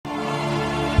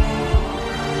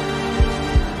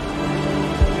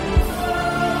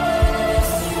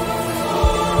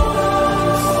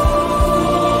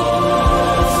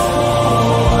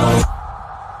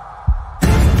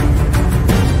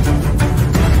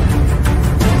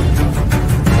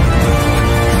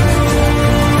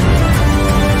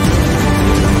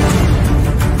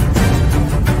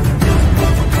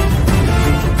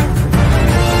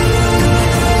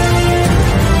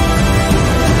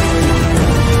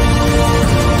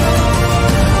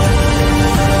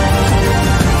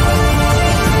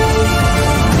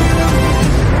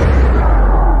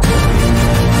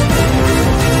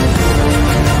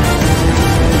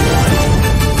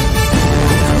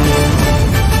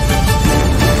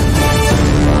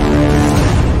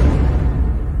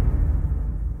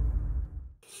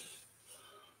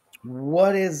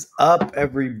is up,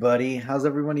 everybody? How's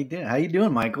everybody doing? How you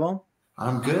doing, Michael?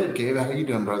 I'm good, Gabe. How you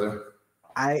doing, brother?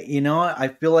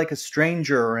 I feel like a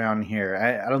stranger around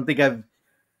here. I don't think I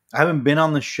haven't been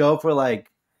on the show for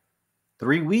like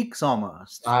 3 weeks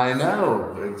almost. I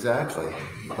know exactly.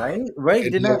 Right? Right?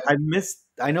 Good Didn't luck. I missed?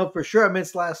 I know for sure I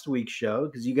missed last week's show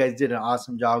because you guys did an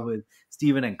awesome job with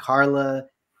Steven and Carla.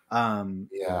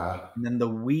 Yeah. And then the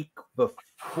week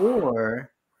before,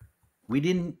 we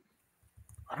didn't.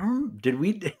 I don't. Did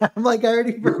we? I'm like I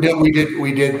already No, forgot. we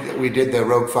did the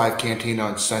Rogue 5 Canteen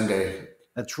on Sunday.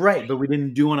 That's right, but we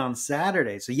didn't do one on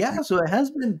Saturday. So yeah, so it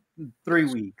has been 3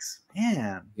 weeks.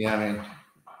 Man, Yeah, I mean,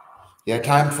 yeah,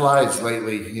 time flies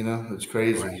lately. It's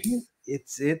crazy. right?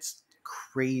 It's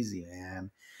crazy, man.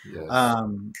 Yes.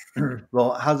 Um,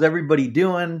 well, how's everybody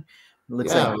doing?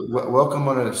 Looks like Yeah. Welcome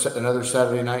on another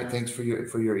Saturday night. Thanks for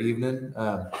your evening.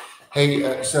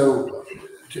 Hey, so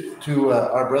to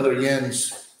our brother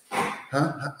Jens,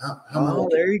 huh? How oh,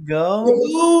 much? there you go.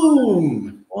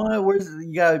 Boom! What? Where's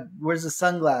the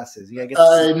sunglasses? You gotta get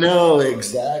I know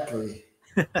exactly.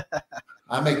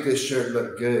 I make this shirt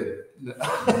look good.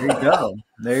 there you go.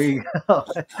 There you go.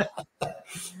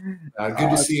 Good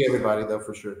to see everybody, though,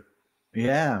 for sure.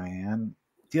 Yeah, man.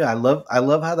 Dude, I love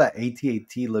how that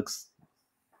AT-AT looks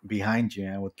behind you,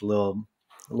 man, with the little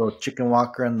chicken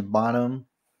walker on the bottom.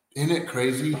 Isn't it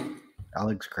crazy? That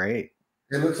looks great.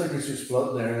 It looks like it's just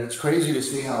floating there, and it's crazy to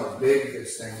see how big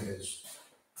this thing is.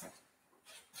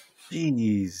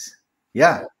 Jeez.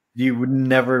 Yeah. You would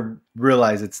never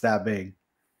realize it's that big.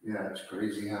 Yeah, it's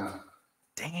crazy, huh?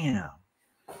 Damn.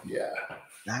 Yeah.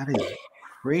 That is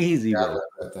crazy, Yeah, I bro. love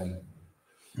that thing.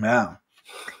 Yeah.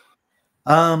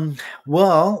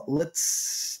 Well,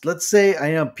 let's say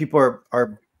I know people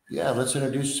are Yeah, let's say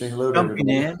hello to jumping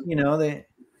everybody.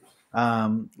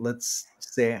 in, let's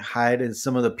say hi to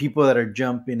some of the people that are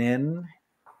jumping in.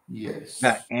 Yes.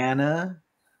 Got Anna.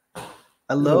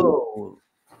 Hello.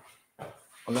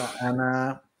 Hola,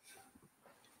 Anna.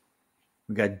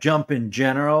 We got Jump in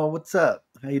General. What's up?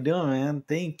 How you doing, man?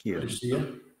 Thank you. Good to see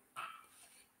you.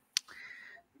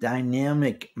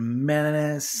 Dynamic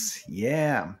Menace.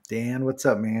 Yeah. Dan, what's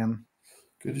up, man?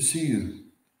 Good to see you.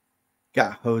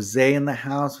 Got Jose in the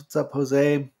house. What's up,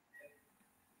 Jose?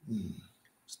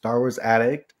 Star Wars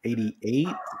Addict 88.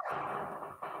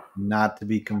 Not to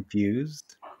be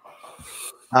confused.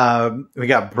 We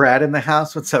got Brad in the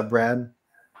house. What's up, Brad?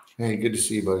 Hey, good to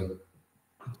see you, buddy.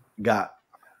 Got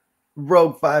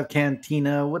Rogue 5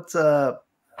 Cantina. What's up?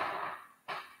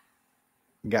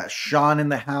 Got Sean in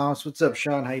the house. What's up,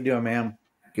 Sean? How you doing, man?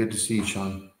 Good to see you,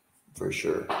 Sean, for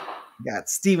sure. Got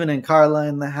Steven and Carla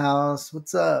in the house.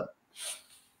 What's up?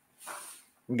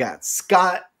 We got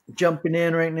Scott jumping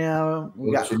in right now.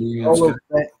 We got Solo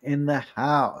in the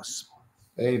house.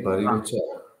 Hey, buddy, what's up?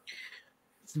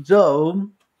 So,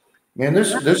 man,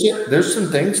 there's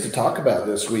some things to talk about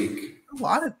this week. A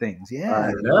lot of things, yeah.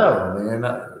 I know, man.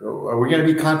 Are we going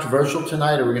to be controversial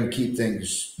tonight, or are we going to keep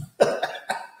things?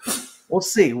 We'll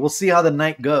see. We'll see how the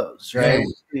night goes, right?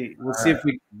 Hey, we'll see if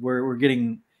we're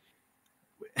getting.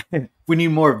 We need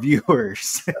more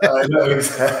viewers. I know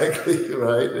exactly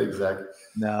right. Exactly.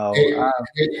 No.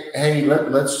 Hey,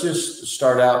 let's just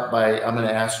start out by. I'm going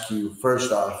to ask you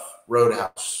first off.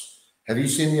 Roadhouse. Have you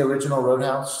seen the original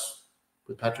Roadhouse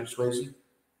with Patrick Swayze?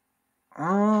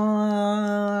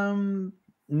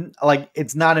 Like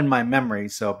it's not in my memory,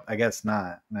 so I guess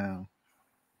not. No.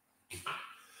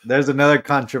 There's another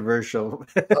controversial.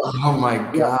 Oh my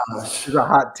gosh! There's a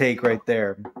hot take right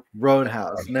there.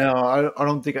 Roadhouse. No, I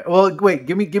don't think. Well, wait.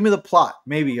 Give me the plot.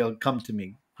 Maybe it'll come to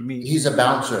me. He's a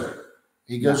bouncer.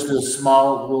 He goes to a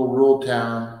small little rural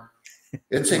town.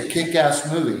 It's a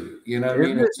kick-ass movie. You know what I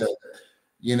mean?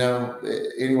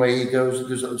 Anyway, he goes.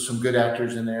 There's some good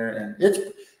actors in there, and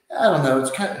I don't know.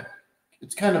 It's kind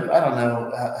of. I don't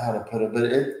know how to put it, but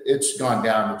it's gone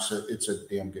down. It's a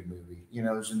damn good movie. It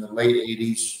was in the late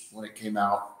 '80s when it came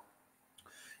out,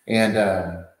 and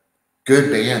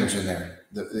good bands in there.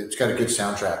 It's got a good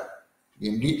soundtrack.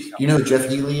 You know who Jeff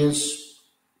Healey is?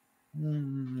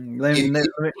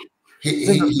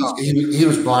 He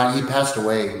was blind. He passed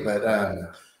away,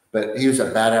 but he was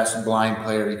a badass blind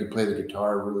player. He could play the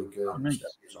guitar really good. Oh, nice. He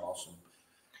was awesome.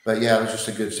 But yeah, it was just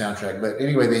a good soundtrack. But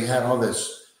anyway, they had all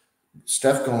this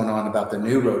stuff going on about the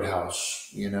new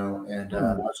Roadhouse, and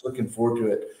I was looking forward to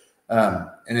it.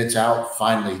 And it's out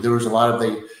finally. There was a lot of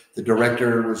the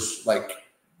director was like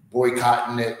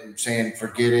boycotting it and saying,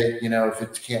 forget it, if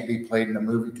it can't be played in the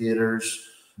movie theaters.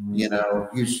 And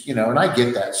I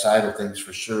get that side of things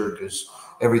for sure because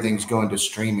everything's going to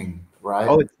streaming, right?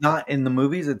 Oh, it's not in the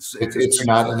movies. It's a It's straight.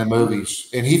 not in the movies,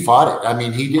 and he fought it. I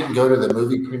mean, he didn't go to the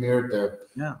movie premiere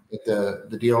Yeah. at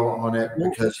the deal on it Well,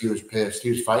 because he was pissed. He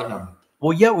was fighting them.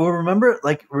 well, yeah. Well,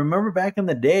 remember back in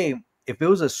the day, if it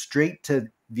was a straight to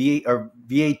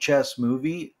VHS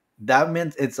movie, that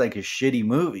meant it's like a shitty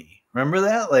movie. Remember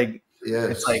that? Like, it's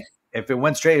Yes, like if it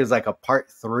went straight, it was like a part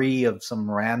 3 of some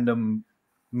random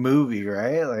movie,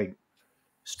 right? Like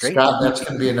straight to Scott, that's DVD.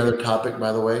 going to be another topic,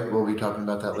 by the way. We'll be talking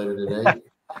about that later today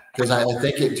because I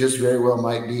think it just very well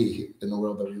might be in the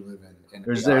world that we live in. And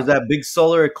There's that big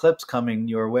solar eclipse coming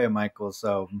your way, Michael.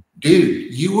 So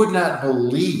dude, you would not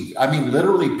believe. I mean,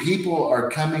 literally, people are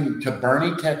coming to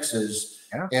Bernie, Texas,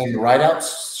 yeah. and right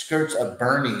outskirts of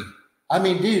Bernie. I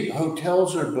mean, dude,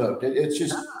 hotels are booked. It's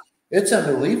just, it's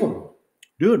unbelievable.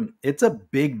 Dude, it's a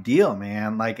big deal,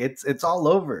 man. Like it's all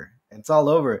over. It's all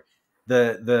over.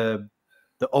 The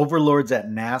overlords at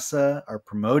NASA are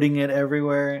promoting it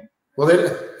everywhere. Well, they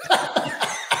don't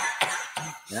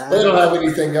Yeah. have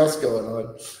anything else going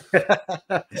on.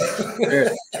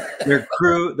 their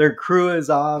their crew is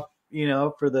off,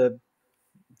 for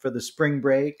the spring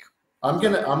break. I'm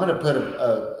gonna put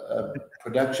a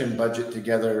production budget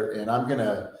together, and I'm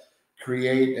gonna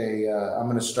create a. I'm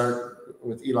gonna start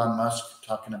with Elon Musk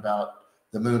talking about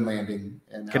the moon landing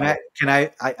and Can I how. can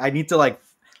I need to like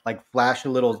flash a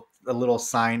little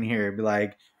sign here, be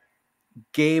like,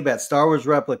 Gabe at Star Wars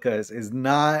Replicas is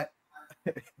not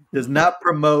does not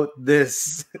promote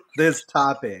this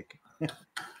topic,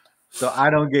 so I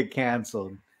don't get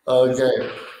canceled. Just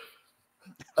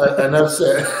Okay, enough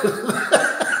said.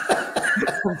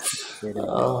 kidding.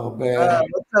 Oh man.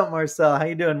 What's up, Marcel? How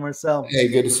you doing, Marcel? Hey,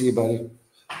 good to see you, buddy.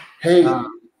 Uh, Hey,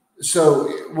 so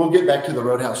we'll get back to the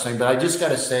Roadhouse thing, but I just got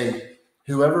to say,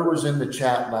 whoever was in the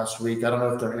chat last week, I don't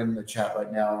know if they're in the chat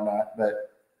right now or not, but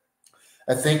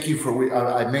I thank you for.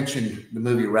 I mentioned the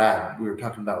movie Rad. We were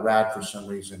talking about Rad for some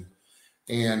reason,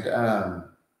 and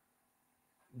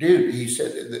dude,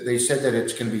 they said that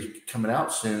it's going to be coming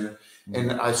out soon,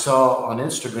 and I saw on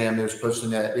Instagram they was posting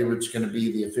that it was going to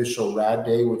be the official Rad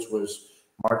Day, which was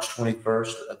March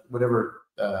 21st, whatever.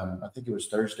 I think it was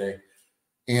Thursday,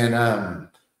 and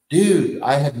dude,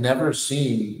 I had never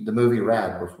seen the movie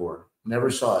Rad before.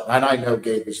 Never saw it, and I know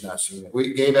Gabe has not seen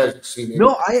it. Gabe hasn't seen it.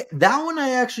 no, I that one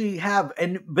I actually have,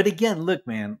 but again, look,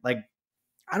 man, like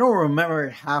I don't remember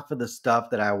half of the stuff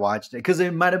that I watched it because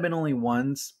it might have been only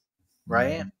once,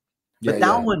 right? Yeah, But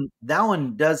yeah,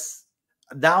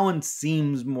 that one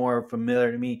seems more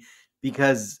familiar to me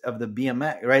because of the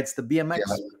BMX, right? It's the yeah. BMX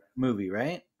movie,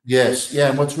 right? Yes, yeah.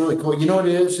 And what's really cool, you know what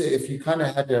it is? If you kind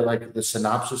of had to like the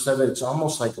synopsis of it, it's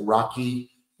almost like Rocky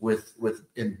with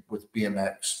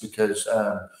BMX because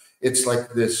it's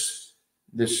like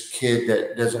this kid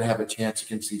that doesn't have a chance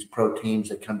against these pro teams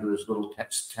that come to his little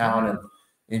town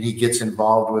and he gets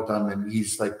involved with them and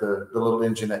he's like the little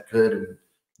engine that could and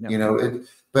Yeah. you know it.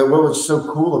 But what was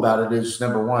so cool about it is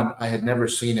number one, I had never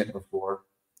seen it before,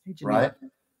 Hey, Janine. right?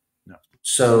 No.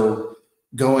 So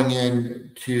going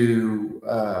into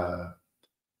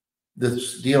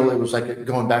this deal, it was like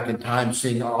going back in time,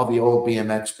 seeing all the old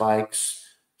BMX bikes,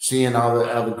 seeing all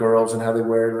the girls and how they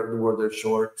wore their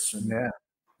shorts, and Yeah.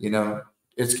 you know,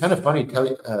 it's kind of funny.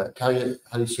 Talia, how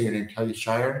do you say her name? Talia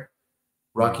Shire,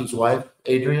 Rocky's wife,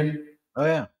 Adrian. Oh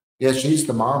yeah. Yeah, she's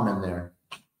the mom in there,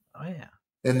 Oh yeah.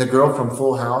 and the girl from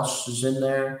Full House is in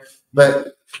there.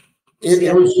 But See,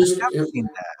 it I was just, have seen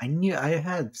that. I knew I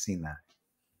had seen that.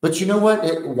 but you know what?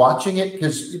 Watching it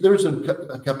because there was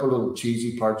a couple little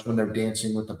cheesy parts when they're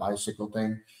dancing with the bicycle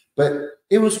thing, but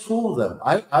it was cool though.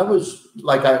 I was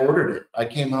like I ordered it. I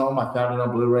came home, I found it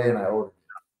on Blu-ray, and I ordered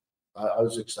it. I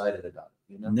was excited about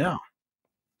it, you know. No.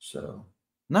 So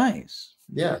Nice.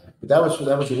 yeah, but that was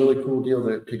a really cool deal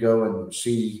to go and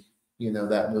see, you know,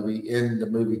 that movie in the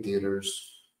movie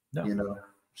theaters, No. you know.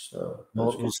 So it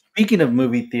was Well, cool. speaking of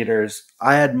movie theaters,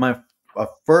 I had my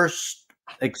first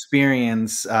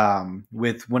experience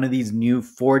with one of these new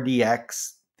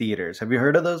 4DX theaters. Have you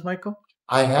heard of those, Michael?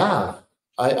 I have.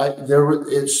 There were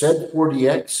it said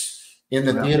 4DX in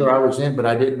the Yeah. theater I was in, but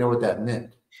I didn't know what that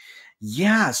meant.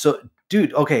 Yeah. So,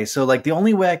 dude, okay. So, like, the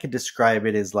only way I could describe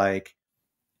it is like,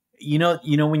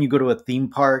 when you go to a theme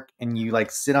park and you like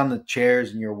sit on the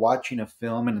chairs and you're watching a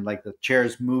film and like the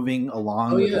chair's moving Oh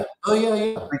along with yeah. it, Oh yeah,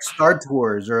 yeah. like Star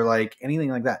Tours or like anything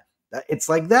like that. It's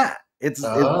like that. It's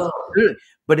Oh, good,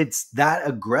 but it's that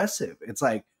aggressive. It's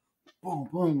like boom,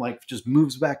 boom, like just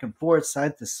moves back and forth,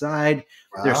 side to side.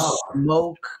 wow. There's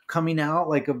smoke coming out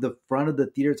like of the front of the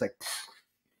theater. It's like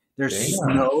there's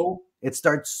Damn. snow. It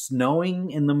starts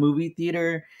snowing in the movie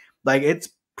theater. Like it's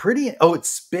pretty. Oh, it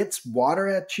spits water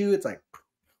at you. It's like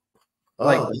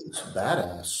Like, Oh, that's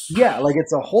badass. yeah, like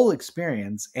it's a whole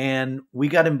experience. And we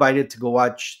got invited to go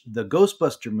watch the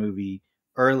Ghostbuster movie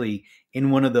early in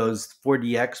one of those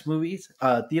 4DX movies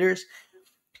theaters.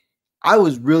 I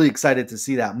was really excited to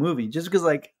see that movie just because,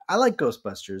 like, I like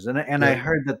Ghostbusters, and I Yeah.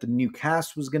 heard that the new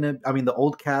cast was gonna, I mean, the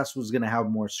old cast was gonna have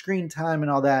more screen time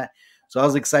and all that. So I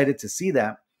was excited to see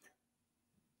that.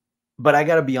 But I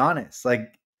gotta be honest,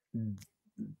 like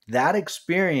that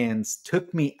experience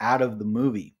took me out of the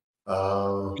movie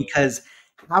Oh. because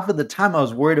half of the time I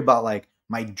was worried about like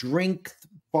my drink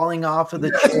falling off of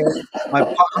the chair.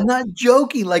 I'm not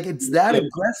joking, like it's that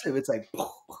aggressive. It's like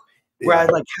where I Yeah.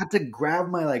 like had to grab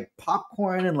my like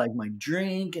popcorn and like my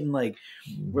drink and like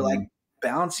we're like Mhm.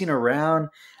 bouncing around.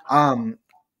 Um,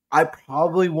 I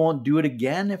probably won't do it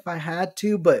again if I had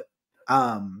to, but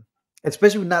um,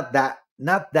 especially not that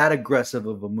aggressive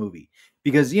of a movie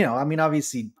because I mean,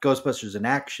 obviously Ghostbusters is an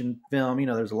action film.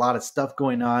 There's a lot of stuff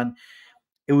going on.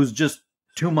 It was just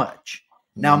too much.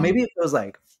 Now Mhm. maybe if it was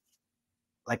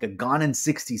like a Gone in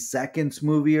 60 Seconds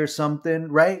movie or something,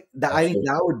 right? That I think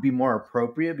Gotcha. that would be more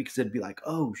appropriate because it'd be like,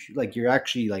 oh, like you're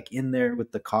actually like in there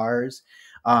with the cars.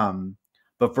 Um,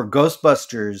 but for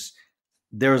Ghostbusters,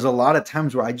 there was a lot of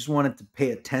times where I just wanted to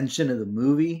pay attention to the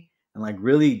movie and like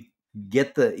really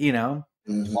get the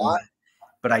plot, Mhm.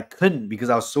 but I couldn't because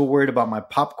I was so worried about my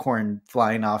popcorn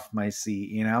flying off my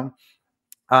seat.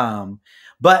 Um,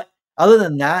 but other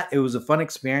than that, it was a fun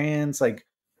experience. Like,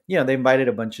 they invited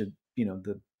a bunch of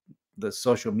the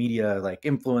social media like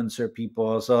influencer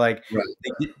people. So like Right.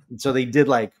 they did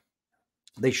like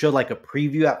they showed like a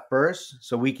preview at first,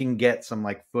 so we can get some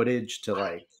like footage to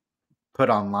like put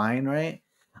online, right?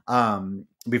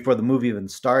 Before the movie even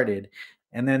started.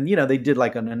 And then, they did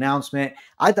like an announcement.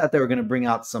 I thought they were gonna bring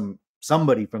out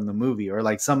somebody from the movie or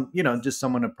like just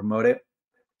someone to promote it.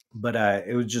 But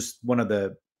it was just one of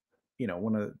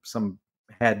some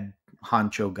head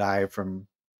honcho guy from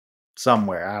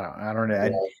somewhere. I don't know. I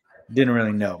Right. didn't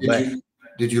really know. Did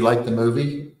But you like the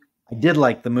movie? I did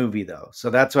like the movie though, so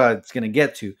that's what it's gonna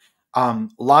get to. A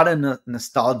lot of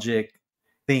nostalgic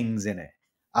things in it,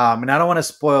 and I don't want to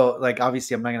spoil. Like,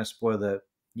 obviously, I'm not gonna spoil the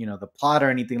plot or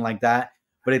anything like that.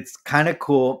 But it's kind of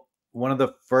cool. One of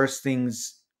the first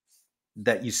things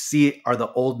that you see are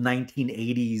the old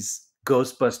 1980s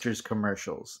Ghostbusters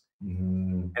commercials,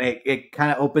 Mhm. and it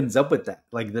kind of opens up with that,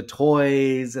 like the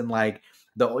toys and like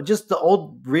the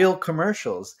old real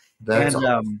commercials, That's and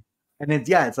awesome.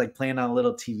 it's like playing on a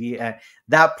little TV, and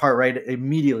that part right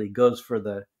immediately goes for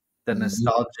the Mhm.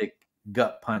 nostalgic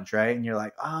gut punch, right? And you're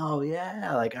like, oh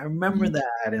yeah, like I remember Mhm.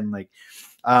 that, and like,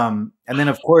 and then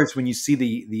of course when you see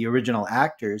the original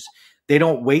actors, they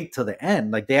don't wait till the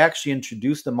end, like they actually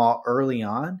introduce them all early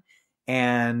on,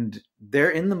 and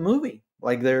they're in the movie,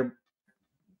 like there's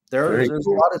Very there's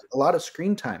cool. a lot of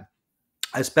screen time,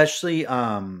 especially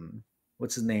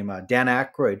what's his name? Dan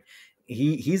Aykroyd.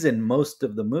 He's in most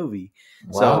of the movie.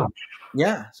 So Wow.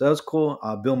 yeah, so that was cool.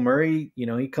 Bill Murray,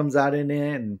 he comes out in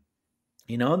it, and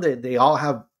they all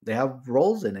have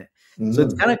roles in it. So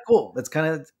it's Mhm. kind of cool.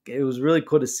 It was really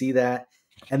cool to see that.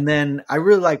 And then I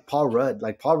really like Paul Rudd.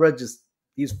 Like Paul Rudd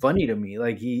he's funny to me.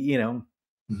 Like he's just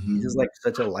Mhm. like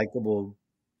such a likable,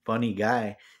 funny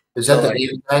guy. Is that So the like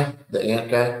ant guy? The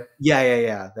ant guy? yeah.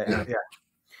 Yeah. Yeah.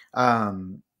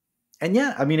 And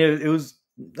yeah, I mean, it was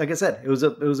like I said, it was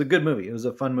a good movie. It was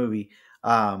a fun movie.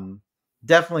 Um,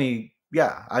 Definitely,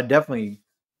 yeah, I definitely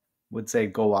would say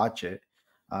go watch it.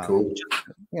 Cool. Just,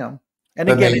 and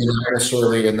But again, maybe not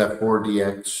necessarily in the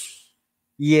 4DX.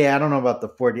 yeah, I don't know about the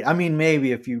 4D. I mean,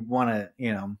 maybe if you want to,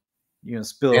 And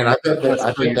spill want to I spill bet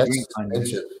your that's drink on me.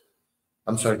 expensive.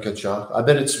 I'm sorry to cut you off. I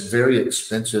bet it's very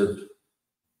expensive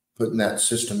putting that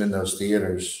system in those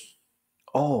theaters.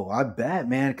 Oh, I bet,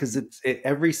 man, because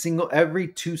every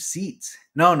two seats.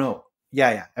 No,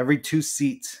 yeah, every two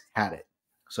seats had it.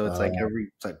 So Uh,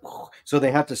 it's like so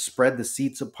they had to spread the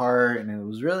seats apart, and it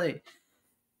was really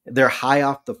they're high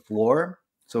off the floor.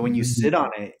 So when you mhm. sit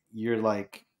on it, you're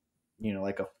like,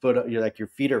 like a foot. You're like your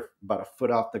feet are about a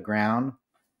foot off the ground,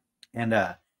 and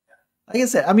like I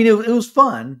said, I mean, it was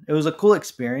fun. It was a cool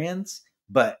experience,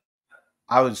 but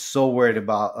I was so worried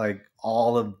about like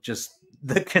all of just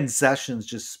the concessions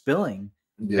just spilling.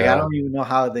 Like I Yeah, don't even know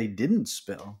how they didn't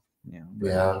spill. But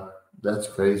yeah, that's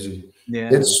crazy.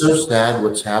 yeah. It's so sad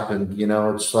what's happened.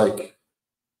 It's like,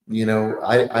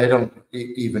 I don't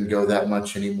even go that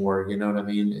much anymore. You know what I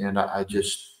mean? And I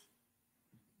just,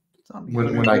 It's on the when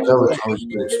other. I go, it's always a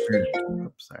good experience.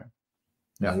 Oops, sorry.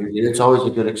 No, Yeah. it's always a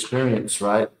good experience,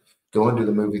 right? Going to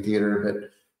the movie theater,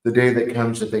 but the day that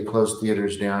comes that they close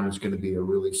theaters down is going to be a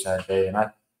really sad day. And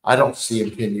I don't see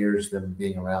in 10 years them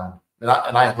being around. And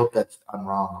I hope that I'm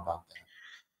wrong about that.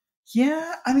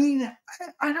 Yeah, I mean,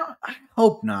 I don't. I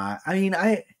hope not. I mean,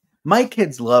 my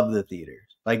kids love the theaters.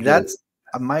 Like Good. that's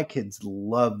my kids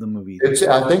love the movie It's,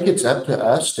 theater. I think it's up to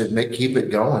us to keep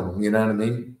it going. You know what I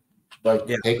mean? Yeah, Like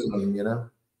taking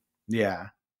them. yeah,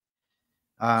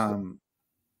 So, um,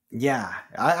 yeah.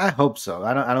 I hope so.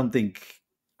 I don't think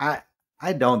I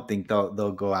I don't think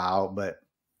they'll go out, but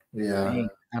yeah.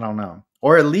 I don't know.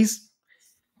 Or at least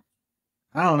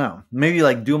I don't know. Maybe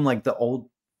like do them like the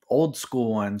old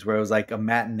school ones where it was like a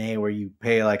matinee where you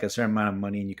pay like a certain amount of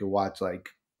money and you could watch like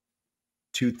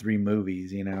 2, 3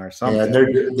 movies, or And something.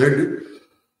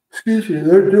 excuse me,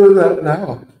 they're doing that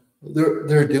now.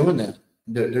 They're doing that.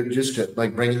 They're just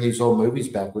like bringing these old movies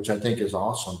back, which I think is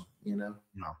awesome. No.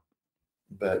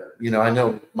 But I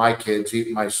know my kids,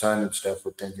 even my son and stuff,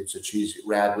 would think it's a cheesy.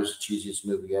 Rad was the cheesiest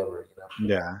movie ever.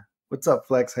 Yeah. What's up,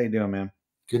 Flex? How you doing, man?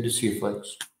 Good to see you,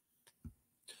 Flex.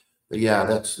 But yeah,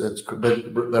 that's.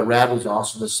 But Rad was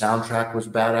awesome. The soundtrack was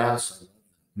badass.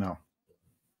 No.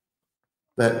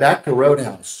 But back to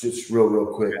Roadhouse, just real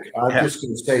quick. I'm Yeah. just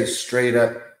gonna say straight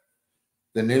up,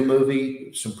 the new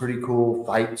movie, some pretty cool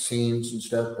fight scenes and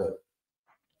stuff, but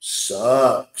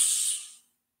sucks.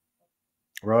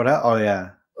 Rhoda? Oh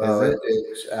yeah. Is it?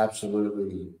 It's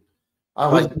absolutely. I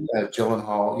Who's like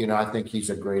Gyllenhaal. I think he's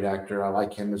a great actor. I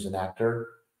like him as an actor.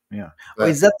 yeah. Oh, But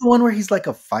is that the one where he's like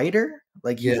a fighter?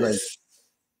 Like he's like yes,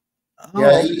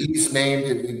 yeah, oh he's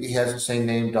named. He has the same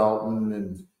name, Dalton,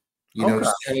 and okay.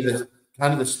 it's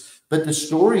kind of this. But the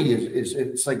story is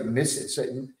it's like it's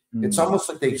Mm, almost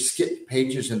like they skip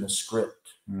pages in the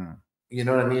script. mm, You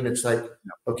know what I mean? It's like,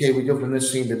 okay, we go from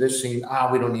this scene to this scene.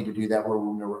 We don't need to do that. We're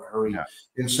in a hurry. yeah.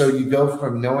 And so you go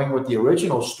from knowing what the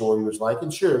original story was like,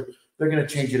 and sure, they're going to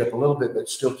change it up a little bit, but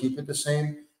still keep it the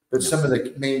same. But Yeah. some of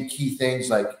the main key things,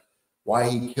 like why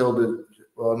he killed it,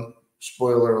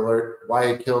 spoiler alert,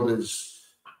 why he killed his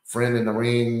friend in the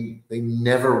ring, they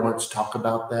never once talk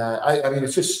about that. I mean,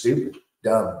 it's just stupid,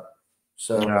 dumb.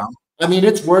 So, Yeah. I mean,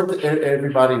 it's worth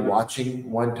everybody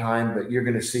watching one time, but you're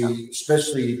going to see,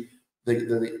 especially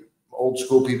the old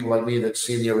school people like me that's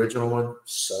seen the original one,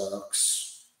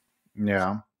 sucks.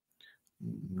 Yeah.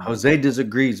 Jose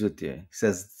disagrees with you. He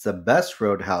says it's the best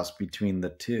Roadhouse between the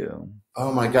two.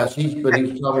 Oh my gosh, he's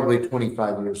probably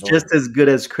 25 years Just old. as good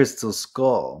as Crystal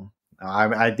Skull.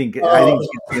 I think Oh, he's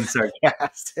being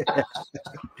sarcastic.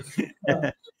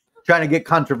 Trying to get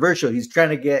controversial. He's trying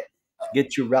to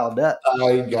get you riled up.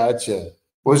 I gotcha.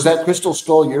 Was that Crystal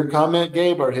Skull your comment,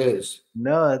 Gabe, or his?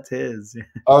 No, that's his.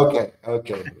 Okay,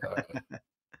 okay.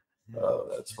 Oh,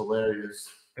 that's hilarious.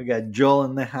 We got Joel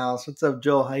in the house. What's up,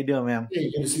 Joel? How you doing, man?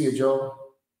 Hey, good to see you, Joe.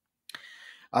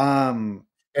 Um,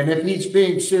 And if he's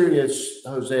being serious,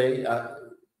 Jose,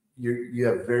 you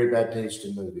have very bad taste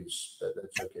in movies.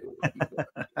 That's okay. Keep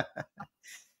going.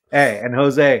 hey, and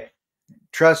Jose,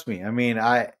 trust me. I mean,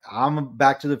 I'm a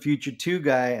Back to the Future 2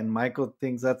 guy, and Michael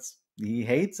thinks he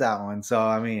hates that one. So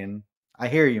I mean, I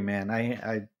hear you, man.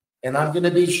 I And I'm going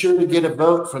to be sure to get a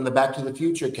vote from the Back to the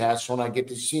Future cast when I get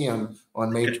to see him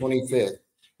on May 25th.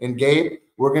 And Gabe,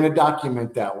 we're going to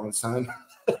document that one, son.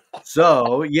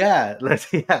 so yeah, let's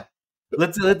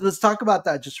talk about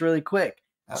that just really quick.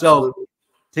 So Absolutely.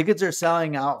 tickets are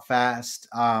selling out fast.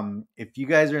 If you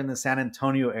guys are in the San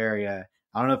Antonio area,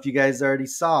 I don't know if you guys already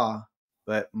saw,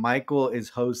 but Michael is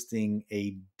hosting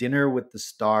a dinner with the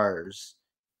stars,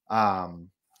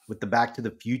 with the Back to the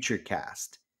Future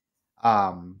cast.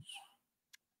 Um,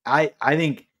 I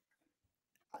think.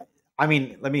 I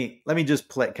mean, let me just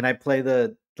play. Can I play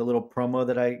the little promo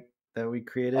that we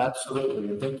created? Absolutely.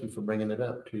 And thank you for bringing it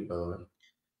up, too, by the way.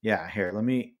 Yeah, here. Let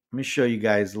me show you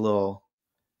guys a little.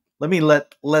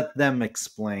 Let them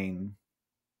explain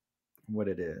what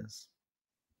it is.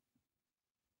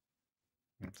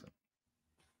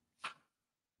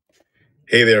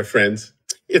 Hey there, friends.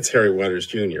 It's Harry Waters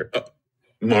Jr.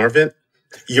 Marvin,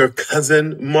 your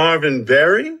cousin Marvin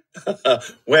Berry?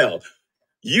 Well,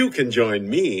 you can join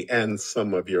me and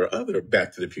some of your other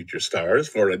Back to the Future stars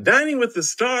for a Dining with the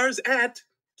Stars at,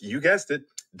 you guessed it,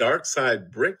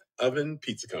 Darkside Brick Oven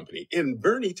Pizza Company in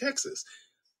Boerne, Texas,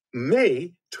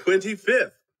 May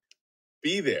 25th.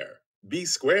 Be there, be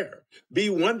square, be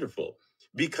wonderful,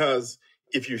 because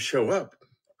if you show up,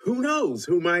 who knows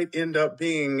who might end up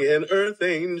being an Earth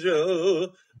Angel?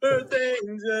 Earth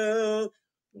Angel.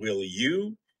 Will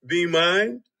you be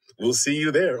mine? We'll see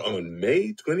you there on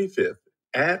May 25th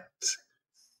at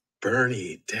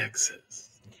Boerne, Texas.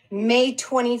 May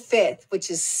 25th, which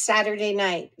is Saturday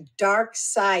night,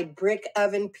 Darkside Brick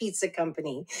Oven Pizza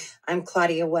Company. I'm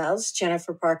Claudia Wells,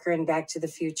 Jennifer Parker, and Back to the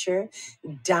Future.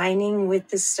 Dining with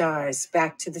the stars,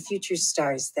 Back to the Future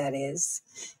stars, that is.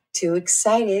 Too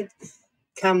excited.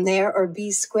 Come there or be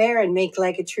square and make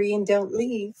like a tree and don't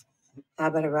leave. How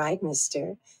about a ride,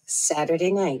 mister?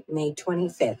 Saturday night, May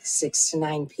 25th, 6 to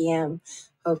 9 p.m.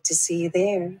 Hope to see you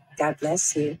there. God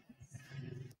bless you.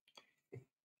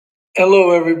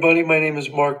 Hello, everybody. My name is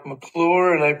Mark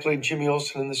McClure, and I played Jimmy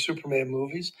Olsen in the Superman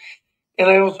movies. And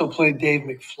I also played Dave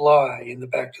McFly in the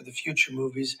Back to the Future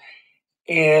movies.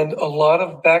 And a lot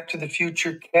of Back to the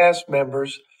Future cast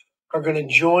members are going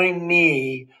to join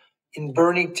me in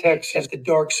Bernie, Texas, at the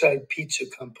Darkside Pizza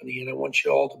Company. And I want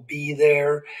you all to be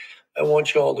there. I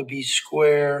want you all to be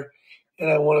square. And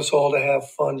I want us all to have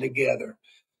fun together.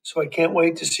 So I can't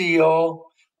wait to see y'all.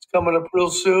 It's coming up real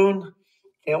soon.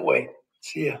 Can't wait.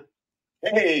 See ya.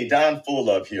 Hey, Don Full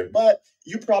Love here, but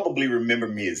you probably remember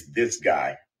me as this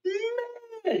guy,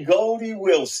 Goldie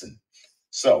Wilson.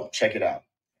 So check it out.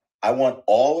 I want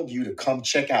all of you to come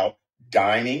check out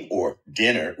Dining or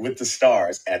Dinner with the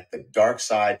Stars at the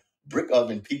Darkside Brick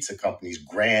Oven Pizza Company's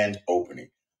grand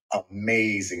opening.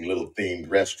 Amazing little themed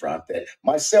restaurant that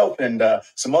myself and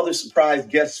some other surprise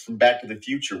guests from Back to the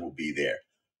Future will be there.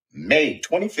 May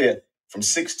 25th from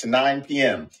 6 to 9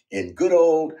 p.m. in good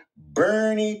old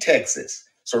Bernie, Texas.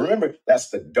 So remember, that's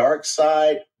the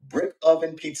Darkside Brick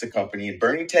Oven Pizza Company in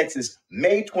Bernie, Texas,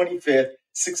 May 25th,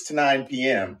 6 to 9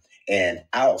 p.m. And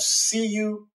I'll see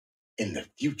you in the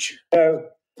future.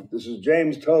 This is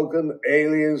James Tolkien,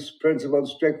 alias Principal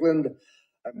Strickland.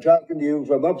 I'm talking to you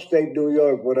from upstate New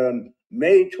York, but on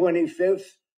May 25th,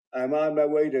 I'm on my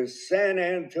way to San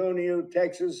Antonio,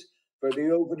 Texas, for the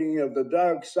opening of the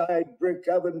Darkside Brick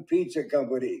Oven Pizza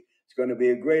Company. It's going to be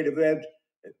a great event.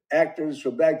 Actors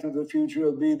from Back to the Future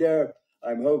will be there.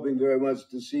 I'm hoping very much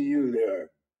to see you there.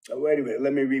 Oh, wait a minute,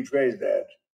 let me rephrase that.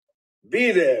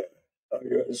 Be there, or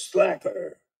you're a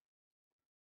slacker.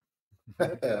 I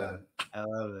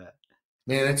love that.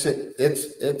 Man,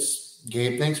 it's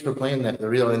Gabe. Thanks for playing that the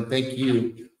real, and thank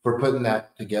you for putting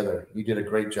that together. You did a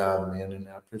great job, man, and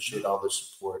I appreciate all the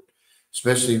support,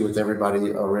 especially with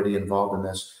everybody already involved in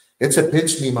this. It's a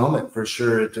pinch me moment for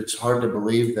sure. It's hard to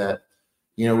believe that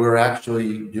we're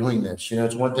actually doing this.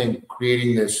 It's one thing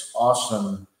creating this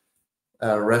awesome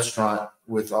restaurant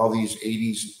with all these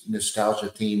 '80s nostalgia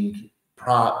themed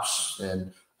props,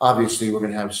 and obviously we're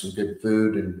going to have some good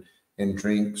food and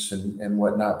drinks and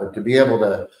whatnot, but to be able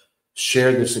to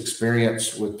share this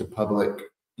experience with the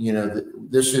public,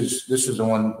 this is a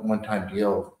one-time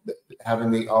deal.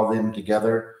 Having all of them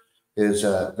together is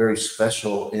very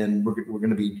special, and we're going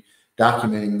to be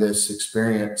documenting this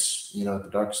experience, at the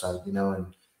Darkside,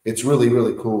 and it's really,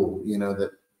 really cool,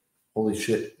 that holy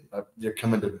shit, they're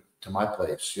coming to my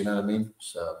place, you know what I mean?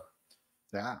 So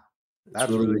yeah,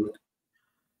 that's really cool.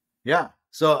 Yeah.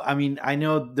 So, I mean, I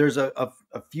know there's a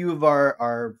few of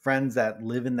our friends that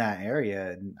live in that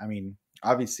area. And I mean,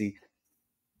 obviously,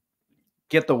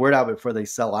 get the word out before they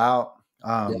sell out.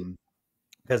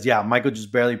 Because, Michael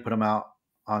just barely put them out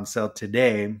on sale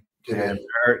today. And they're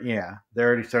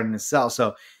already starting to sell.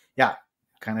 So,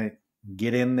 kind of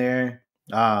get in there.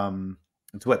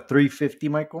 It's what, $350,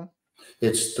 Michael?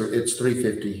 It's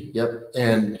 $350. Yep.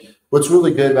 And what's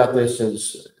really good about this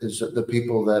is the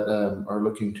people that are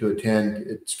looking to attend.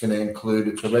 It's going to include.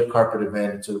 It's a red carpet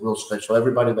event. It's a real special.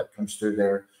 Everybody that comes through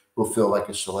there will feel like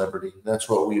a celebrity. That's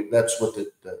what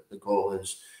the goal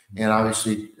is. And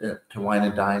obviously to wine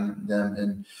and dine them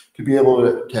and to be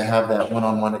able to have that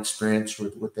one-on-one experience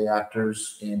with the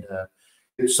actors and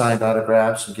get signed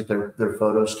autographs and get their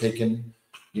photos taken,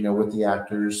 with the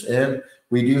actors. And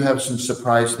we do have some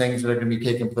surprise things that are going to be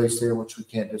taking place there, which we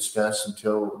can't discuss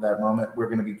until that moment. We're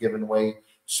going to be giving away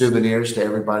souvenirs to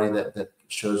everybody that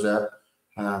shows up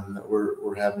that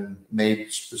we're having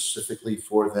made specifically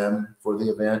for them for the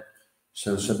event.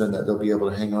 So something that they'll be able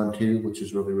to hang on to, which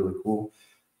is really, really cool.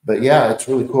 But yeah, it's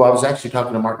really cool. I was actually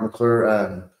talking to Mark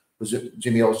McClure, was it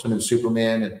Jimmy Olsen and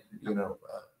Superman, and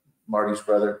Marty's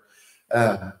brother,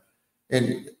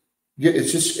 and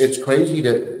it's crazy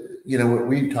to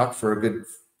we talked for a good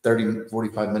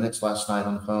 30-45 minutes last night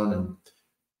on the phone, and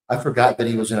I forgot that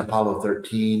he was in Apollo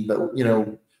 13. But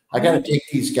I got to take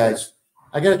these guys.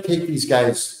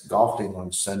 Golfing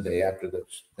on Sunday after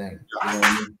this thing. You know what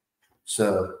I mean?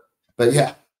 So, but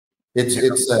yeah, it's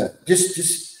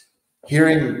just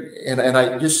hearing, and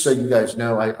I just so you guys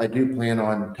know, I do plan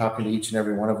on talking to each and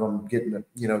every one of them, getting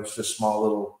just a small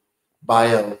little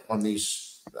bio on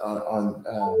these on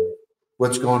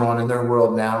what's going on in their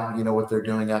world now, what they're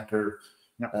doing after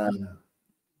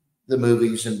the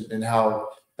movies and how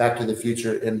Back to the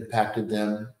Future impacted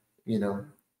them,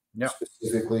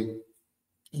 specifically.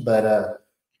 But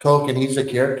Tolkien, he's a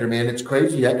character, man. It's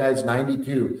crazy. That guy's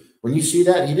 92. When you see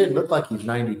that, he didn't look like he's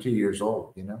 92 years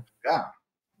old, Yeah.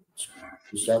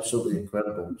 Just absolutely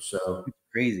incredible. So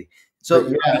Crazy. but So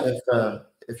yeah,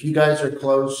 if you guys are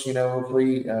close,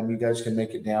 hopefully you guys can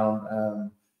make it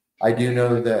down. I do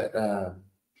know that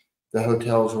the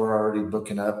hotels were already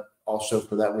booking up also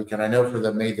for that weekend. I know for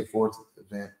the May the 4th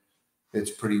event,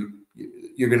 it's pretty.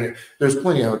 There's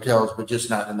plenty of hotels, but just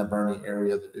not in the Bernie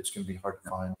area. That it's going to be hard to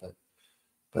find.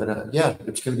 But yeah,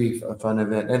 it's going to be a fun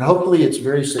event, and hopefully it's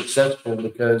very successful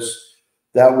because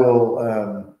that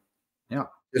will yeah.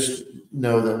 just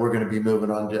know that we're going to be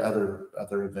moving on to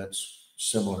other events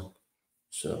similar.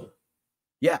 So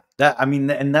Yeah, I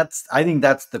think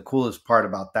that's the coolest part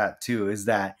about that too, is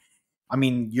that, I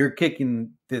mean, you're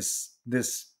kicking this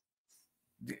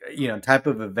type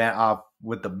of event off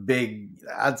with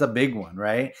that's a big one,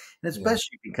 right? And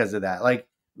especially because of that, like,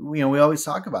 we always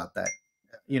talk about that.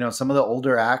 Some of the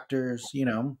older actors,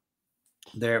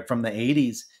 they're from the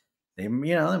 80s. They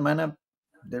might not,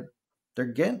 they're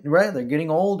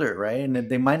getting older, right? And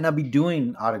they might not be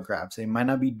doing autographs. They might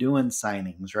not be doing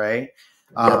signings, right?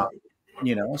 yeah,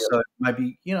 So it might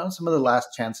be, some of the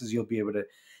last chances you'll be able to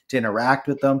interact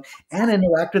with them, and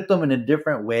interact with them in a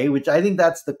different way, which I think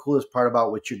that's the coolest part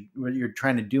about what you're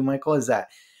trying to do, Michael, is that,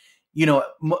 you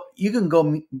can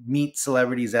go meet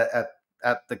celebrities at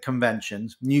the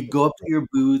conventions. You go up to your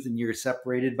booth and you're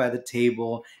separated by the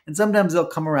table, and sometimes they'll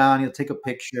come around, you'll take a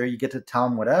picture, you get to tell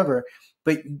them whatever.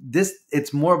 But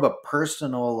it's more of a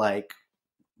personal, like,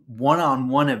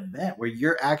 one-on-one event where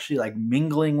you're actually like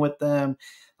mingling with them.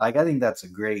 Like, I think that's a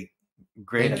great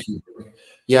thank idea. you.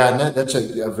 Yeah, and that's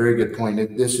a very good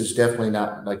point. This is definitely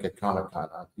not like a Comic Con.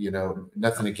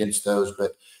 Nothing against those,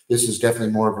 but this is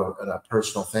definitely more of a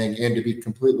personal thing. And to be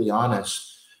completely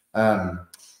honest, one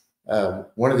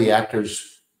of the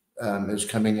actors is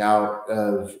coming out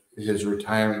of his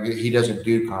retirement. He doesn't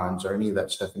do cons or any of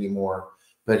that stuff anymore,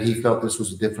 but he felt this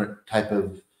was a different type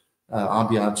of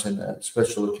ambiance and a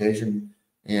special occasion.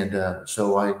 And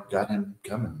so I got him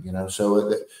coming, so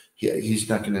that he's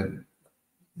not going to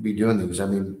be doing these. I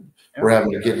mean, we're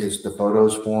having to get the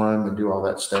photos for him and do all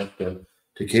that stuff to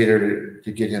cater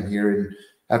to get him here. And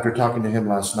after talking to him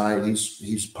last night,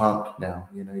 he's pumped now.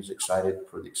 He's excited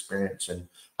for the experience, and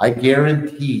I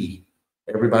guarantee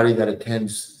everybody that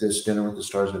attends this Dinner with the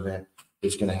Stars event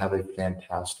is going to have a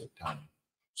fantastic time.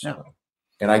 So,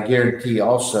 and I guarantee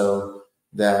also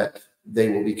that they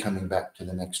will be coming back to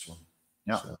the next one.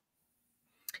 Yeah. So,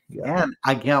 yeah. And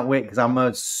I can't wait, because I'm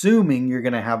assuming you're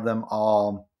going to have them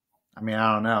all. I mean,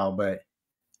 I don't know, but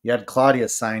you had Claudia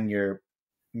sign your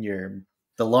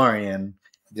DeLorean.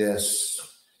 Yes.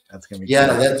 That's going to be cool.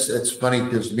 That's funny,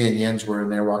 because me and Jens were in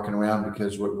there walking around,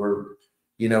 because we're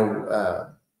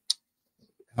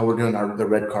how we're doing the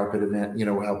red carpet event,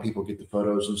 how people get the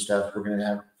photos and stuff. We're going to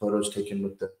have photos taken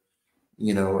with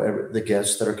the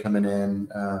guests that are coming in.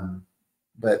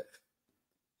 But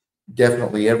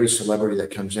definitely every celebrity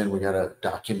that comes in, we got to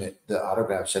document the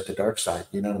autographs at the Darkside.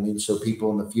 You know what I mean? So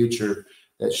people in the future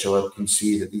that show up can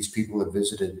see that these people have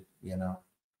visited,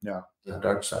 the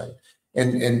Darkside.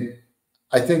 And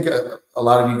I think a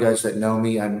lot of you guys that know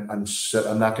me, I'm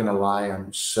not going to lie,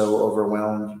 I'm so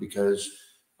overwhelmed, because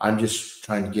I'm just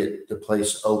trying to get the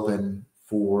place open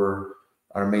for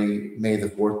our May the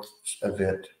 4th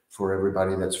event for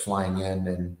everybody that's flying in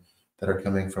and that are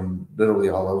coming from literally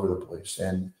all over the place.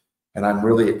 And I'm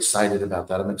really excited about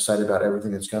that. I'm excited about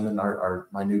everything that's coming.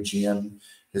 My new GM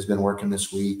has been working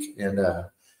this week, and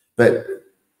but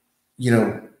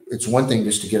it's one thing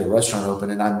just to get a restaurant open,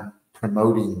 and I'm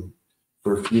promoting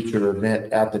for a future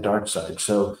event at the Darkside.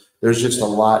 So there's just a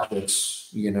lot that's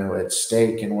at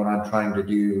stake in what I'm trying to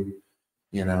do,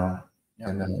 and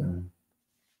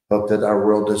hope that our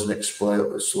world doesn't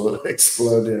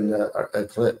explode in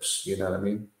eclipse. You know what I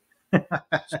mean?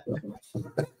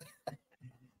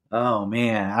 Oh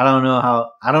man, I don't know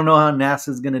how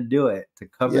NASA's going to do it to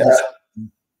cover this.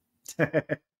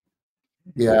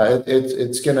 Yeah,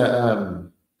 it's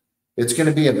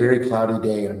gonna be a very cloudy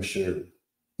day, I'm sure.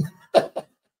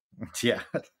 Yeah.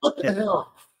 What the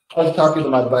hell? I was talking to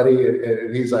my buddy,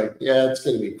 and he's like, "Yeah, it's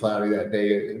gonna be cloudy that day."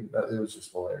 It was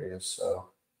just hilarious. So,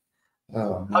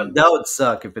 that would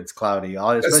suck if it's cloudy,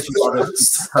 especially all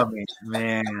this coming.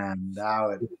 Man, that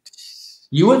would.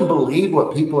 You wouldn't believe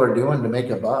what people are doing to make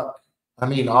a buck. I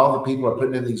mean, all the people are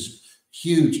putting in these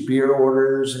huge beer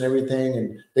orders and everything,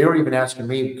 and they were even asking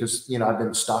me, because I've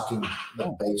been stocking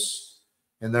the base,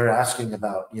 and they're asking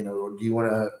about, do you want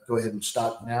to go ahead and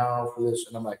stock now for this?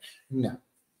 And I'm like, no,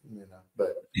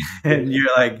 but and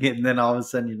you're like, and then all of a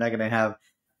sudden you're not going to have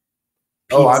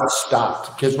pizza. Oh, I'm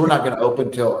stocked, because we're not going to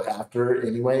open till after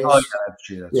anyways. Oh yeah, that's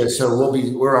true. That's true. So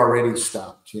we're already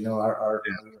stocked. Our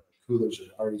coolers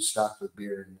are already stocked with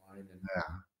beer and wine. And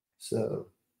So,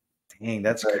 Dang,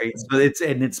 that's crazy. So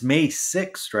it's May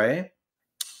 6th, right?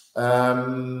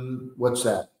 what's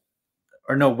that?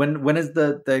 Or no, when is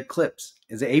the eclipse?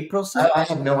 Is it April 6th? I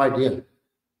have no idea.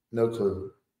 No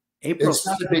clue. April It's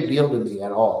not 6th. a big deal to me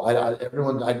at all.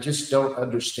 I just don't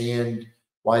understand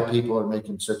why people are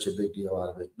making such a big deal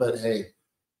out of it. But hey,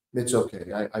 it's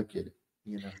okay. I get it.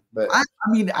 But I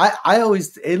mean, I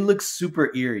always, it looks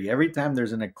super eerie. Every time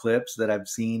there's an eclipse that I've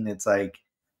seen, it's like,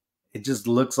 it just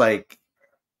looks like,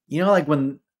 like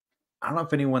when, I don't know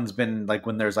if anyone's been like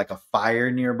when there's like a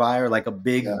fire nearby or like a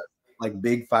yeah,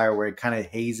 big fire where it kind of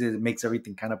hazes, it makes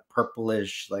everything kind of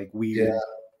purplish, like yeah, weird.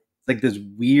 It's like this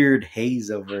weird haze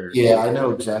over. yeah. I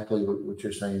know exactly what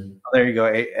you're saying. Oh, there you go.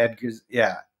 Edgar's,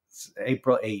 yeah. It's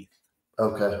April 8th.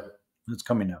 Okay. It's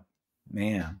coming up.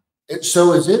 Man.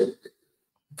 So is it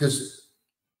because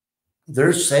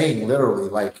they're saying literally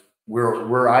like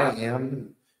where I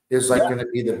am is like going to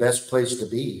be the best place to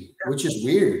be, which is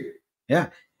weird. Yeah.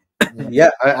 Yeah.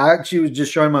 I actually was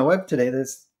just showing my wife today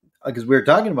this because we were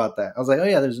talking about that. I was like, oh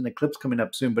yeah, there's an eclipse coming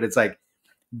up soon, but it's like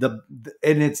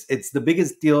and it's the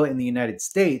biggest deal in the United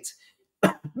States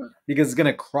because it's going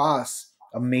to cross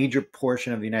a major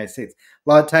portion of the United States. A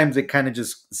lot of times it kind of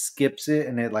just skips it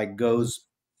and it like goes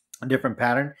a different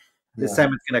pattern. This Yeah.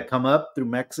 time it's going to come up through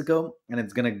Mexico and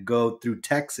it's going to go through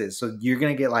Texas. So you're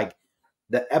going to get like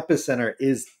the epicenter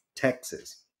is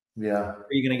Texas. Yeah.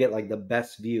 You're going to get like the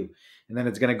best view. And then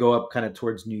it's going to go up kind of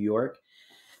towards New York.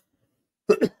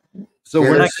 So Yeah, we're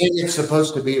they're not saying it's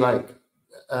supposed to be like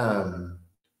around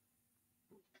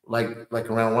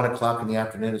 1 o'clock in the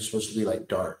afternoon. It's supposed to be like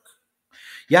dark.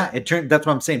 Yeah, it turned. That's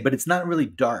what I'm saying. But it's not really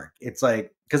dark. It's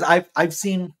like because I've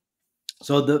seen.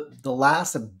 So the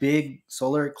last big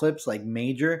solar eclipse, like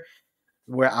major,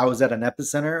 where I was at an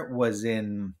epicenter was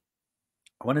in,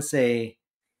 I want to say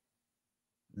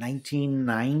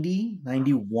 1990,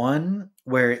 91,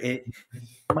 where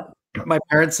my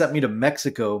parents sent me to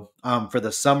Mexico for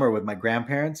the summer with my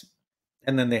grandparents,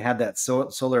 and then they had that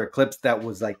solar eclipse that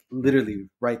was like literally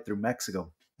right through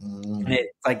Mexico. And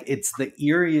it's like it's the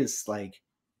eeriest like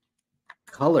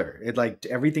color. It like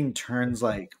everything turns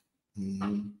like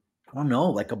I don't know,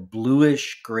 like a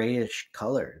bluish grayish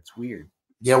color. It's weird.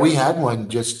 Yeah, we had one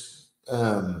just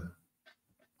I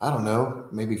don't know,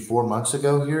 maybe 4 months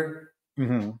ago here.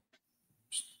 Mm-hmm.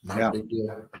 Not Yeah. a big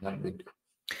deal. Not a big deal.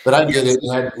 But I get it.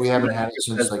 We haven't had it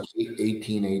since like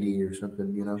 1880 or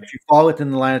something, If you fall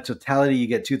within the line of totality, you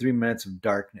get 2-3 minutes of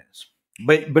darkness.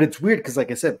 But it's weird because,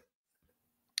 like I said,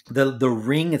 the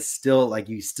ring is still like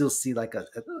you still see like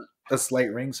a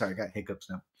slight ring. Sorry, I got hiccups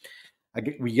now.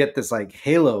 We get this like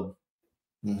halo.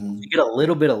 You get a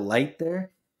little bit of light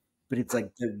there, but it's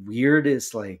like the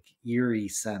weirdest like eerie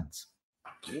sense.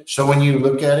 So when you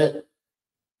look at it,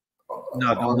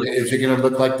 No, don't look. is it going to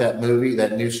look like that movie,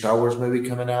 that new Star Wars movie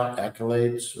coming out,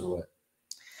 Accolades, or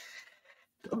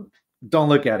what? Don't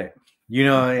look at it.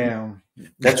 Yeah.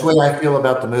 That's what I feel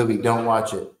about the movie. Don't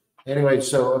watch it. Anyway,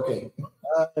 so okay.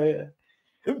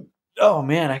 Oh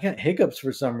man, I got hiccups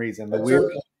for some reason. The That's weird.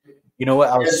 okay. You know what?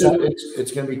 I was so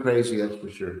It's going to be crazy. That's for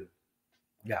sure.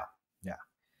 yeah.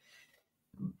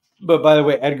 But by the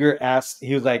way, Edgar asked.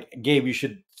 He was like, "Gabe, you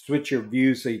should switch your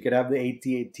view so you could have the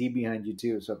AT-AT behind you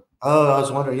too." So, Oh, I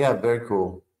was wondering. Yeah, very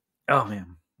cool. oh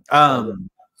man,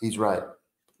 He's right.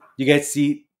 you guys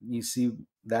see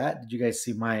that? Did you guys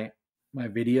see my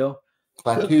video?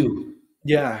 Plateau.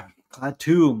 Yeah,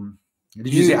 Plateau.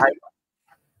 Did you see?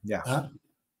 Yeah.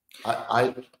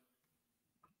 Huh?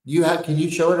 Can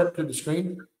you show it up to the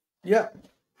screen? Yeah.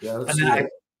 Yeah, let's And see then it.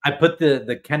 I put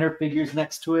the Kenner figures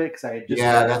next to it because I just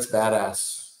That's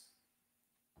badass.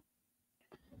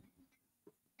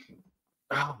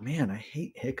 Oh man, I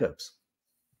hate hiccups.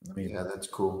 Yeah, that's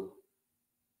cool.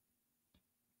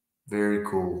 Very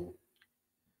cool.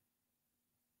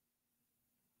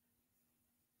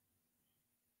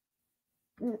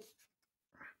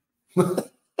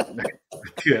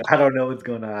 Dude, I don't know what's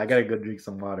going on. I gotta go drink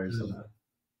some water. So.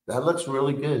 That looks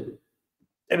really good.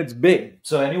 And it's big.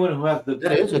 So anyone who has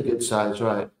That is a good size,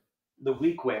 right? the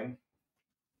weak wing.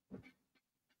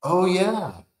 Oh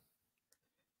yeah.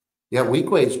 Yeah,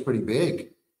 Weekway is pretty big.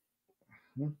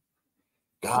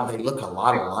 God, they look a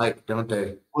lot alike, don't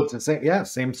they? Well, it's the same, yeah,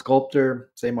 same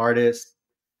sculptor, same artist.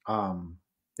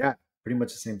 Yeah, pretty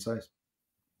much the same size.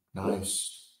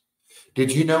 Nice.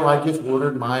 Did you know I just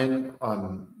ordered mine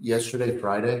yesterday,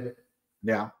 Friday?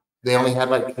 Yeah. They only had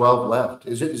like 12 left.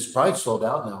 It's probably sold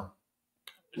out now.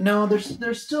 No,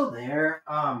 they're still there.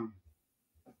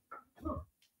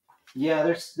 Yeah,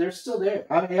 they're still there.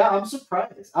 Yeah, I'm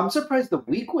surprised. I'm surprised the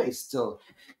weak way still.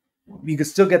 You can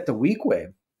still get the weak way.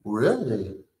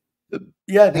 Really?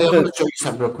 Yeah, I Hey, think I'm going the to show you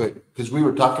something real quick because we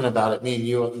were talking about it, me and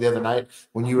you, the other night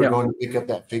when you were yeah. going to pick up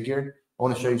that figure. I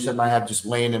want to show you something I have just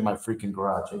laying in my freaking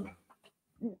garage.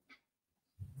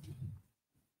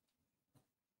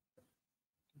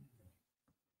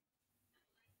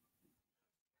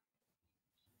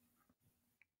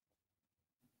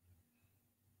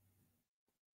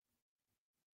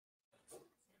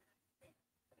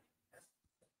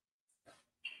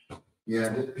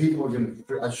 Yeah, people are going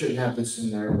to. I shouldn't have this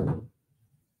in there.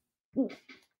 But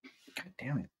God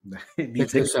damn it.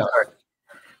 These check this hiccups out.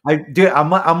 are dude,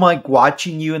 I'm like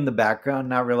watching you in the background,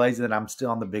 not realizing that I'm still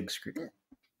on the big screen.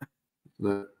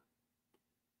 Look.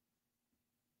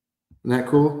 Isn't that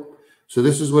cool? So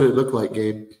this is what it looked like,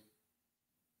 Gabe.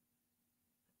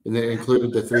 And they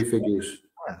included the 3 figures.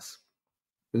 Yes.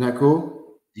 Isn't that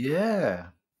cool? Yeah.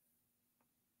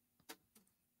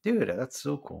 Dude, that's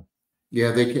so cool.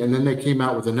 Yeah, and then they came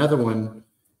out with another one,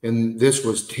 and this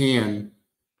was tan,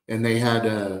 and they had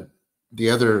the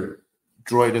other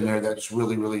droid in there that's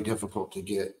really, really difficult to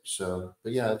get. So,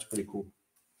 but yeah, that's pretty cool.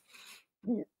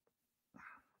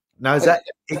 Now is that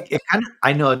it kind of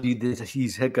I know dude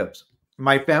these hiccups.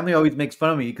 My family always makes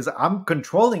fun of me because I'm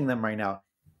controlling them right now,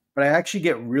 but I actually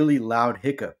get really loud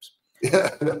hiccups.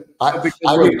 But because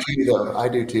I we're do too, though. I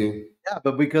do too. yeah,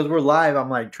 but because we're live, I'm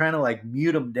like trying to like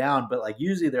mute them down, but like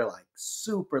usually they're like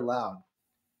super loud.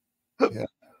 Yeah,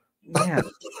 Man,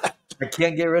 I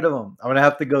can't get rid of them. I'm gonna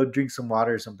have to go drink some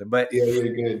water or something. But yeah,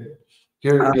 you're good.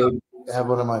 Here, Gabe, have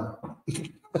one of mine.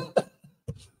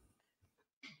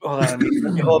 hold on,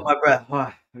 let me hold my breath.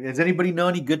 Does anybody know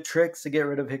any good tricks to get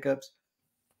rid of hiccups?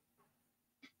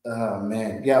 Oh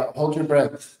man, yeah. Hold your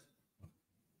breath.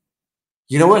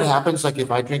 You know what happens? Like if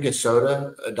I drink a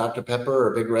soda, a Dr. Pepper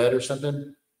or a Big Red or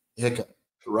something, hiccup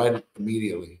right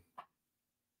immediately.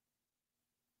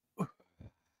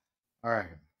 All right,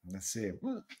 let's see.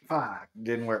 Fuck,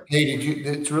 didn't work. Hey, did you?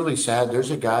 It's really sad.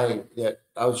 There's a guy that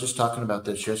I was just talking about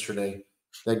this yesterday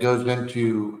that goes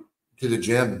into to the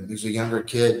gym. He's a younger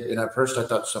kid, and at first I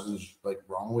thought something was like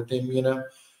wrong with him,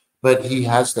 But he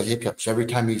has the hiccups every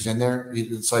time he's in there.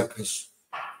 It's like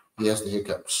he has the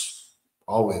hiccups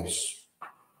always.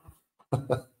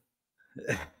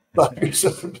 Knock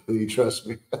yourself until you trust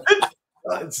me.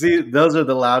 See, those are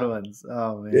the loud ones.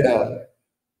 Oh man, Yeah,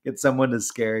 get someone to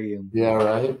scare you. yeah,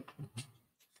 right.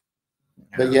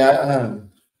 But yeah,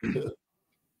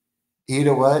 eat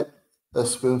a what? A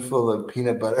spoonful of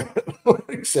peanut butter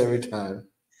works every time.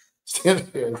 Stand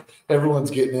here. Everyone's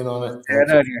getting in on it.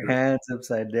 Stand on your hands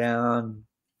upside down.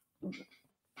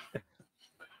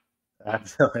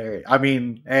 That's hilarious. I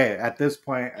mean, hey, at this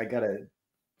point, I gotta.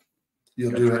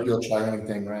 You'll do it. You'll try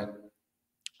anything, right?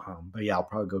 But yeah, I'll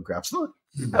probably go grab some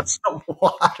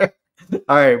water.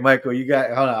 All right, Michael, you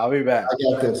got. Hold on, I'll be back. I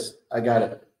got this. I got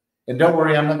it. And don't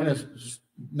worry, I'm not going to.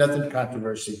 Nothing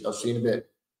controversy. I'll see you in a bit.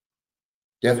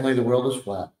 Definitely, the world is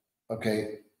flat.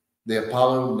 Okay, the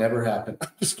Apollo never happened. I'm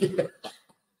just kidding.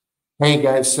 Hey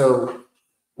guys, so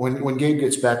when Gabe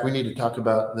gets back, we need to talk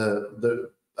about the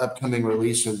upcoming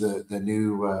release of the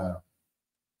new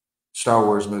Star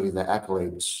Wars movie, the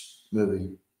Accolades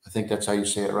movie. I think that's how you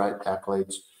say it, right?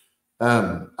 Accolades.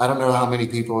 I don't know how many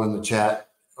people in the chat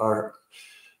are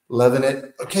loving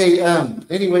it. Okay.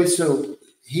 Anyway, so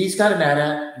he's got an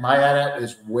AT-AT. My AT-AT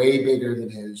is way bigger than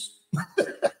his.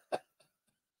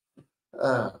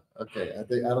 Okay. I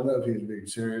don't know if he's being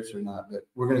serious or not, but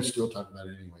we're going to still talk about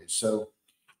it anyway. So,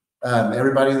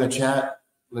 everybody in the chat,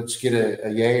 let's get a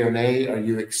yay or nay. Are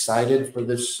you excited for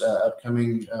this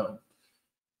upcoming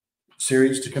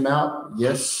series to come out?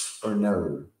 Yes or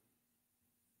no?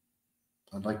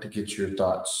 I'd like to get your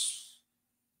thoughts.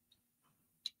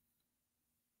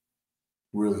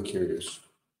 Really curious.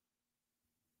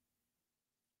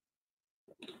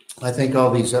 I think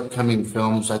all these upcoming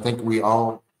films, I think we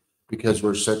all, because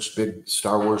we're such big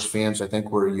Star Wars fans, I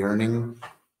think we're yearning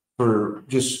for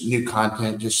just new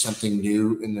content, just something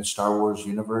new in the Star Wars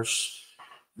universe.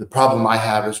 The problem I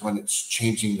have is when it's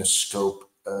changing the scope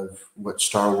of what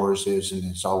Star Wars is and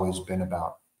has always been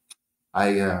about.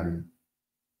 I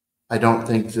don't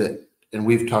think that, and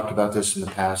we've talked about this in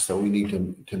the past, that we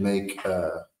need to make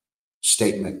a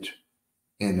statement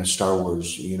in the Star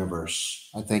Wars universe.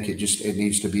 I think it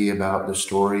needs to be about the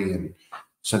story and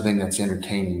something that's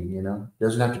entertaining. It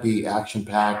doesn't have to be action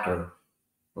packed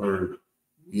or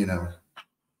you know.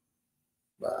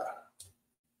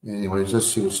 Anyways, let's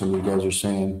see what some of you guys are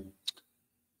saying.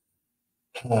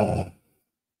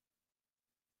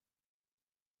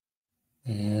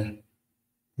 Yeah,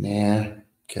 nah,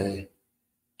 okay,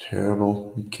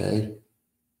 terrible, okay,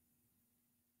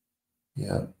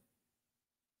 yeah.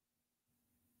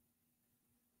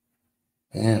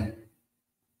 Man,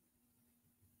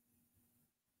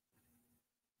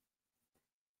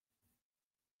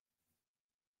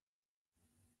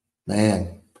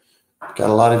 Man, got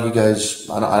a lot of you guys.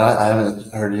 I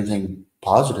haven't heard anything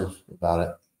positive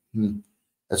about it.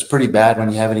 That's pretty bad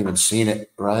when you haven't even seen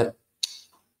it, right?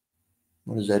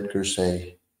 What does Edgar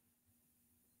say?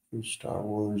 Star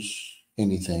Wars,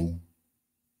 anything,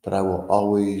 but I will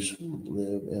always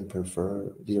live and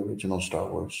prefer the original Star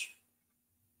Wars.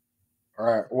 All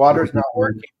right, water's not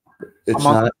working. It's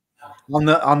I'm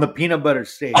not. on the peanut butter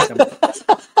stage.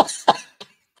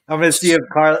 I'm gonna see if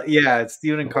Carl. Yeah, it's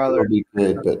Steven and Carla. It'll be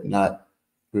good, but not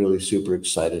really super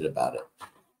excited about it.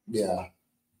 Yeah,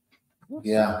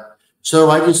 yeah. So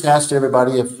I just asked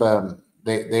everybody if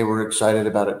they were excited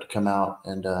about it to come out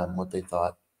and what they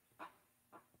thought.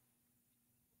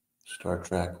 Star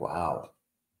Trek. Wow,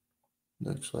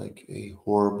 looks like a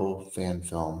horrible fan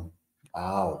film.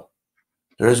 Wow,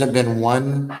 there hasn't been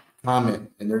one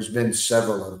comment, and there's been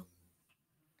several of them.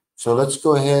 So let's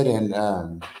go ahead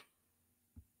and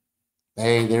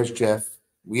hey, there's Jeff.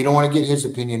 We don't want to get his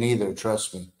opinion either.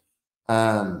 Trust me.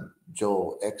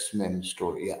 Joel, X-Men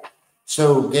story. Yeah.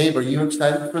 So, Gabe, are you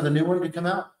excited for the new one to come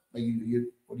out? What do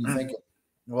you think?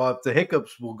 Well, if the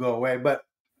hiccups will go away, but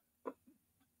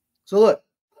so look,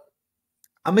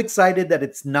 I'm excited that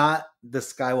it's not the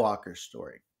Skywalker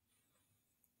story.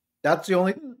 That's the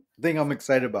only thing I'm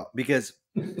excited about because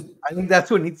I think that's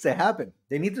what needs to happen.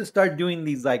 They need to start doing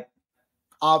these like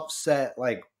offset,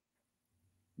 like,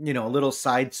 little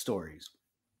side stories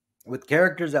with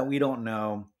characters that we don't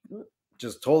know,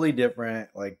 just totally different,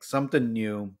 like something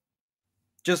new,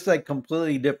 just like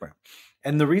completely different.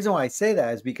 And the reason why I say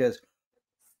that is because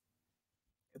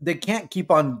they can't keep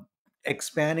on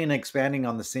expanding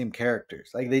on the same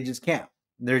characters. Like they just can't.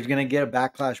 They're gonna get a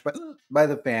backlash by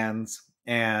the fans,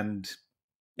 and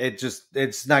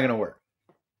it's not gonna work.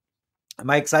 Am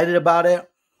I excited about it?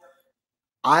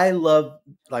 I love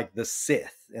like the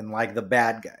Sith and like the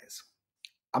bad guys.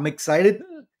 I'm excited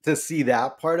to see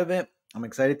that part of it. I'm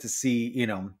excited to see,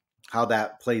 how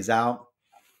that plays out.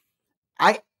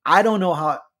 I don't know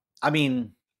how. I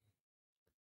mean,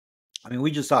 we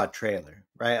just saw a trailer,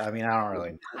 right? I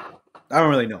don't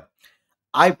really know.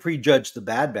 I prejudged the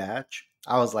Bad Batch.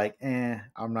 I was like,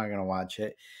 I'm not gonna watch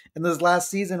it. And this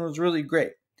last season was really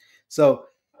great. So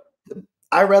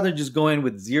I'd rather just go in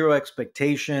with zero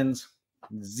expectations,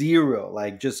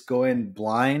 like just go in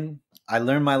blind. I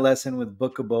learned my lesson with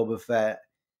Book of Boba Fett.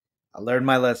 I learned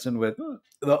my lesson with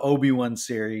the Obi-Wan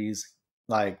series.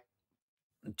 Like,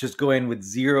 just go in with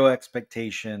zero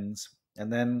expectations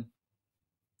and then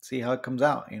see how it comes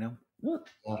out,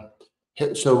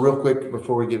 So real quick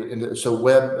before we get into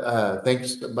Webb,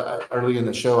 thanks. Early in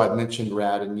the show, I mentioned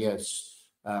Rad, and yes,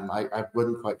 I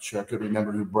wasn't quite sure. I could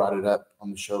remember who brought it up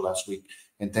on the show last week,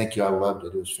 and thank you. I loved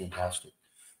it. It was fantastic.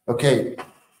 Okay,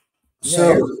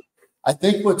 so I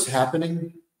think what's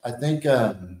happening. I think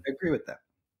I agree with that.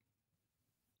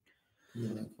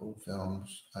 Old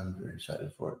films. I'm very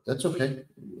excited for it. That's okay.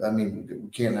 I mean, we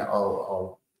can't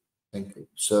all think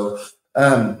so.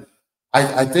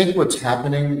 I think what's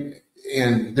happening,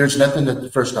 and there's nothing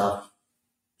that, first off,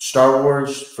 Star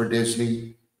Wars for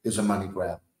Disney is a money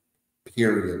grab,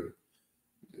 period.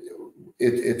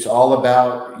 It's all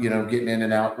about, getting in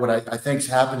and out. What I think is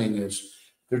happening is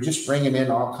they're just bringing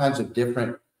in all kinds of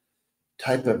different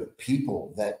type of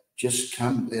people that just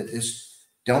come,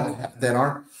 that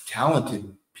aren't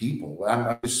talented people.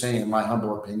 I'm just saying, in my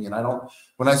humble opinion,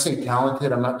 when I say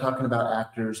talented, I'm not talking about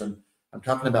actors. I'm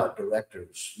talking about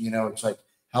directors. It's like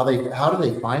how do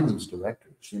they find these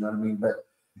directors? You know what I mean?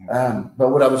 But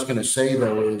what I was going to say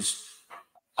though is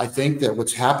I think that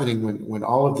what's happening when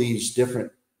all of these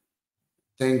different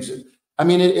things, I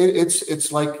mean,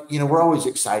 it's like, we're always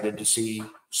excited to see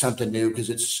something new because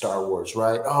it's Star Wars,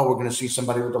 right? Oh, we're going to see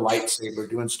somebody with a lightsaber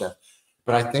doing stuff.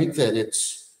 But I think that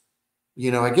it's,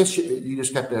 I guess you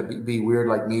just have to be weird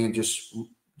like me and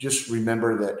just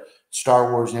remember that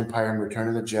Star Wars, Empire, and Return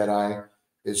of the Jedi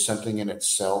is something in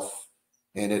itself,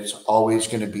 and it's always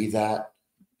going to be that.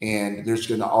 And there's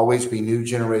going to always be new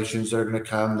generations that are going to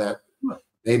come that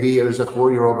maybe there's a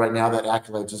 4-year-old right now that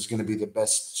accolades is going to be the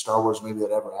best Star Wars movie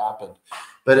that ever happened.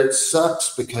 But it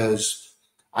sucks because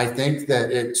I think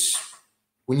that it's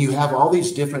when you have all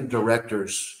these different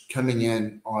directors coming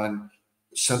in on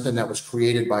something that was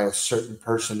created by a certain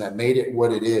person that made it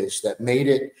what it is, that made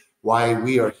it why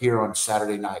we are here on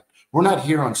Saturday night. We're not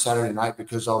here on Saturday night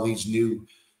because all these new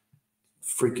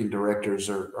freaking directors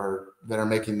that are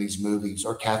making these movies,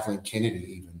 or Kathleen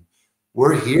Kennedy even.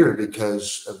 We're here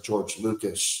because of George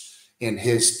Lucas and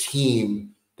his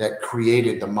team that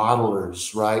created the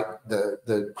modelers, right?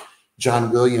 The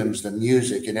John Williams, the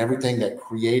music and everything that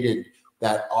created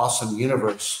that awesome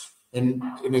universe. And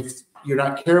if you're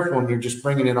not careful, and you're just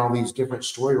bringing in all these different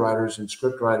story writers and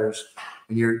script writers,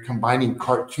 and you're combining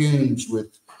cartoons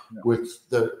with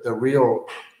the real.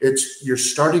 You're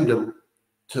starting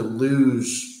to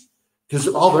lose, because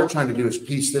all they're trying to do is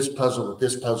piece this puzzle with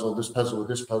this puzzle, this puzzle with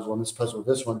this puzzle, and this puzzle with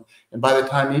this one. And by the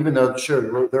time, even though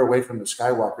sure they're away from the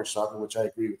Skywalker saga, which I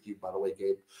agree with you, by the way,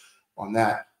 Gabe, on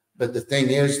that. But the thing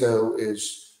is, though,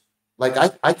 is like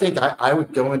I think I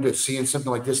would go into seeing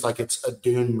something like this like it's a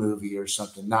Dune movie or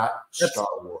something, not Star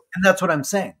Wars. And that's what I'm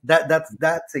saying.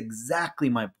 That's exactly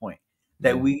my point.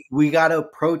 That we got to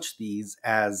approach these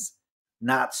as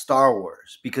not Star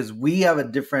Wars, because we have a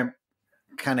different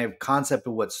kind of concept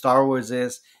of what Star Wars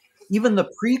is. Even the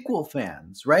prequel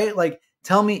fans, right? Like,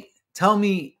 tell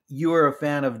me you're a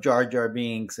fan of Jar Jar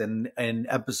Binks and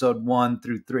episode 1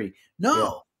 through 3.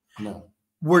 No. Yeah. No.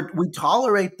 We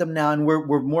tolerate them now, and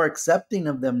we're more accepting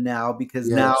of them now, because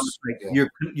now like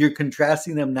you're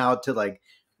contrasting them now to, like,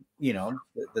 you know,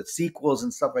 the sequels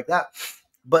and stuff like that.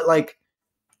 But like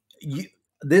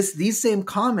these same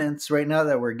comments right now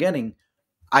that we're getting,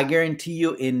 I guarantee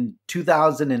you in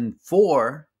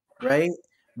 2004, right,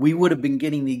 we would have been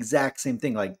getting the exact same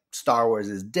thing. Like, Star Wars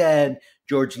is dead.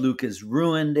 George Lucas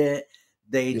ruined it.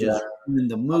 They just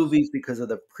ruined the movies because of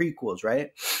the prequels,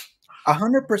 right?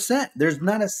 100%. There's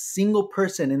not a single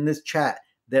person in this chat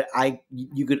that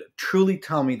you could truly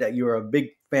tell me that you're a big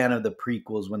fan of the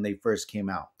prequels when they first came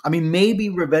out. I mean, maybe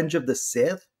Revenge of the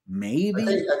Sith, maybe.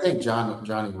 I think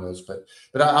Johnny was, but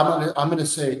I'm gonna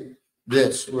say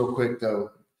this real quick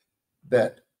though,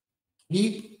 that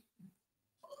and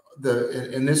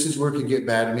this is where it can get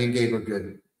bad. Me and Gabe are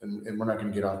good, and we're not gonna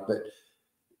get off. But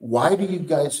why do you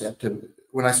guys have to?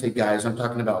 When I say guys, I'm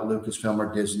talking about Lucasfilm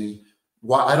or Disney.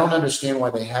 Why, I don't understand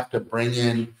why they have to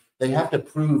they have to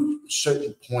prove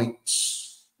certain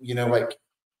points, you know, like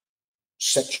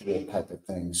sexual type of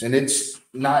things. And it's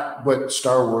not what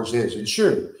Star Wars is. And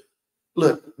sure,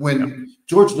 look, when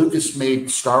George Lucas made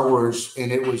Star Wars,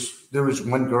 and there was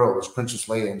one girl, it was Princess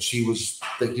Leia, and she was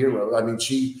the hero. I mean,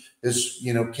 she is,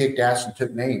 you know, kicked ass and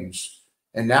took names.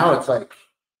 And now it's like,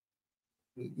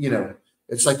 you know,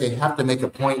 it's like they have to make a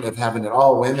point of having it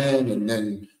all women, and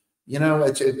then, you know,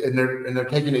 and they're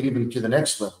taking it even to the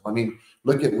next level. I mean,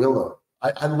 look at Willow.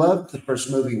 I loved the first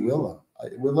movie, Willow.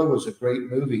 Willow was a great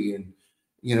movie, and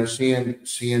you know, seeing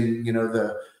you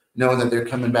know knowing that they're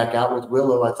coming back out with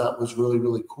Willow, I thought was really,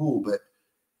 really cool. But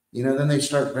you know, then they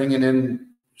start bringing in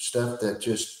stuff that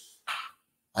just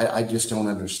I just don't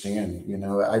understand. You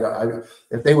know, I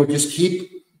if they would just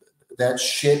keep that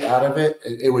shit out of it,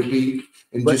 it would be,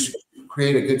 and just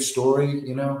create a good story.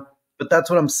 You know. But that's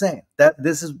what I'm saying.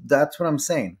 That's what I'm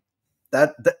saying.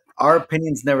 That our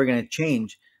opinion's never going to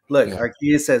change. Look,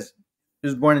 Arcadia says he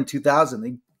was born in 2000.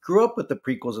 They grew up with the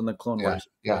prequels and the Clone Wars.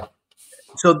 Yeah.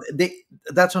 So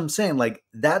that's what I'm saying. Like,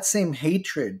 that same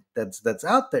hatred that's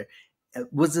out there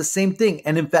was the same thing.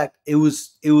 And in fact, it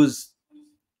was a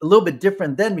little bit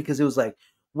different then, because it was like,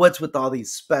 what's with all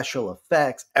these special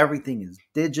effects? Everything is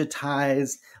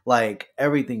digitized. Like,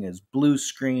 everything is blue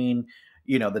screen.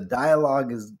 You know, the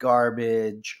dialogue is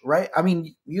garbage, right? I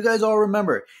mean, you guys all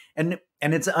remember, and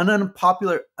it's an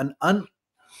unpopular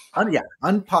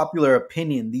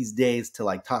opinion these days to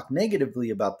like talk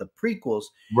negatively about the prequels,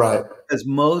 right? Because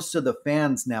most of the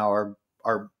fans now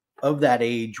are of that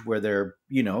age where they're,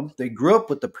 you know, they grew up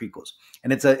with the prequels,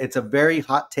 and it's a very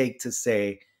hot take to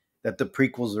say that the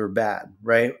prequels are bad,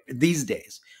 right? These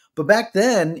days, but back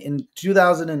then in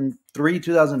 2003,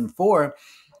 2004.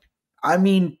 I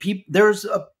mean, there's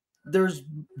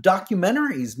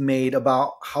documentaries made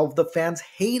about how the fans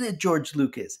hated George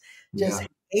Lucas, just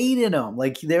hated him.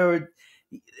 Like,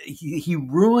 he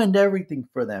ruined everything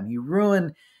for them. He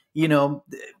ruined, you know,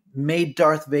 made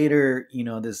Darth Vader, you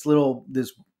know, this little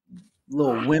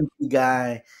wimpy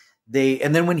guy.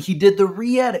 And then when he did the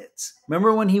re-edits,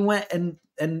 remember when he went and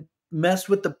messed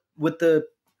with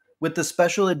the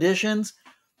special editions?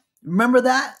 Remember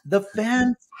that? The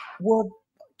fans were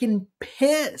fucking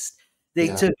pissed. They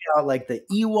took out like the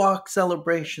Ewok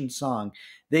celebration song.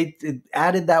 They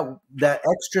added that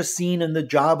extra scene in the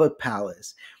Jabba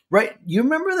palace. Right? You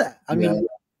remember that? I mean,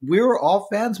 we were all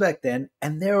fans back then,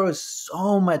 and there was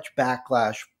so much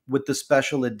backlash with the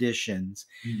special editions.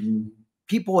 Mm-hmm.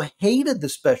 People hated the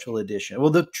special edition.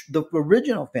 Well, the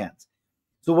original fans.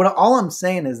 So all I'm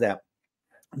saying is that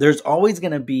there's always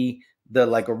going to be the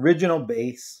like original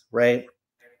base, right?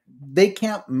 They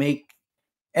can't make,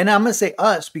 and I'm gonna say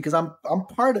us because I'm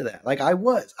part of that. Like, I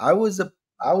was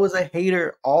a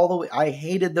hater all the way. I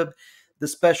hated the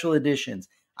special editions.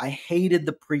 I hated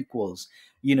the prequels.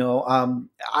 You know,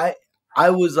 I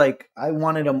was like, I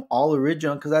wanted them all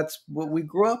original because that's what we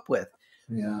grew up with.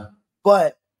 Yeah.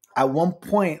 But at one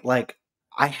point, like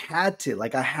I had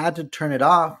to turn it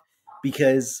off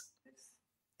because,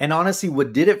 and honestly,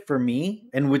 what did it for me,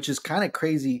 and which is kind of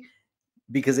crazy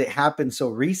because it happened so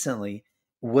recently,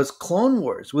 was Clone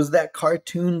Wars. Was that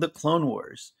cartoon, The Clone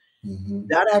Wars? Mm-hmm.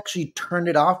 That actually turned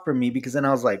it off for me because then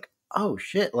I was like, oh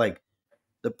shit, like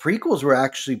the prequels were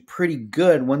actually pretty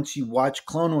good once you watch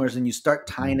Clone Wars and you start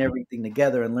tying everything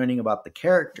together and learning about the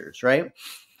characters, right?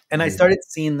 And I Yeah. started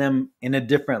seeing them in a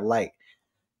different light.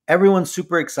 Everyone's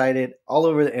super excited all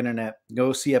over the internet.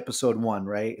 Go see episode 1,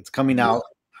 right? It's coming out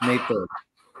May 3rd.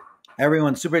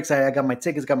 Everyone's super excited. I got my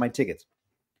tickets.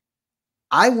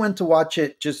 I went to watch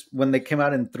it just when they came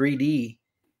out in 3D,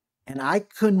 and I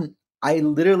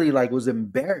literally like was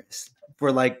embarrassed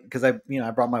for like, because I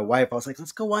brought my wife. I was like,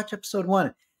 let's go watch episode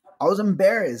 1. I was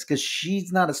embarrassed because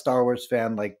she's not a Star Wars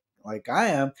fan like I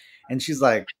am, and she's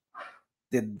like,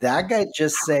 did that guy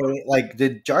just say, like,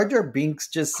 did Jar Jar Binks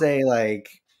just say like,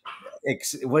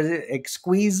 was it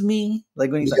 "excuse me"?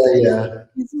 Like when he's like, Yeah.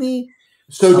 "Excuse me."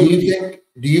 So Um,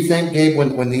 do you think, Gabe,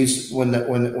 when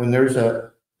there's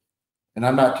a, and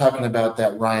I'm not talking about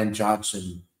that Ryan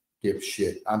Johnson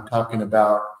dipshit. I'm talking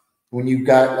about when you've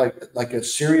got like a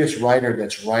serious writer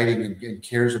that's writing and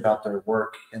cares about their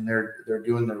work, and they're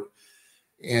doing their,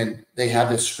 and they have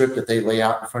this script that they lay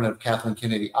out in front of Kathleen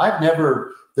Kennedy.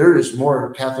 There is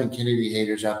more Kathleen Kennedy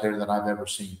haters out there than I've ever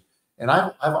seen. And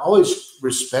I've always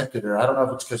respected her. I don't know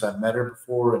if it's because I've met her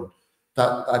before and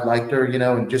thought I liked her,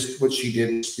 and just what she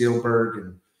did with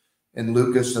Spielberg and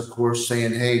Lucas, of course,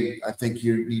 saying, "Hey, I think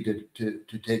you need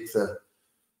to take the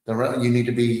you need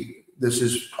to be. This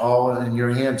is all in your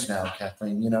hands now,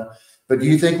 Kathleen." But do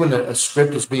you think when a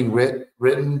script is being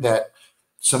written that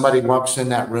somebody walks in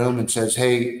that room and says,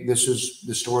 "Hey, this is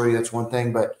the story. That's one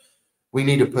thing, but we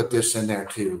need to put this in there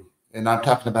too." And I'm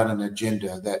talking about an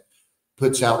agenda that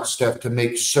puts out stuff to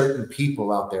make certain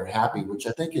people out there happy, which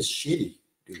I think is shitty,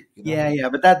 dude. yeah,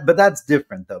 but that's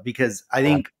different though because I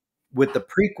think with the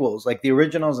prequels, like the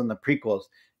originals and the prequels,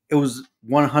 it was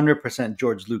 100%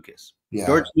 George Lucas. Yeah.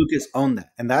 George Lucas owned that,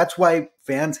 and that's why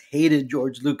fans hated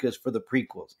George Lucas for the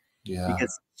prequels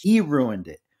because he ruined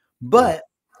it. But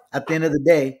at the end of the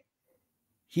day,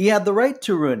 he had the right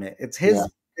to ruin it. It's his. Yeah.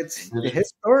 It's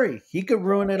his story. He could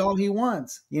ruin it all he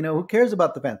wants. Who cares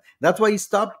about the fans? That's why he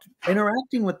stopped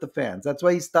interacting with the fans. That's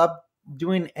why he stopped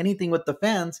doing anything with the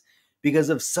fans because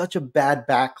of such a bad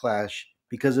backlash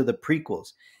because of the prequels.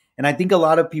 And I think a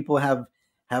lot of people have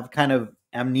kind of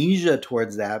amnesia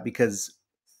towards that because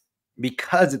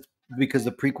it's because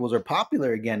the prequels are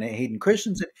popular again and Hayden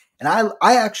Christensen. And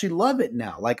I actually love it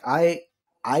now. Like I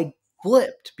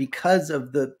flipped because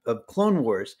of Clone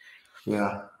Wars.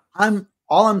 Yeah.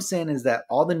 All I'm saying is that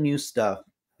all the new stuff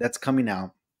that's coming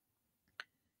out,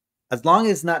 as long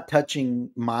as it's not touching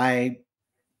my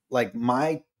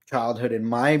childhood and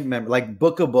my memory, like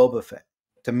Book of Boba Fett,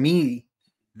 to me,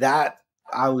 that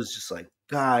I was just like,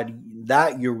 God,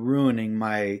 that you're ruining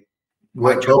my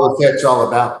what Boba Fett's all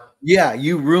about. Yeah,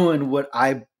 you ruined what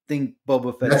I think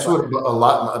Boba Fett. That's what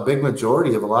a big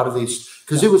majority of a lot of these,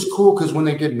 because it was cool. Because when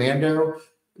they did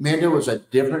Mando was a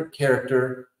different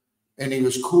character, and he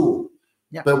was cool.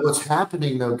 Yeah. But what's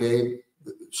happening though, Gabe,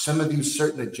 some of these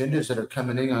certain agendas that are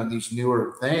coming in on these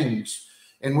newer things,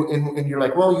 and you're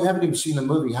like, well, you haven't even seen the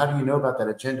movie. How do you know about that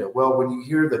agenda? Well, when you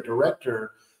hear the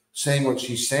director saying what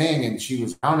she's saying, and she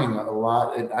was downing a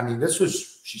lot, and I mean,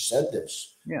 she said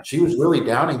this. Yeah. She was really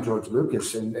downing George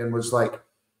Lucas and was like,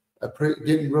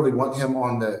 didn't really want him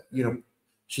on the,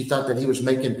 she thought that he was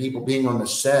making people, being on the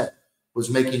set was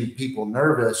making people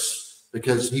nervous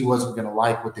because he wasn't going to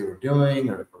like what they were doing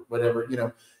or whatever,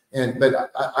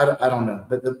 but I don't know.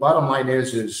 But the bottom line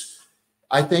is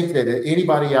I think that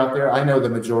anybody out there, I know the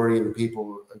majority of the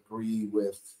people agree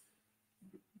with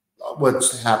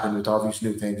what's happened with all these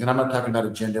new things. And I'm not talking about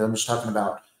agenda. I'm just talking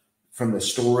about from the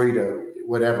story to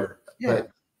whatever. Yeah.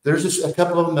 But there's just a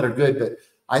couple of them that are good. But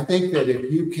I think that if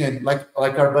you can, like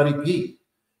our buddy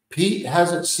Pete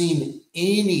hasn't seen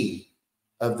he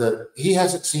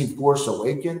hasn't seen Force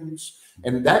Awakens.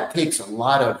 And that takes a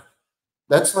lot of,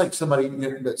 that's like somebody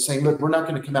that's saying, look, we're not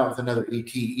going to come out with another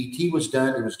ET. ET was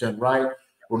done. It was done right.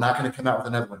 We're not going to come out with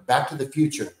another one. Back to the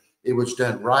Future. It was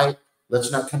done right.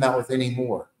 Let's not come out with any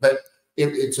more. But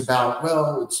it's about,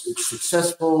 well, it's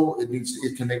successful.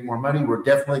 It can make more money. We're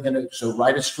definitely going to,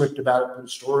 write a script about it, put a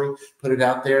story, put it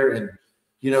out there. And,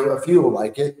 a few will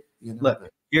like it. Look,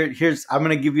 here's, I'm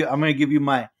going to give you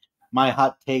my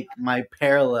hot take, my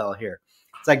parallel here.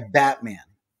 It's like Batman,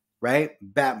 right?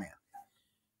 Batman.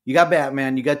 You got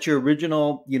Batman, you got your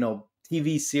original,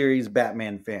 TV series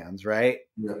Batman fans, right?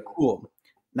 Yeah. Cool.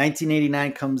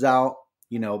 1989 comes out,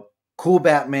 cool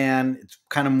Batman. It's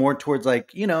kind of more towards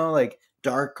like, like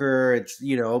darker. It's,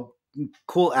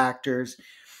 cool actors.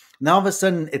 Now all of a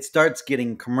sudden it starts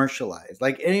getting commercialized.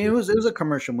 Like, and it was a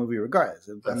commercial movie regardless.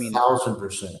 I mean,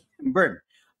 1,000%. burden.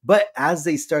 But as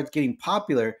they start getting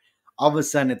popular, all of a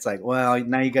sudden it's like, well,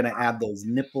 now you're gonna add those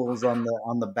nipples on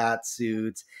the bat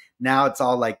suits. Now it's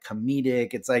all like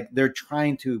comedic. It's like they're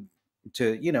trying to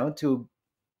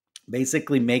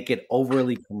basically make it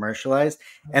overly commercialized,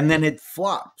 and then it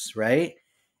flops, right?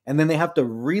 And then they have to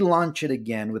relaunch it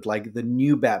again with like the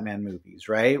new Batman movies,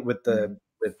 right? With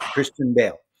Christian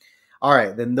Bale. All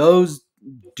right, then those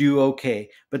do okay,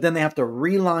 but then they have to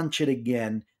relaunch it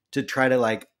again to try to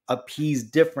like appease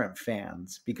different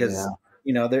fans because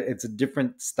it's a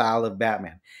different style of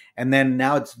Batman. And then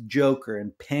now it's Joker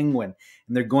and Penguin,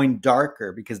 and they're going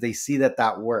darker because they see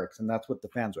that works, and that's what the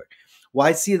fans work. Well,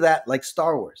 I see that like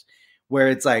Star Wars, where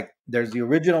it's like there's the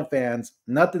original fans,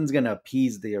 nothing's gonna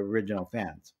appease the original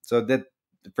fans, so that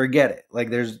forget it. Like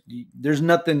there's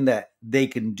nothing that they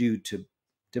can do to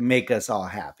make us all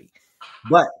happy.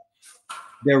 But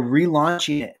they're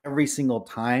relaunching it every single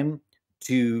time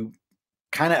to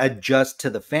kind of adjust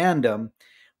to the fandom.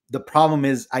 The problem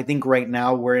is, I think right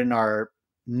now we're in our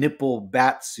nipple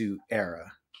batsuit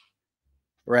era,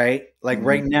 right? Like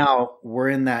right now we're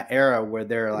in that era where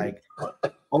they're like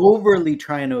overly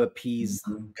trying to appease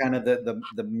kind of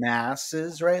the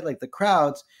masses, right? Like the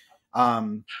crowds.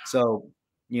 So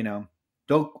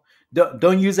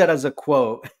don't use that as a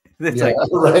quote. It's like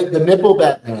right. The nipple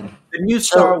Batman. The new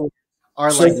Star Wars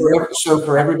are like. So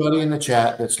for everybody in the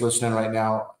chat that's listening right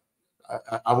now,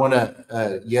 I want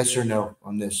to yes or no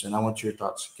on this, and I want your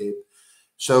thoughts, Gabe.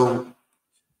 So,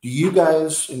 do you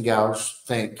guys and gals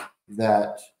think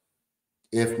that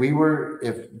if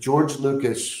George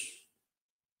Lucas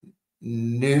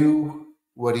knew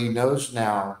what he knows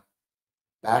now,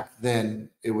 back then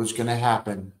it was going to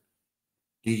happen,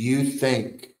 do you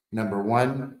think, number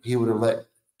one, he would have let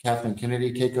Kathleen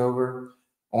Kennedy take over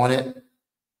on it?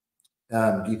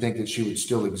 Do you think that she would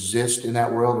still exist in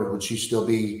that world, or would she still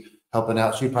be helping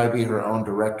out? She'd probably be her own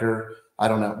director. I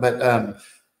don't know. But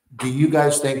do you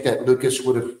guys think that Lucas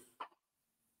would have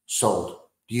sold?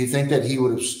 Do you think that he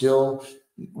would have still,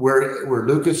 where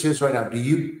Lucas is right now, do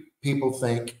you people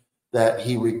think that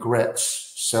he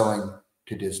regrets selling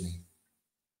to Disney?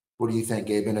 What do you think,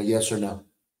 Gabe? In a yes or no?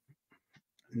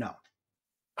 No.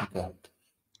 Okay.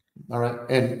 All right.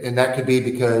 And that could be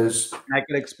because I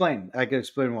could explain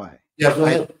why. Yeah, go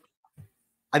ahead.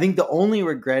 I think the only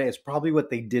regret is probably what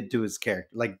they did to his character,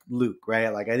 like Luke, right?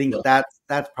 Like I think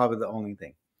that's probably the only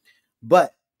thing.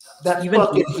 But that's even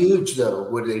fucking huge, though.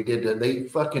 What they did, they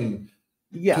fucking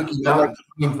took him out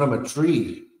from a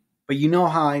tree. But you know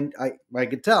how I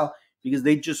could tell because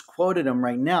they just quoted him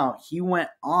right now. He went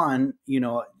on,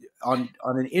 on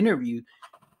an interview,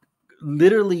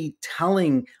 literally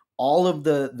telling all of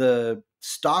the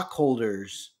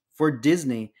stockholders for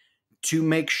Disney to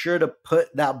make sure to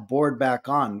put that board back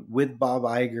on with Bob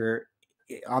Iger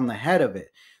on the head of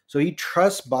it. So he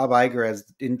trusts Bob Iger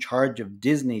as in charge of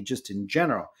Disney just in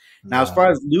general. Now, as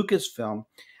far as Lucasfilm,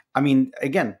 I mean,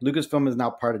 again, Lucasfilm is now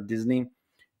part of Disney.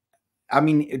 I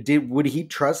mean, would he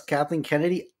trust Kathleen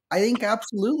Kennedy? I think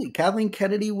absolutely. Kathleen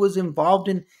Kennedy was involved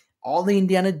in all the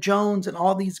Indiana Jones and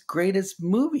all these greatest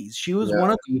movies. She was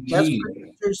one of the best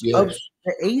producers of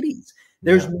the 80s.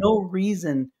 There's no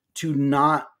reason to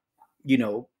not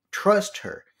trust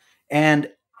her. And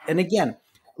again,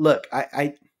 look,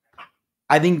 I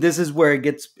think this is where it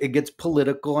gets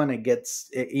political and it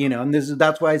gets and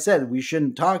that's why I said we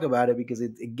shouldn't talk about it because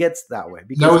it gets that way.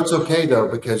 No, it's okay though,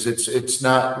 because it's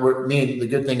not. The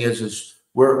good thing is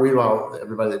we've all,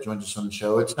 everybody that joins us on the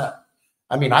show, it's not.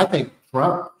 I mean, I think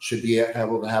Trump should be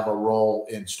able to have a role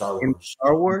in Star Wars. In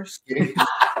Star Wars,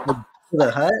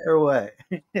 the Hutt or what?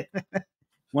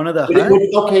 One of the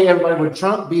Hutt? Okay, everybody, would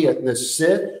Trump be the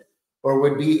Sith or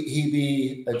would he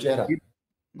be a Jedi?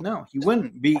 No, he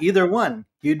wouldn't be either one.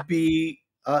 He'd be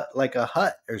like a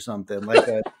Hutt or something, like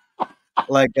a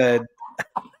like a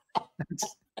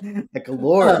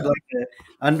lord, like an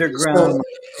underground. So,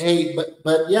 hey,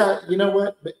 but yeah, you know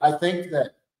what? I think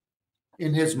that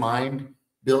in his mind,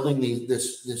 building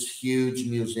this huge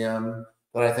museum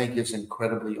that I think is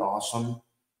incredibly awesome.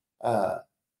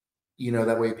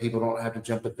 That way people don't have to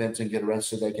jump the fence and get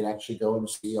arrested. They can actually go and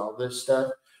see all this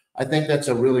stuff. I think that's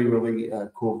a really, really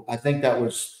cool. I think that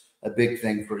was a big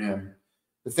thing for him.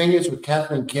 The thing is with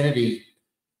Kathleen Kennedy,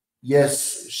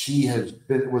 yes, she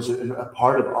was a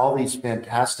part of all these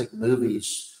fantastic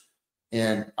movies.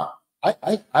 And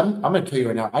I'm going to tell you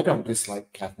right now, I don't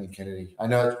dislike Kathleen Kennedy. I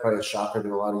know it's probably a shocker to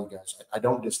a lot of you guys. I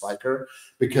don't dislike her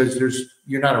because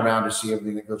you're not around to see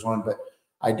everything that goes on. But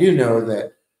I do know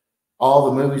that all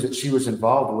the movies that she was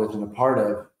involved with and a part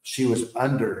of, she was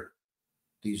under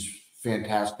these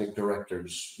fantastic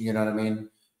directors. You know what I mean?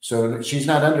 So she's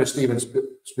not under Steven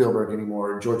Spielberg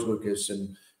anymore, and George Lucas,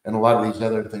 and a lot of these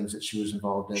other things that she was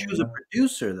involved in. She was a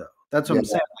producer, though. That's what I'm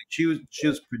saying. Like she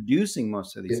was producing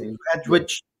most of these things,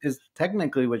 which is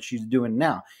technically what she's doing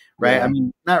now, right?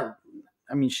 Yeah.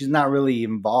 I mean, she's not really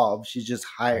involved. She's just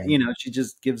hired. You know, she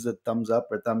just gives a thumbs up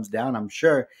or thumbs down. I'm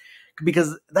sure,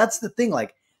 because that's the thing.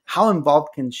 Like, how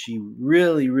involved can she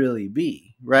really, really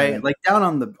be, right? Yeah. Like down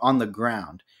on the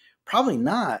ground, probably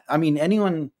not. I mean,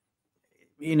 anyone,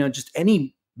 you know, just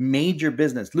any major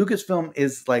business. Lucasfilm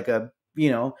is like a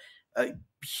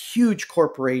huge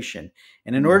corporation,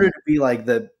 and in order to be like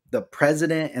the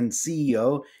president and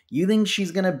CEO, you think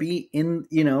she's gonna be in,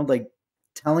 like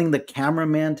telling the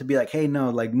cameraman to be like, hey, no,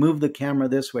 like move the camera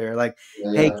this way, or like,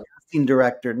 hey, casting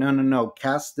director, no,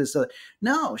 cast this other.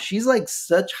 No, she's like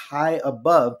such high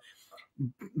above.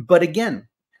 But again,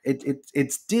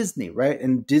 it's Disney, right?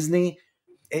 And Disney,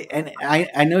 and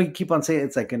I know you keep on saying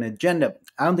it's like an agenda.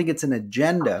 I don't think it's an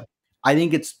agenda. I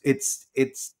think it's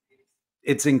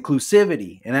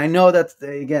inclusivity. And I know that's,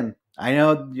 again, I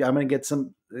know I'm going to get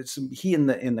some heat in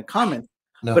the comments,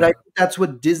 but I think that's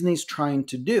what Disney's trying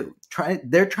to do.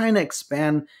 They're trying to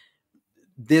expand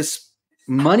this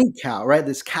money cow, right?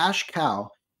 This cash cow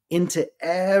into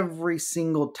every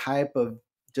single type of,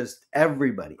 just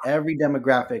everybody, every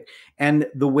demographic. And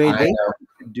the way they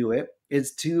do it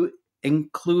is to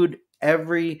include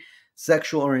every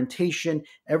sexual orientation,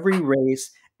 every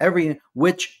race,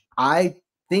 which I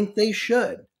think they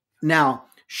should. Now,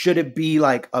 should it be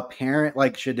like apparent?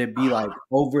 Like, should it be like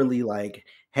overly like,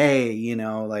 hey,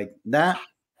 like that?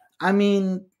 I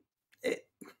mean,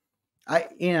 I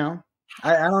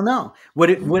don't know.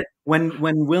 When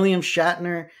William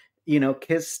Shatner,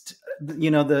 kissed,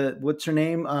 the, what's her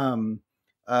name?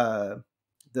 The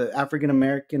African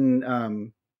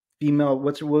American female,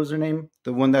 what was her name?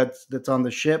 The one that's on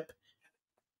the ship.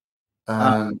 You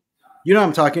know what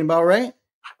I'm talking about, right?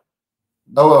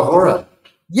 Oh, Ahura.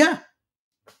 Yeah.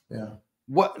 Yeah.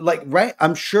 What, like, right?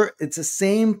 I'm sure it's the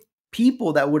same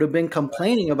people that would have been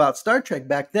complaining about Star Trek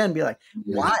back then. Be like,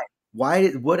 why?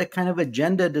 What kind of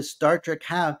agenda does Star Trek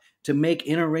have to make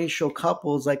interracial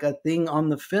couples like a thing on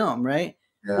the film, right?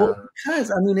 Yeah. Well, because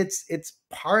I mean, it's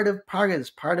part of progress, it's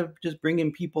part of just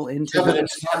bringing people into. Yeah, but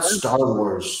it's not Star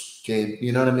Wars, Gabe.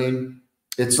 You know what I mean?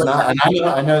 It's not. And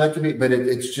I know that could be, but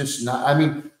it's just not. I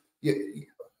mean,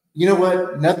 you know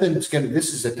what? Nothing's gonna.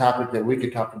 This is a topic that we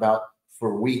could talk about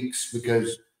for weeks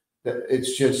because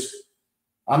it's just.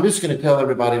 I'm just going to tell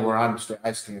everybody where I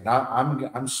stand.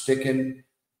 I'm sticking.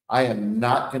 I am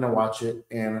not going to watch it,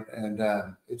 and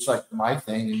it's like my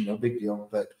thing, and no big deal.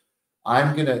 But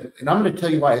I'm gonna tell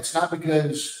you why. It's not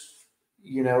because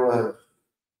the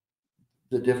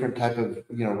different type of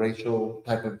racial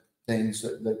type of things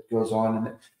that goes on,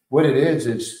 and what it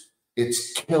is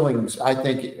it's killing. I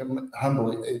think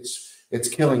humbly, it's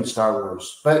killing Star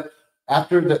Wars. But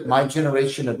after my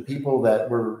generation of people that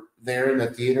were there in the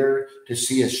theater to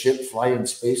see a ship fly in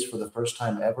space for the first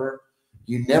time ever,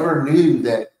 you never knew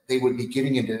that they would be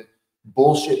getting into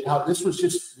bullshit. This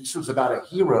was about a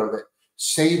hero that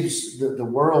saves the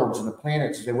worlds and the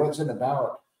planets. It wasn't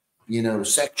about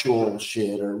sexual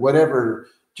shit or whatever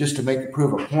just to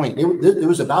prove a point. It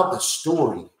was about the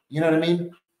story. You know what I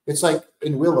mean? It's like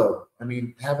in Willow. I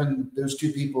mean, having those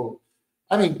two people.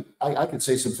 I mean, I could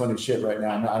say some funny shit right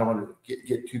now. I don't want to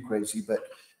get too crazy, but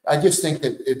I just think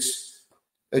that it's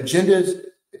agenda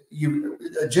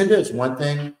is one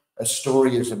thing, a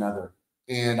story is another.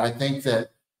 And I think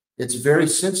that it's very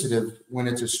sensitive when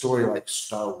it's a story like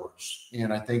Star Wars.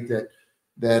 And I think that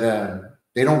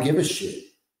they don't give a shit.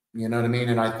 You know what I mean?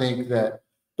 And I think that,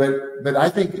 but I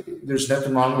think there's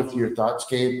nothing wrong with your thoughts,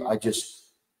 Gabe. I just,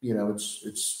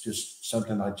 it's just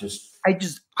something I just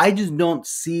don't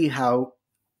see how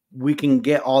we can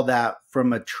get all that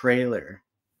from a trailer.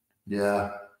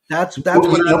 Yeah. That's what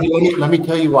let me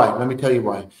tell you why.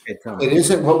 Okay, it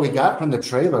isn't what we got from the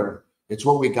trailer. It's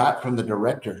what we got from the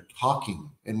director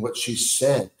talking and what she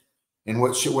said and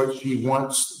what she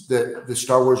wants the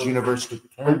Star Wars universe to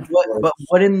turn. But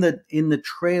what in the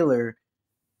trailer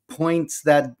points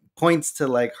to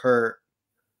like her,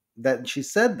 that she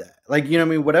said that, like, I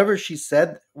mean, whatever she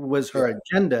said was her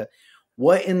agenda.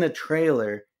 What in the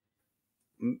trailer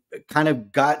kind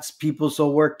of got people so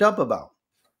worked up about?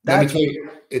 Let me tell you,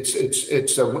 it's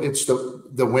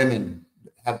the women.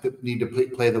 need to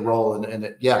play the role,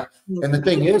 and yeah. And the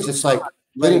thing is, it's like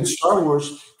in Star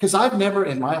Wars, because I've never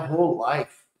in my whole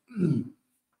life, in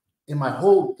my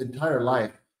whole entire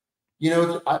life,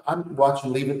 I'm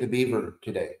watching Leave It to Beaver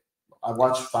today. I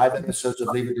watched 5 episodes of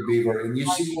Leave It to Beaver, and you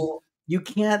see, you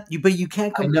can't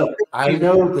compare. I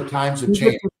know the times have Leave It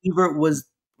changed. to Beaver was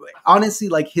honestly,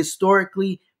 like,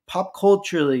 historically, pop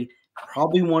culturally,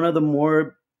 probably one of the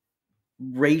more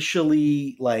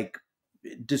racially, like,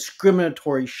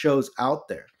 discriminatory shows out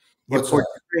there. What's that?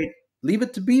 Leave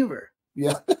It to Beaver.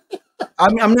 Yeah.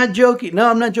 I'm not joking. No,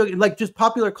 I'm not joking. Like, just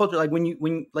popular culture. Like, when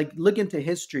you like look into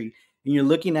history and you're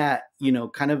looking at,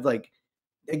 kind of like,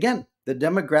 again, the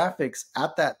demographics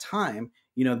at that time,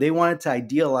 they wanted to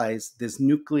idealize this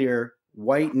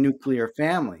white nuclear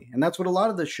family. And that's what a lot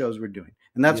of the shows were doing.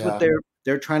 And that's what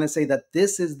they're trying to say, that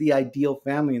this is the ideal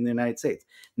family in the United States.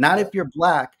 Not if you're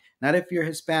Black, not if you're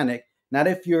Hispanic, not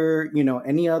if you're,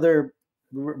 any other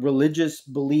religious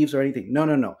beliefs or anything. No.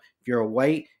 If you're a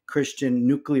white Christian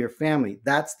nuclear family,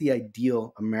 that's the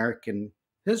ideal American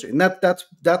history. And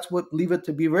that's what Leave It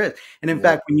to Beaver is. And in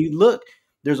fact, when you look,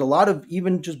 there's a lot of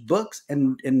even just books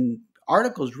and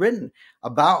articles written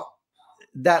about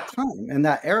that time and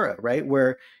that era, right?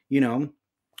 Where,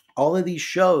 all of these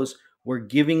shows were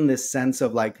giving this sense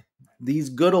of, like, these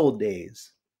good old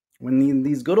days. When in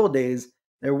these good old days,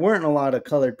 there weren't a lot of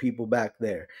colored people back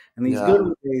there. And these good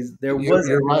old days,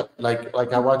 You're right.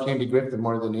 Like I watch Andy Griffith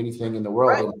more than anything in the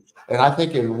world. Right. And I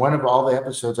think in one of all the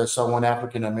episodes, I saw one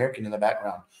African American in the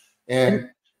background. And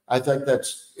I think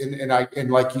that's,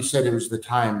 and like you said, it was the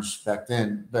times back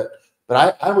then. But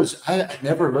I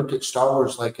never looked at Star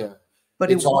Wars like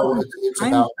it's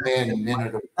about men and men are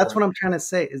the. That's what I'm trying to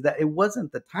say, is that it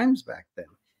wasn't the times back then.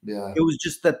 Yeah. It was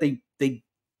just that they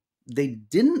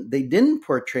didn't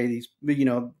portray these,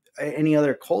 any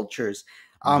other cultures.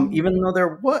 Even though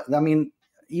there was, I mean,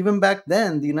 even back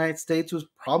then, the United States was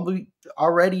probably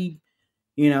already,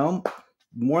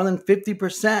 more than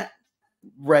 50%,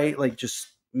 right? Like, just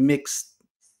mixed,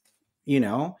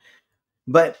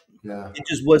 but it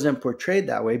just wasn't portrayed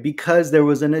that way because there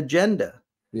was an agenda.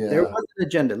 Yeah. There was an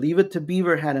agenda. Leave It to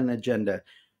Beaver had an agenda.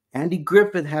 Andy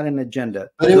Griffith had an agenda.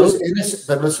 But it was innocent.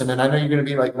 But listen, and I know you're going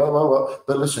to be like, whoa.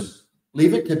 But listen,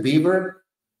 Leave It to Beaver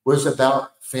was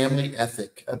about family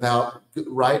ethic, about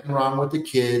right and wrong with the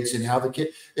kids and how the kid.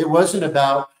 It wasn't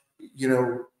about,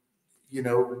 Ward,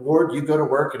 you go to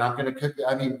work and I'm going to cook.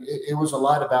 I mean, it was a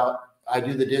lot about, I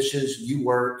do the dishes, you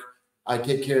work, I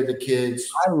take care of the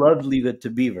kids. I love Leave It to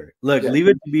Beaver. Look, Leave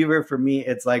It to Beaver for me,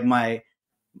 it's like my,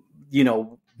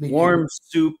 warm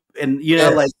soup, and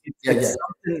like it's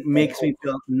something makes me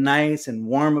feel nice and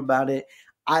warm about it.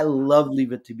 I love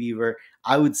Leave It to Beaver.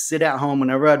 I would sit at home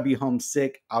whenever I'd be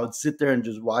homesick. I would sit there and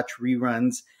just watch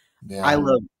reruns. Yeah. I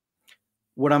love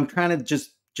what I'm trying to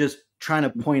just trying to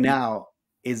point out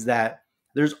is that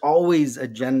there's always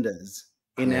agendas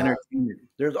in entertainment.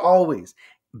 There's always.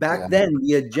 Back then,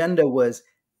 the agenda was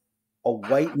a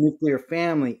white nuclear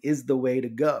family is the way to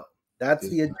go. That's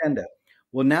the agenda.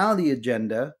 Well, now the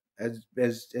agenda,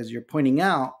 as you're pointing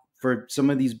out, for some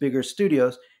of these bigger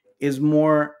studios, is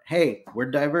more, hey, we're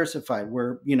diversified.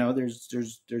 We're,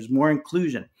 there's more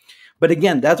inclusion. But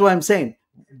again, that's why I'm saying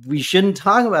we shouldn't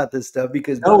talk about this stuff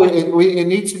because it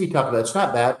needs to be talked about. It's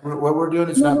not bad. What we're doing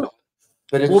is not bad.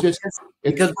 But it's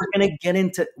because we're going to get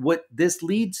into what this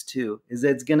leads to is that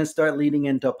it's going to start leading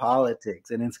into politics,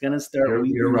 and it's going to start.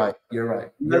 You're right.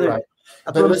 But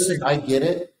listen, I get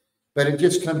it. But it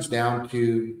just comes down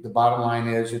to the bottom line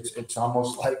is it's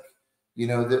almost like,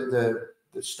 the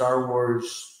Star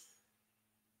Wars,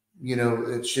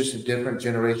 it's just a different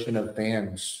generation of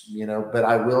fans, but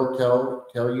I will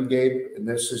tell you, Gabe, and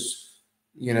this is,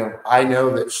 I know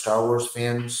that Star Wars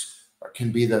fans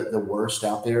can be the worst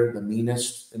out there, the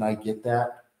meanest, and I get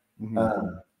that.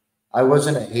 Mm-hmm. I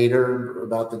wasn't a hater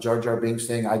about the Jar Jar Binks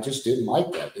thing. I just didn't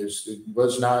like that. It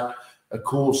was not a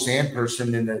cool sand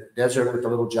person in the desert with a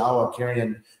little Jawa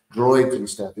carrying droids and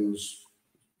stuff. It was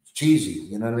cheesy,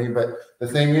 you know what I mean? But the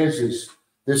thing is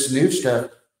this new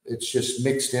stuff, it's just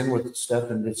mixed in with stuff,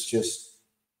 and it's just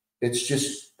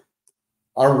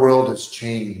our world has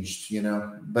changed,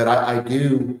 But I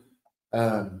do.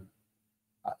 I'm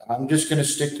just going to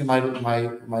stick to my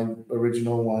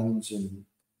original ones, and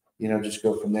just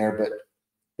go from there. But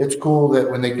it's cool that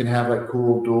when they can have like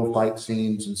cool dual fight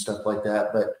scenes and stuff like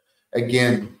that, but.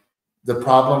 Again, the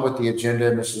problem with the agenda,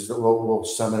 and this is we'll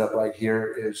sum it up right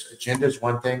here, is agenda is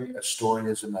one thing, a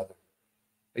story is another.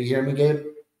 Are you hearing me, Gabe?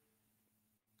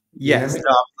 Yes,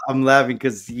 I'm laughing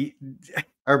because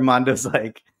Armando's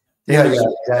like, yeah,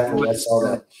 exactly. I saw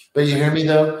that. But you hear me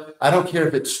though? I don't care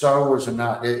if it's Star Wars or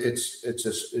not. Is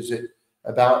it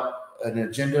about an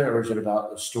agenda or is it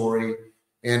about a story?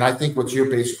 And I think what you're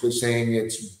basically saying,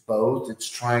 it's both. It's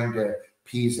trying to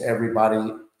appease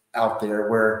everybody out there.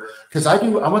 Where, because I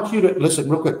want you to listen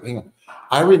real quick. Hang on.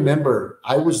 I remember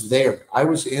I was there. I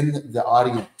was in the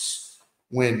audience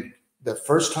when the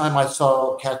first time I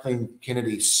saw Kathleen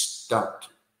Kennedy stumped.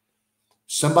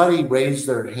 Somebody raised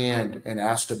their hand and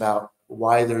asked about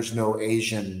why there's no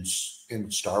Asians in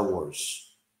Star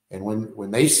Wars. And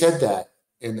when they said that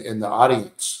in the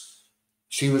audience,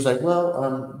 she was like,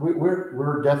 "Well,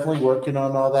 we're definitely working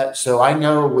on all that." So I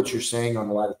know what you're saying on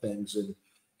a lot of things, and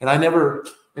I never,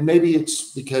 and maybe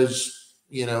it's because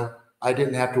I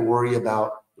didn't have to worry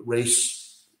about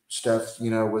race stuff,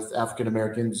 with African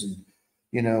Americans, and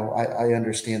I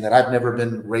understand that. I've never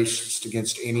been racist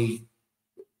against any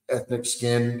ethnic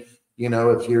skin.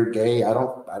 If you're gay, I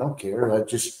don't care. I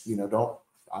just don't.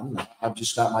 I'm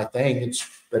just not my thing.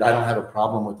 But I don't have a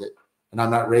problem with it, and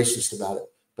I'm not racist about it.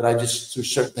 But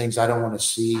there's certain things I don't want to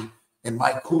see in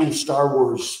my cool Star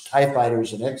Wars TIE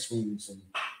fighters and X-Wings and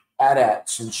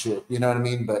AT-ATs and shit. You know what I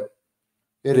mean? But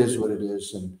it is what it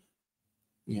is. And,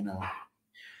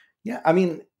 Yeah. I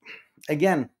mean,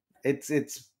 again,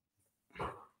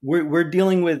 we're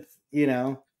dealing with,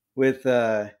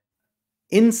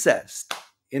 incest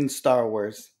in Star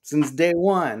Wars since day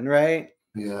one, right?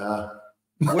 Yeah.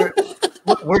 We're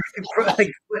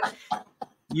like,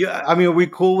 yeah, I mean, are we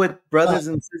cool with brothers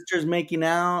and sisters making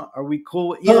out? Are we cool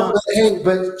with,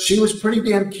 but she was pretty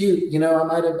damn cute.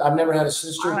 I've never had a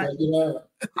sister, but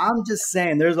I'm just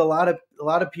saying there's a lot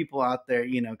of people out there,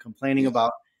 complaining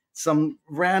about some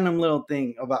random little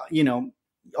thing about,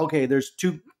 okay, there's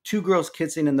two girls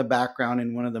kissing in the background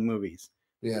in one of the movies.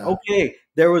 Yeah. Okay,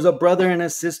 there was a brother and a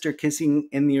sister kissing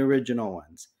in the original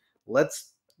ones.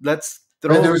 Let's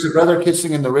throw. And there was a brother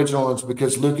kissing in the original ones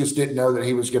because Lucas didn't know that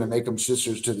he was going to make them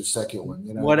sisters to the second one.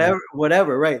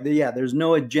 Whatever, right? Yeah, there's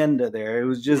no agenda there. It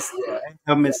was just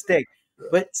a mistake.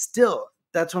 But still,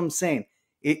 that's what I'm saying.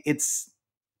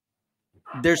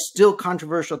 There's still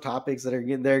controversial topics that are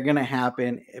going to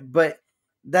happen, but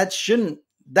that shouldn't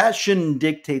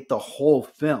dictate the whole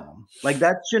film. Like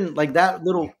that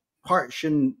little part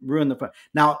shouldn't ruin the film.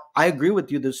 Now, I agree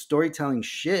with you. The storytelling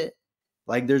shit,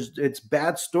 like it's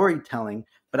bad storytelling,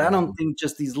 but I don't think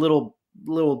just these little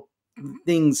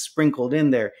things sprinkled in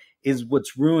there is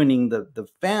what's ruining the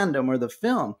fandom or the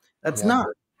film. That's not,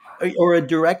 or a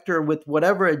director with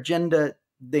whatever agenda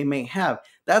they may have.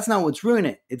 That's not what's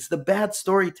ruining it. It's the bad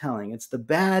storytelling. It's the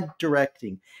bad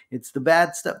directing. It's the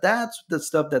bad stuff. That's the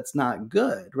stuff that's not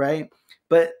good, right?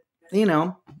 But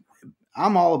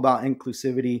I'm all about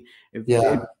inclusivity. If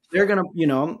they're gonna,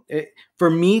 for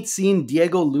me, seeing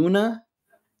Diego Luna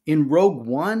in Rogue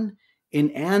One, in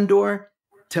Andor,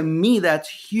 to me, that's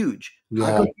huge. Yeah.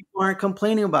 How come people aren't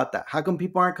complaining about that? How come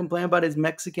people aren't complaining about his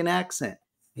Mexican accent?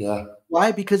 Yeah.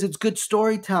 Why? Because it's good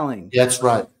storytelling. That's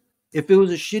right. If it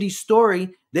was a shitty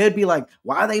story, they'd be like,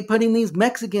 "Why are they putting these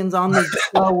Mexicans on the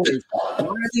Star Wars? Why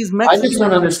are these Mexicans?" I just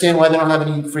don't understand why they don't have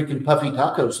any freaking puffy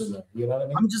tacos in there. You know what I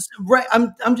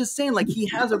mean? I'm just saying, like, he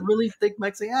has a really thick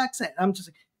Mexican accent. I'm just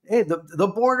like, hey,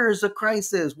 the border is a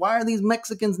crisis. Why are these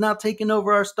Mexicans not taking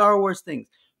over our Star Wars things?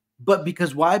 But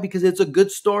why? Because it's a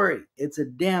good story. It's a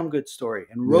damn good story.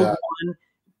 And Rogue One,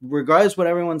 regardless what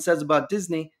everyone says about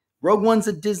Disney, Rogue One's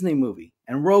a Disney movie,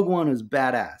 and Rogue One is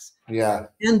badass. Yeah.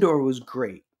 Andor was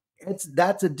great.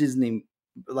 That's a Disney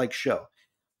show.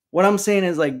 What I'm saying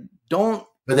is but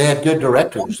they had good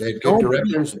directors. They had good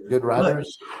directors and good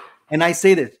writers. And I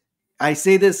say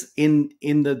this in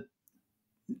the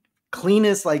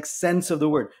cleanest sense of the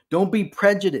word. Don't be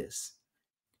prejudiced.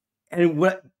 And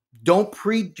don't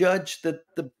prejudge the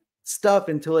stuff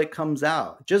until it comes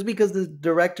out. Just because the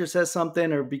director says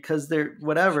something or because they're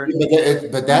whatever.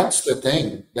 But that's the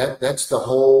thing. That's the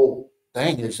whole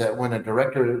thing, is that when a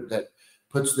director that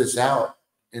puts this out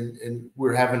and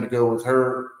we're having to go with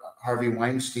her Harvey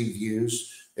Weinstein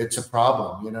views, it's a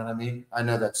problem. You know what I mean? I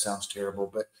know that sounds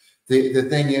terrible, but the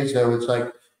thing is, though, it's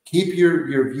like, keep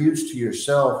your views to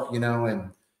yourself,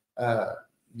 and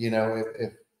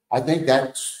if I think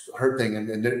that's her thing.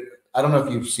 And I don't know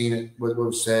if you've seen it, what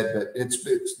was said, but it's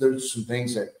there's some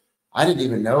things that I didn't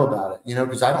even know about it,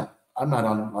 because I'm not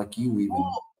on like you even.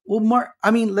 Well, Mark,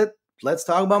 I mean, let's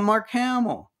talk about Mark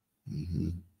Hamill. Mm-hmm.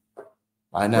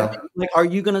 I know. Are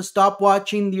you going to stop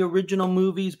watching the original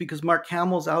movies because Mark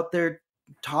Hamill's out there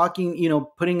talking,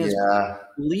 putting his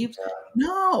beliefs? Yeah.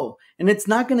 No. And it's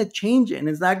not going to change it. And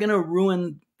it's not going to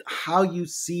ruin how you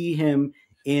see him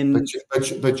in.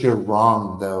 But you're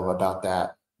wrong, though, about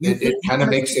that. It kind of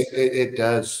makes it. It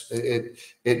does.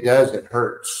 It does. It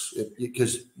hurts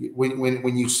because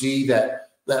when you see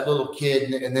that that little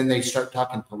kid, and then they start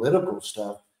talking political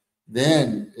stuff,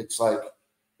 then it's like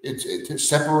it's to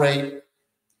separate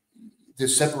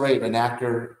an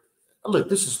actor.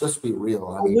 Look, let's be real.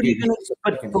 I mean, What are you gonna? he's a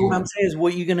But fucking what I'm human. saying is,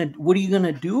 what are you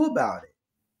gonna do about it?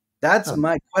 That's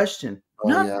my question. Oh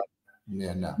Nothing.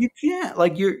 yeah, no. You can't.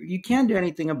 Like you can't do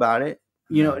anything about it.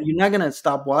 You know, you're not gonna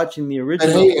stop watching the But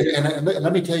original. hey, and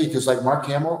let me tell you, because like Mark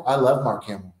Hamill, I love Mark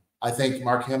Hamill. I think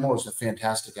Mark Hamill is a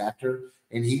fantastic actor,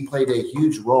 and he played a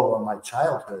huge role in my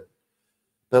childhood.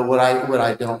 But what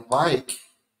I don't like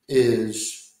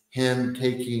is him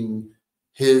taking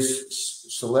his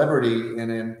celebrity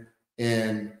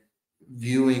and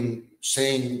viewing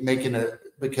saying making a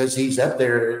because he's up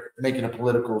there making a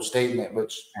political statement,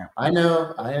 which I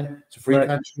know it's a free But-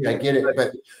 country, I get it,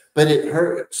 but it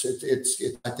hurts.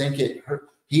 I think it hurt.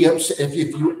 He upset,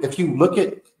 if you look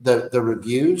at the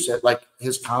reviews at like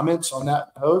his comments on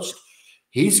that post,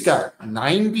 he's got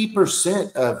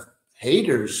 90% of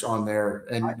haters on there,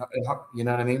 and you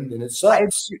know what I mean, and it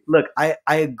sucks. Look, I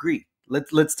agree.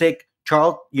 Let's take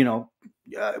Charles.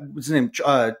 What's his name?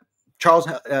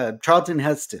 Charlton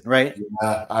Heston, right?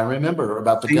 I remember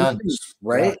about the Same guns, thing,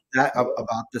 right?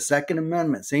 About the Second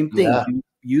Amendment. Same thing. Yeah.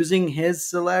 Using his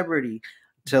celebrity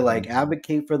to like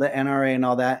advocate for the NRA and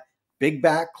all that. Big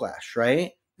backlash,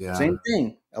 right? Yeah. Same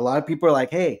thing. A lot of people are like,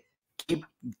 "Hey,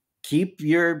 keep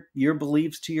your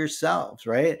beliefs to yourselves,"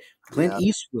 right? Clint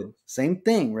Eastwood, same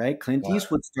thing, right? Clint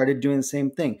Eastwood started doing the same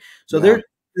thing. So they're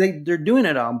doing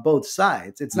it on both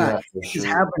sides. It's not for it just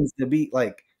sure. happens to be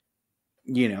like,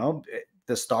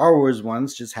 the Star Wars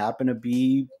ones just happen to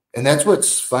be. And that's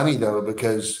what's funny though,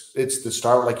 because it's the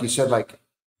Star, like you said, like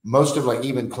most of like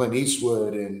even Clint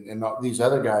Eastwood and all these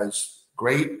other guys,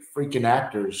 great freaking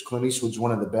actors. Clint Eastwood's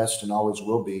one of the best and always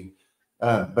will be.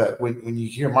 But when you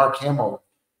hear Mark Hamill,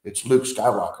 it's Luke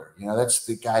Skywalker. You know, that's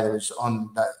the guy that was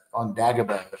on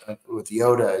Dagobah with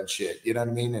Yoda and shit. You know what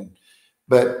I mean? And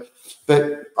but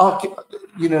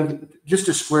just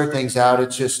to square things out,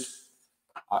 it's just.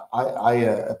 I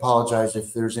apologize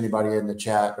if there's anybody in the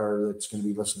chat or that's going to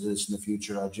be listening to this in the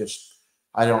future.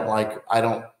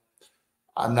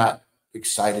 I'm not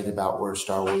excited about where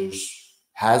Star Wars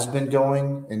has been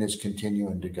going and is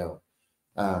continuing to go.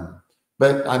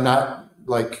 But I'm not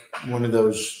like one of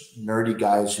those nerdy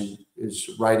guys who is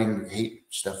writing hate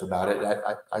stuff about it.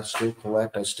 I still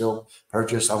collect, I still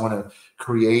purchase. I want to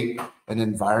create an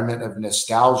environment of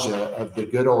nostalgia of the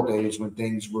good old days when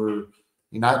things were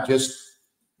not just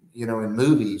in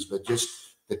movies, but just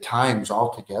the times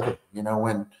all together,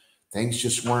 when things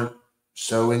just weren't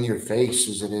so in your face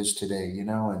as it is today,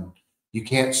 and you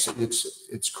can't,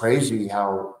 it's crazy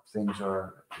how things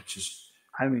are. It's just,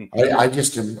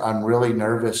 I'm really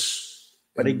nervous.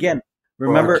 But again,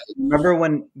 remember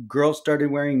when girls started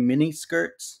wearing mini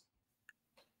skirts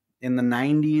in the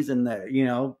 90s and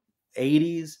the,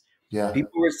 80s? Yeah.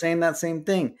 People were saying that same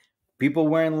thing. People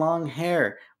wearing long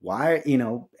hair. Why,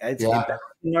 back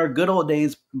in our good old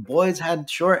days, boys had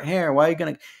short hair. Why are you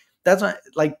going to, that's what,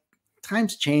 like,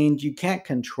 times change. You can't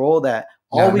control that.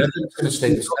 Nothing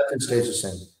stays the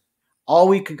same. All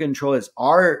we can control is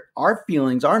our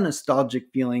feelings, our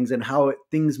nostalgic feelings, and how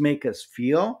things make us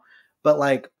feel. But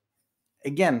like,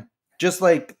 again, just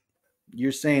like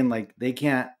you're saying, like they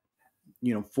can't,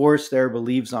 force their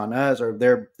beliefs on us or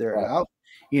they're out.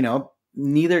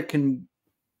 Neither can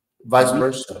vice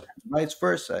versa.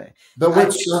 But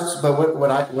what sucks?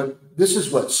 But this is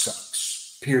what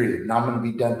sucks. Period. And I'm going to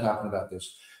be done talking about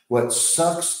this. What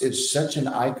sucks is such an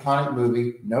iconic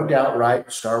movie, no doubt,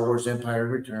 right? Star Wars: Empire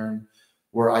Return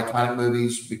were iconic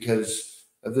movies because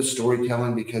of the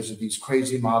storytelling, because of these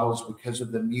crazy models, because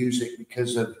of the music,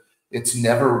 because of it's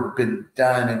never been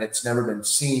done and it's never been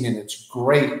seen and it's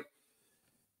great.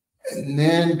 And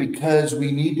then because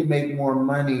we need to make more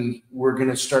money, we're going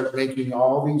to start making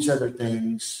all these other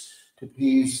things to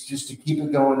please just to keep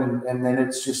it going. And then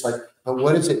it's just like, but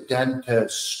what has it done to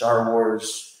Star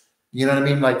Wars? You know what I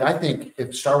mean? Like, I think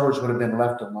if Star Wars would have been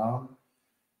left alone,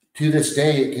 to this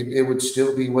day, it would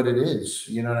still be what it is.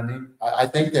 You know what I mean? I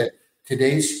think that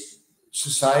today's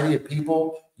society of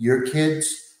people, your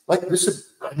kids, like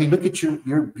this, I mean, look at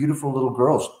your beautiful little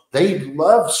girls. They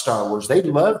love Star Wars. They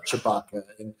love Chewbacca.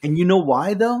 And you know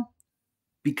why, though?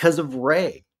 Because of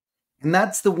Rey. And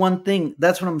that's the one thing.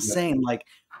 That's what I'm saying. Like,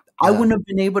 I wouldn't have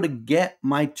been able to get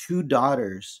my two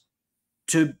daughters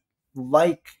to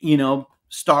like,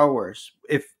 Star Wars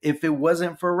if it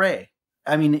wasn't for Rey.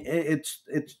 I mean, it's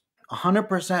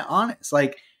 100% honest.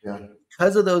 Like,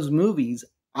 because of those movies,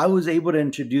 I was able to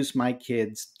introduce my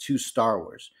kids to Star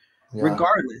Wars,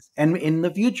 regardless. And in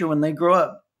the future, when they grow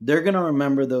up, they're going to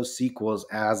remember those sequels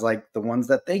as like the ones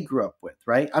that they grew up with,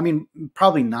 right? I mean,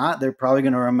 probably not. They're probably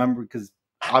going to remember because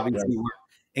obviously we're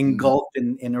engulfed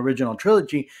in original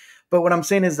trilogy. But what I'm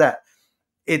saying is that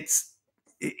it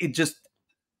just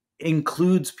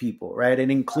includes people, right? It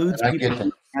includes And I people get that.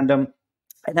 in fandom.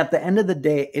 And at the end of the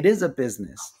day, it is a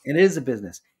business. It is a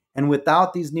business. And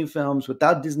without these new films,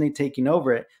 without Disney taking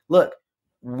over it, look,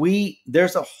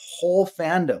 there's a whole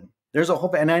fandom. There's a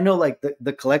whole, and I know like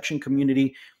the collection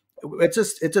community, it's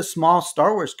a small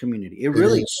Star Wars community. It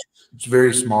really is. It's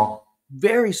very small.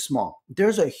 Very small.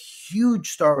 There's a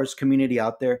huge Star Wars community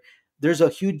out there. There's a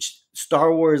huge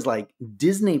Star Wars like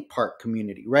Disney park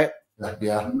community, right?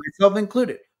 Yeah. Myself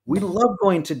included. We love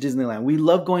going to Disneyland. We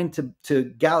love going to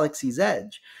Galaxy's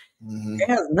Edge. It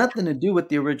has nothing to do with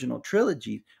the original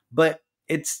trilogy, but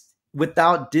it's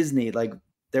without Disney, like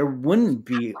there wouldn't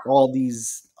be all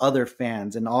these other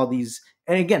fans and all these.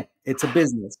 And again, it's a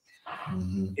business.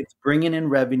 It's bringing in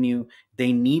revenue.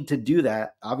 They need to do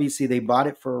that. Obviously, they bought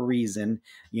it for a reason.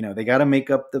 You know, they got to make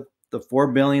up the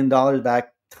 $4 billion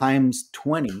back times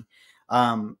 20.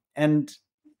 And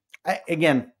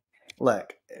again,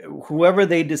 look, whoever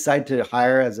they decide to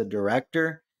hire as a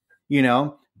director, you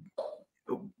know,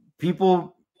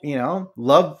 people, you know,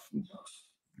 love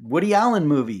Woody Allen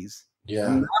movies. Yeah.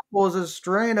 And that was a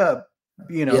straight up,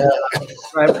 you know,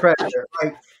 predator.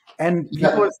 Like, and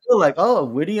people are still like, oh,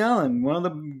 Woody Allen, one of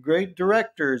the great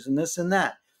directors, and this and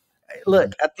that.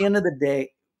 Look, at the end of the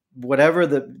day, whatever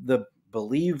the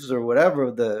beliefs or whatever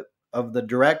of the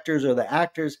directors or the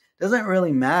actors doesn't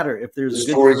really matter if there's the a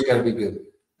good story's got to be good.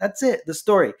 That's it, the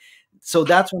story. So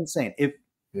that's what I'm saying. If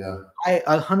I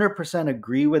 100%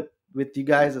 agree with you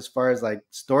guys as far as like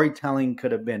storytelling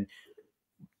could have been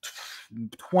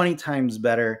 20 times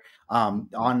better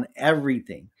on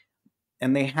everything,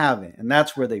 and they haven't, and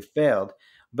that's where they failed.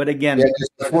 But again,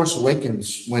 because Force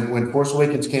Awakens, when Force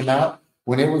Awakens came out,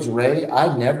 when it was Rey,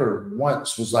 I never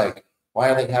once was like,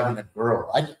 why are they having a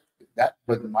girl? That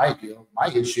wasn't my deal. My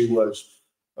issue was,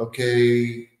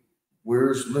 okay,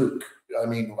 where's Luke? I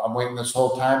mean, I'm waiting this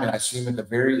whole time, and I see him at the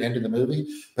very end of the movie.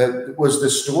 But the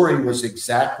story was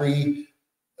exactly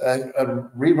a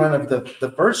rerun of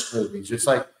the first movies. It's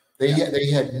like they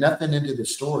had nothing into the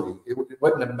story. It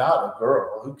wasn't about a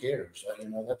girl. Who cares? You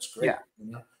know, that's great. Yeah.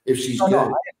 You know, if she's good.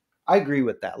 No, I agree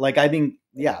with that. Like, I think,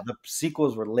 the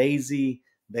sequels were lazy.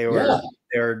 They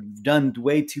were done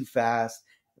way too fast.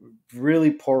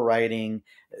 Really poor writing.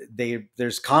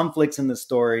 There's conflicts in the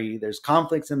story. There's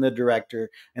conflicts in the director,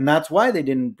 and that's why they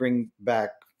didn't bring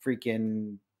back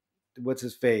freaking what's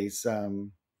his face.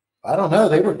 I don't know.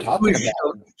 They were talking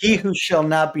about he who shall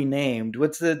not be named.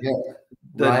 What's the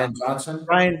Ryan Johnson?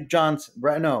 Ryan Johnson.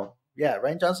 No, yeah,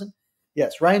 Ryan Johnson.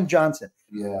 Yes, Ryan Johnson.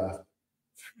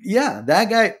 Yeah,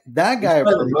 that guy. He's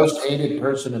the most hated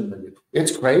person in the movie.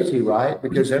 It's crazy, right?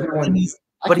 Because everyone.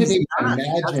 I couldn't even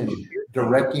imagine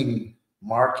directing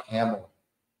Mark Hamill.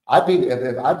 I've been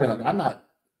like,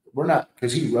 we're not,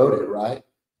 because he wrote it, right?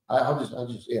 I'll just,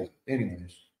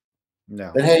 anyways.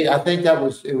 No. But hey, I think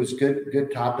it was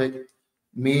good topic.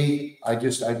 Me, I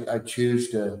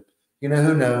choose to,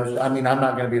 who knows? I mean, I'm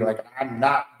not going to be like, I'm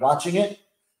not watching it,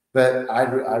 but I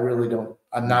really don't.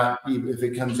 I'm not, if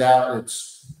it comes out,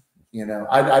 it's,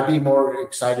 I'd be more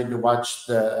excited to watch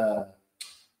the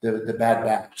Bad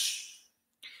Batch.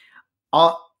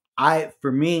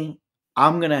 For me,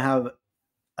 I'm gonna have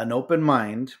an open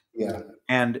mind. Yeah.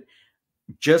 And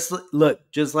just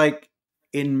like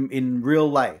in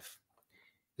real life.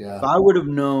 Yeah. If I would have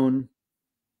known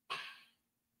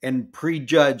and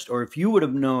prejudged, or if you would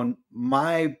have known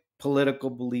my political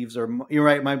beliefs, or you're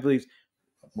right, my beliefs,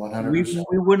 100%.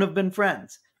 we wouldn't have been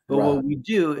friends. But what we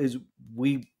do is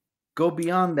we go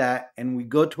beyond that, and we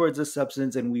go towards a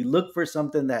substance, and we look for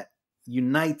something that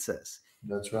unites us.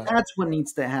 That's right. That's what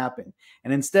needs to happen.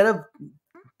 And instead of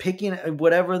picking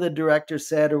whatever the director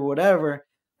said or whatever,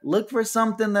 look for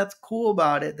something that's cool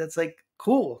about it. That's like,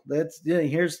 cool. That's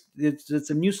it's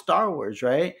a new Star Wars,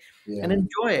 right? Yeah. And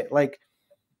enjoy it. Like,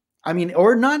 I mean,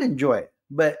 or not enjoy it.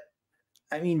 But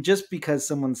I mean, just because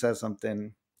someone says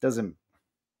something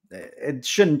it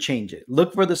shouldn't change it.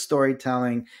 Look for the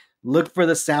storytelling, look for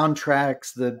the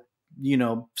soundtracks, the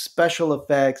special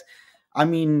effects. I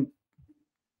mean,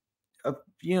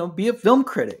 be a film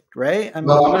critic, right? I'm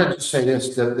going to just say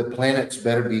this: the planets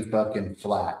better be fucking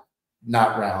flat,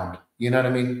 not round. You know what I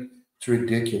mean? It's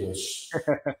ridiculous.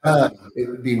 It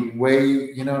would be way.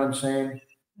 You know what I'm saying?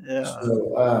 Yeah.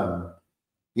 So,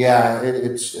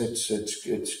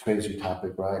 it's crazy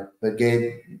topic, right? But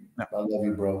Gabe, I love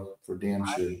you, bro, for damn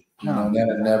sure.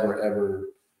 Never ever,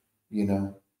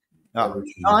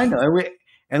 I know.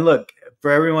 And look,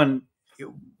 for everyone,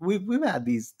 we've had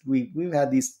these we've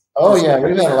had these. Oh yeah,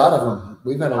 we've had a lot of them.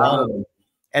 We've had a lot of them.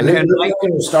 And They're and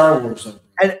looking at Star Wars.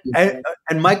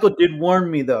 and Michael did warn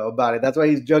me though about it. That's why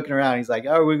he's joking around. He's like,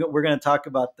 "Oh, we're going to talk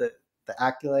about the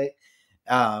acolyte,"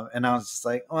 and I was just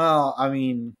like, "Well, I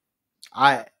mean,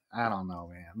 I don't know,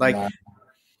 man. Like, Nah.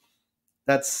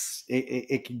 that's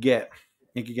it could get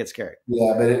scary."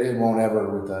 Yeah, but it won't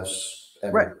ever with us.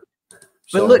 Ever. Right.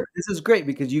 But look, this is great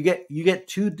because you get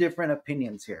two different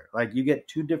opinions here. Like, you get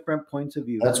two different points of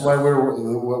view. That's why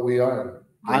we're what we are.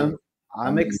 I'm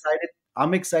excited.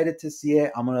 I'm excited to see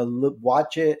it. I'm gonna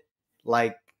watch it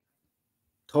like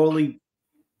totally,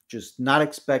 just not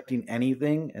expecting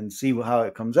anything and see how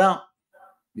it comes out.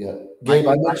 Yeah, Gabe,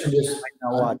 I mentioned this.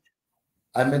 Watch.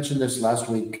 I mentioned this last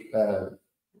week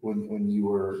when you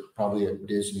were probably at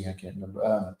Disney. I can't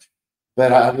remember,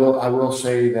 but I will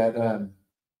say that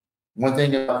one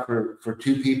thing about for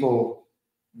two people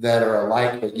that are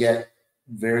alike but yet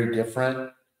very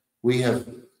different, we have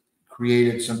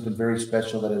created something very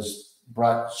special that has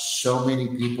brought so many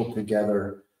people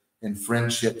together and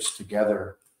friendships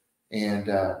together. And,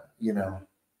 you know,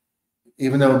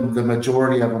 even though the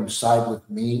majority of them side with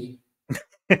me,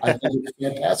 I think it's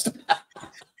fantastic.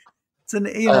 It's an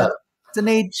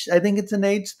age. I think it's an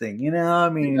age thing. You know, I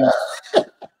mean, yeah.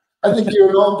 I think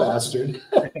you're an old bastard.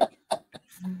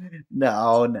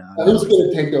 No. Who's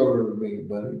going to take over me?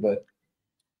 But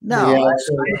no, yeah,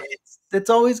 it's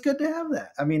always good to have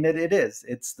that. I mean, it is.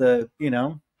 It's the, you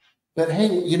know. But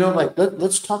hey, you know, like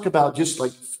let's talk about just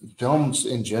like films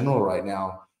in general right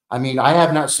now. I mean, I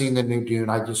have not seen the new Dune.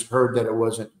 I just heard that it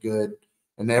wasn't good,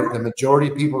 and the majority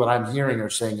of people that I'm hearing are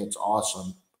saying it's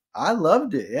awesome. I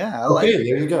loved it. Yeah. Okay,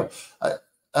 there you go.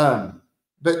 But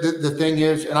the thing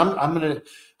is, and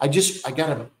I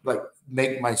gotta like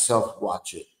make myself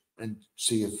watch it and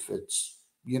see if it's,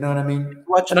 you know what I mean.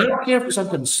 And I don't care if it's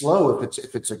something slow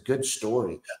if it's a good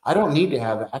story. I don't need to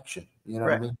have action. You know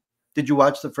what I mean. Did you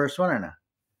watch the first one or not?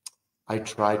 I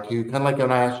tried to, kind of like when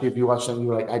I asked you if you watched something, you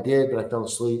were like, I did, but I fell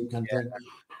asleep, kind of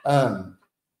thing.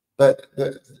 But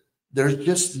there's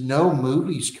just no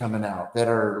movies coming out that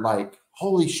are like,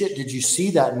 holy shit, did you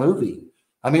see that movie?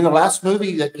 I mean, the last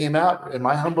movie that came out, in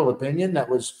my humble opinion, that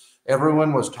was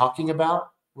everyone was talking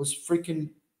about was freaking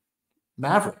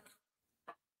Maverick.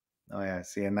 Oh yeah,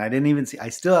 see, and I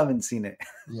still haven't seen it.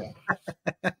 Yeah.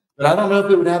 But I don't know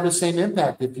if it would have the same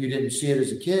impact if you didn't see it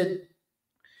as a kid.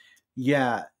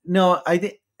 Yeah, no, I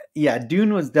think, yeah,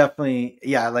 Dune was definitely,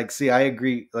 yeah, like, see, I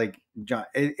agree. Like, John,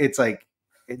 it's like,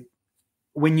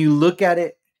 when you look at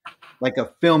it like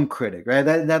a film critic, right?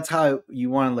 That's how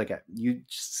you want to look at it. You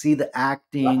see the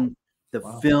acting, the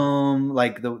film,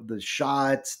 like the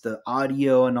shots, the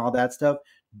audio, and all that stuff.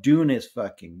 Dune is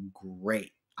fucking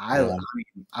great. I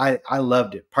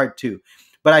loved it. Part 2,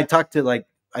 but I talked to, like,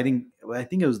 I think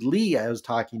it was Lee I was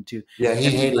talking to. Yeah, he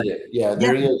hated it. Yeah,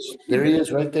 there he is. There he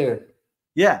is, right there.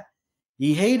 Yeah,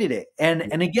 he hated it, and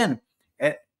again,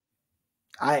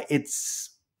 it's,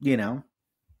 you know,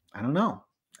 I don't know.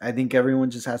 I think everyone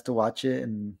just has to watch it,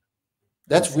 and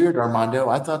that's weird, Armando.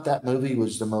 I thought that movie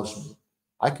was the most.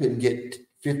 I couldn't get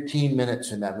 15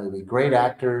 minutes in that movie. Great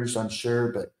actors, I'm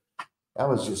sure, but that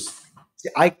was just.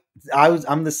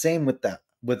 I'm the same with that.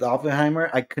 With Oppenheimer,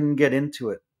 I couldn't get into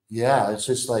it. Yeah, it's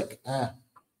just like,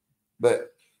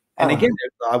 but and again,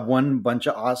 I won a bunch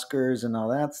of Oscars and all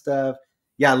that stuff.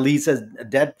 Yeah, Lee says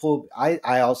Deadpool.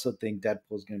 I also think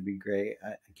Deadpool is going to be great.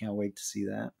 I can't wait to see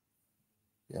that.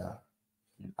 Yeah,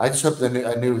 I just hope a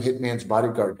new Hitman's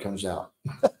Bodyguard comes out.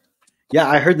 Yeah,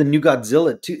 I heard the new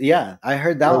Godzilla too. Yeah, I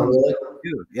heard that one really?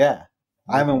 too. Yeah,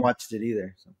 I haven't watched it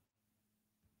either. So.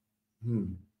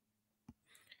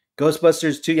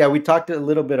 Ghostbusters 2. Yeah, we talked a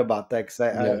little bit about that because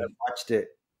I watched it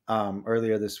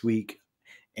earlier this week,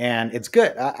 and it's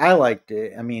good. I liked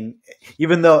it. I mean,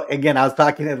 even though, again, I was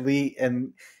talking to Lee,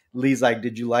 and Lee's like,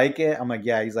 "Did you like it?" I'm like,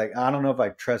 "Yeah." He's like, "I don't know if I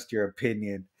trust your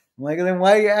opinion." I'm like, "Then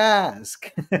why you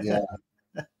ask?" Yeah.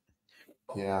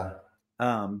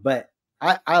 But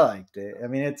I liked it. I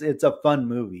mean, it's a fun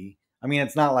movie. I mean,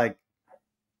 it's not like,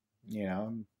 you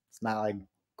know, it's not like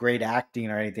great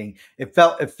acting or anything. It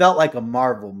felt like a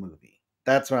Marvel movie.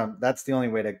 That's the only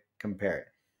way to compare it.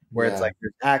 Where it's like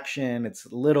there's action, it's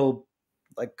a little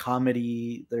like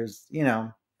comedy, there's, you know,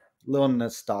 a little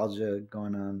nostalgia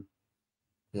going on.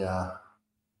 Yeah.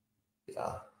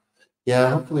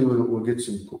 Hopefully we'll get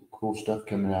some cool stuff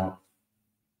coming out.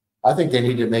 I think they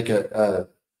need to make a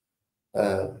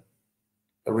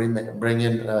remake,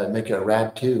 make a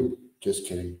Rad 2. Just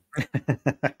kidding.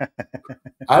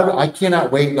 I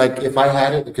cannot wait. Like, if I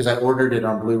had it, because I ordered it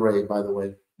on Blu-ray, by the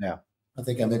way. Yeah, I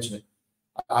think I mentioned it.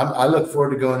 I look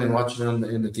forward to going and watching it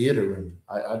in the theater room.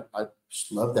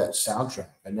 just love that soundtrack.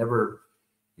 I never,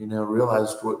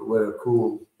 realized what a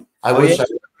cool. I Oh, wish yeah. I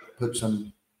could put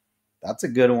some. That's a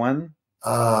good one.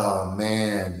 Oh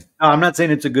man, No, I'm not saying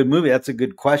it's a good movie. That's a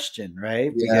good question,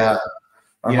 right? Because yeah.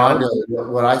 you know, Armando,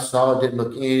 what I saw didn't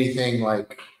look anything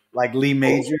like like Lee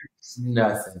Majors,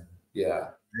 nothing. Yeah.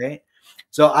 right?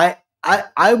 So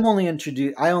I'm only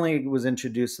introduced. I only was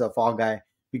introduced to the Fall Guy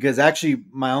because actually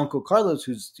my uncle Carlos,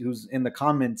 who's in the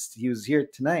comments, he was here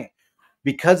tonight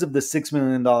because of the $6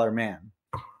 million Man.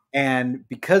 And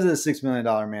because of the $6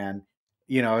 million Man,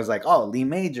 I was like, oh, Lee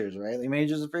Majors, right? Lee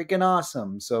Majors is freaking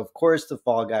awesome. So of course the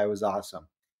Fall Guy was awesome.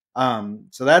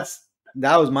 So that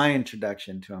was my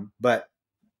introduction to him. But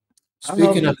I don't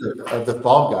know. Speaking of the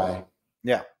Fall Guy,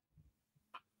 Yeah.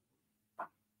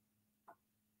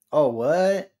 Oh,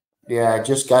 what? yeah, I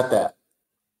just got that.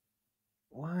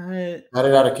 What? Got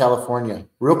it out of California.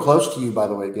 Real close to you, by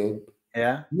the way, Gabe.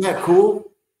 Yeah. Isn't that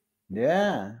cool?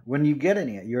 Yeah. When you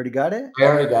getting it? You already got it? I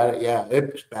already got it. Yeah,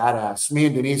 it's badass. Me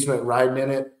and Denise went riding in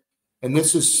it, and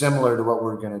this is similar to what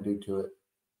we're gonna do to it.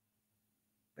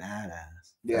 Badass.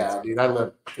 Yeah, dude, I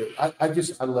love.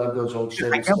 I love those old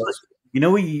Chevy stuff. You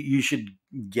know what you should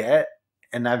get,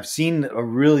 and I've seen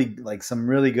some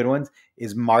really good ones.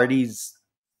 Is Marty's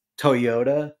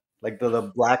Toyota, like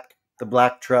the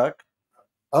black truck?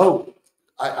 Oh,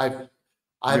 I've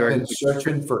You already been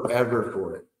searching forever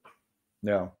for it.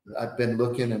 No. I've been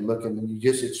looking and looking, and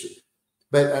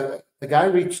but the guy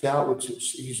reached out, which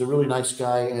he's a really nice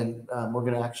guy, and we're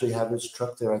going to actually have his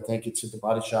truck there. I think it's at the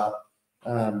body shop.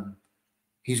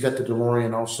 He's got the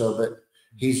DeLorean also, but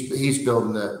he's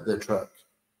building the truck.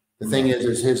 The thing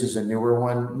is his is a newer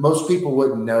one. Most people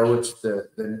wouldn't know it's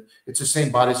it's the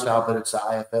same body style, but it's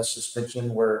the IFS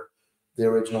suspension where the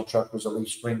original truck was a Leaf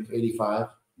Spring 85.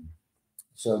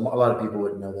 So a lot of people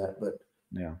wouldn't know that, but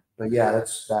yeah,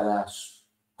 that's badass.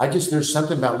 There's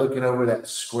something about looking over that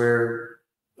square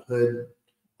hood,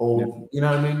 old, you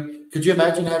know what I mean? Could you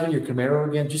imagine having your Camaro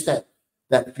again? Just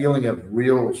that feeling of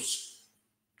real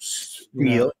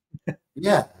steel.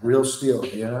 Yeah, real steel.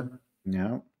 Yeah.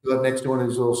 Go up next to one of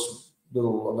these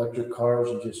little electric cars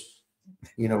and just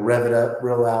rev it up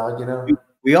real loud.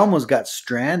 We almost got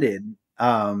stranded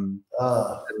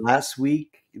last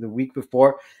week, the week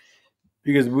before,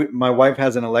 because my wife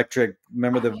has an electric.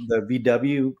 Remember the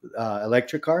VW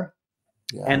electric car,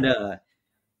 and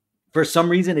for some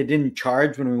reason it didn't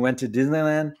charge when we went to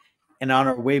Disneyland, and on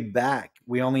our way back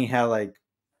we only had I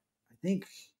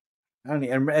don't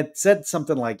know, it said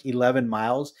something like 11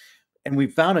 miles, and we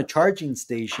found a charging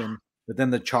station, but then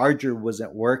the charger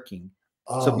wasn't working.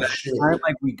 So by the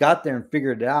time we got there and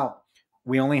figured it out,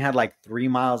 we only had 3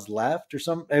 miles left or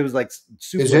something. It was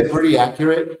super. Is it pretty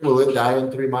accurate? Will it die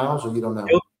in 3 miles, or you don't know?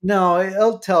 No,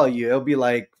 it'll tell you. It'll be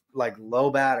like low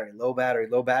battery, low battery,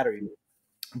 low battery.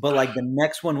 But the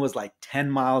next one was 10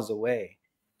 miles away.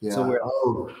 Yeah. So we're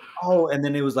and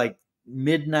then it was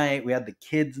midnight. We had the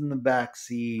kids in the back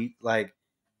seat. We're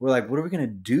what are we gonna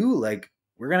do?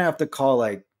 We're gonna have to call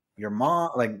your mom,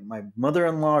 my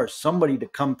mother-in-law, or somebody to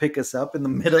come pick us up in the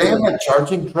middle. They have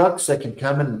charging trucks that can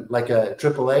come in like a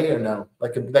AAA, or no?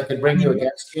 That could bring you a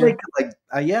gas can.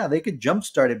 Yeah, they could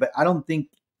jumpstart it, but I don't think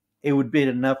it would be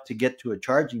enough to get to a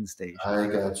charging station. I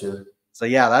got you. So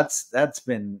yeah, that's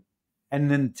been. And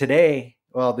then today,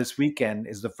 this weekend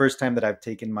is the first time that I've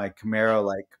taken my Camaro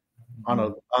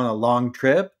on a long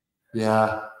trip.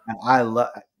 Yeah, and I love,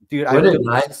 dude.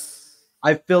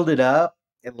 I filled it up.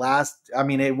 It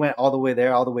it went all the way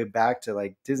there, all the way back to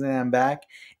Disneyland back,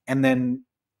 and then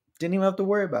didn't even have to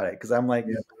worry about it because I'm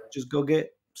just go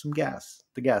get some gas.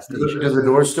 The gas station. Does the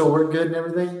door still work good and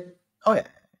everything? Oh yeah,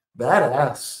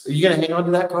 badass. Are you gonna hang on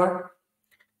to that car?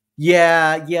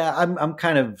 Yeah.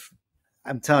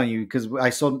 I'm telling you, because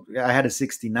I had a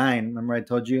 69. Remember I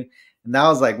told you? And that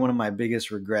was one of my biggest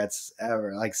regrets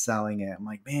ever, selling it. I'm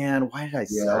like, man, why did I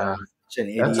sell it? Such an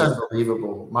idiot. That's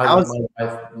unbelievable. My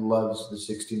wife loves the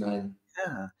 69.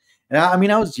 Yeah. And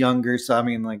I was younger, so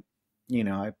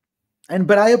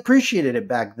but I appreciated it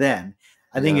back then.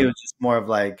 I think it was just more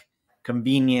of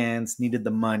convenience, needed the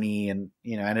money, and I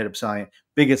ended up selling it.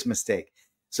 Biggest mistake.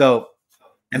 So,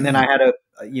 and then I had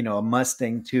a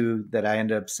Mustang too that I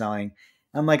ended up selling.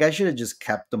 I'm I should have just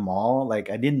kept them all. I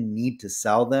didn't need to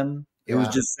sell them. It was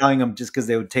just selling them just because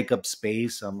they would take up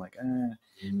space. So I'm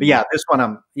But yeah, this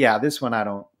one I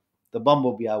don't. The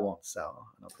Bumblebee I won't sell.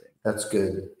 I don't think. That's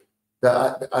good.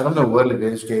 I don't know what it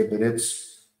is, Gabe, but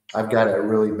I've got it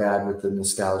really bad with the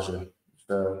nostalgia.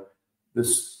 So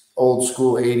this old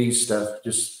school 80s stuff,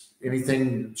 just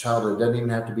anything childhood, doesn't even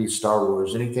have to be Star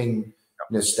Wars, anything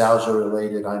nostalgia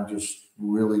related, I'm just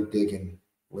really digging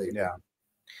lately. Yeah.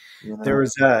 You know?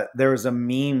 There was a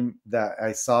meme that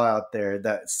I saw out there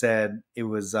that said it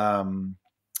was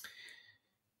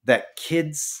that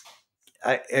kids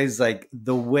is like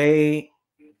the way.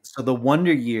 So the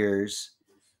Wonder Years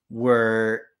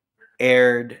were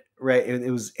aired, right.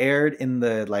 It was aired in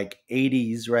the like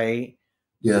 80s, right.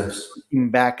 Yes. Looking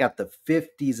back at the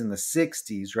 50s and the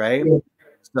 60s, right.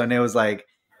 So and it was like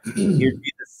it'd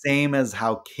be the same as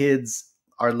how kids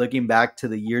are looking back to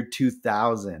the year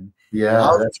 2000. I Yeah,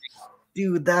 was that's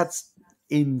dude, that's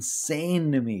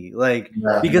insane to me. Like,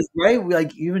 yeah, because right,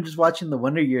 like even just watching the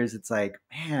Wonder Years, it's like,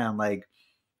 man, like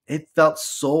it felt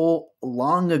so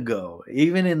long ago.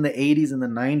 Even in the 80s and the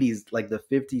 90s, like the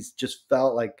 50s just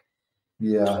felt like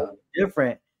yeah, totally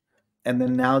different. And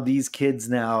then now these kids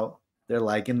now they're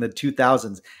like in the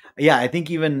 2000s. Yeah, I think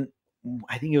it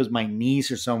was my niece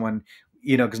or someone,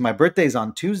 because my birthday's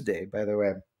on Tuesday, by the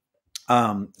way.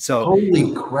 So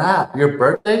holy crap! Your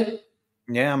birthday,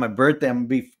 yeah, my birthday. I'm gonna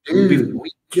be dude.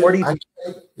 40. I'm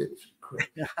You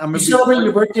gonna be celebrate 40.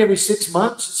 your birthday every 6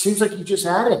 months. It seems like you just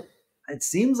had it. It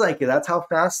seems like it. That's how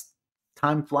fast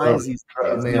time Oh, flies these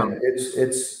days. No, man,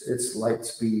 it's light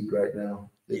speed right now.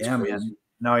 It's yeah, man. crazy.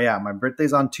 No, yeah, my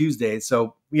birthday's on Tuesday.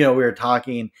 So, we were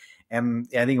talking, and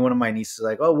I think one of my nieces was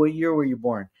like, "Oh, what year were you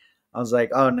born?" I was like,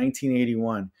 "Oh,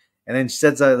 1981." And then she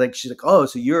said something like, she's like, "Oh,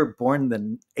 so you were born in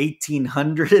the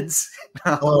 1800s?"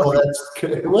 I'm Oh, like, that's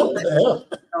good. What the hell?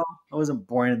 "No, I wasn't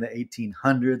born in the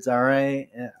 1800s, all right?"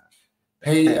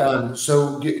 Hey, Yeah.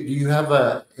 so do you have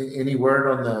any word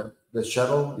on the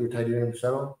shuttle, your titanium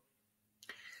shuttle?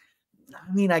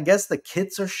 I mean, I guess the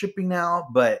kits are shipping now,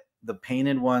 but the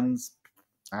painted ones,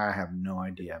 I have no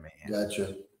idea, man.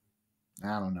 Gotcha.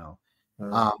 I don't know.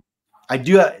 Uh, Um, I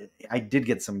did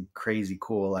get some crazy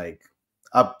cool like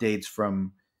updates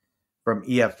from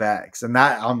EFX, and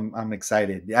that I'm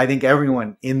excited. I think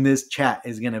everyone in this chat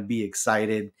is gonna be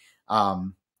excited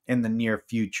in the near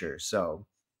future. So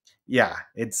yeah,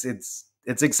 it's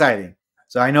exciting.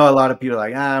 So I know a lot of people are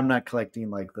like, I'm not collecting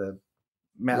like yeah,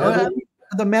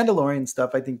 the Mandalorian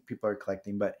stuff. I think people are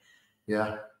collecting, but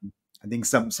yeah, I think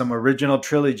some original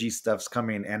trilogy stuff's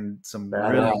coming and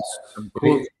badass. some If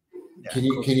cool. it- Yeah, Can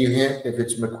you cool. can you hint if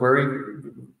it's McQuarrie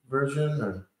version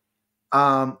or?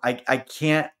 I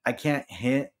can't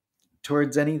hint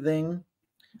towards anything.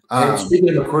 Hey, Um, speaking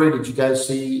of McQuarrie, did you guys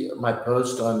see my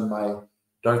post on my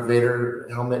Darth Vader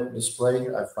helmet display?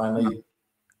 I finally,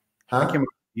 that came huh? out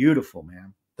beautiful,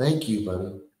 man. Thank you,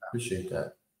 buddy. Appreciate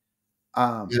that.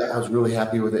 Um, Yeah, I was really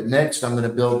happy with it. Next, I'm going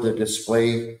to build the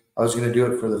display. I was going to do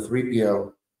it for the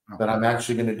 3PO, but I'm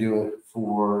actually going to do it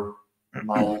for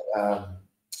my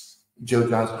Joe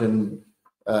Johnston.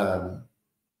 Um,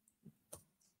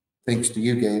 Thanks to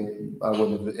you, Gabe, I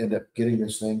wouldn't have ended up getting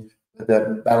this thing. But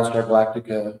that Battlestar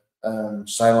Galactica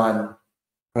Cylon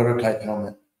prototype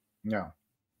helmet. yeah,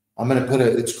 I'm going to put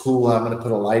it's cool. I'm going to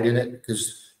put a light in it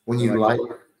because when I you like it.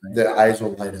 light, the eyes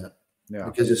will light up Yeah,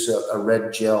 because it's a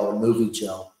red gel, a movie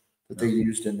gel that they yeah.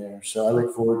 used in there. So I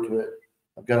look forward to it.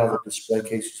 I've got all the display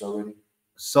cases already.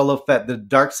 Solo Fett. The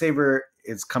Dark Saber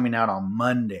is coming out on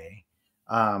Monday.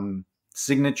 Um,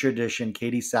 Signature edition,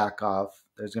 Katie Sackhoff.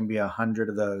 There's going to be 100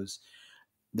 of those.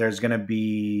 There's going to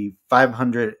be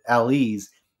 500 LEs.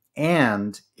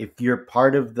 And if you're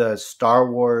part of the Star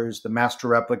Wars, the Master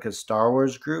Replica Star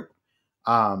Wars group,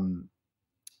 um,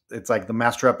 it's like the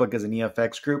Master Replicas and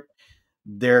EFX group,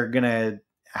 they're going to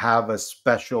have a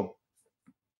special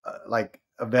like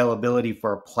availability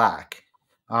for a plaque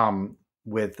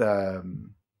with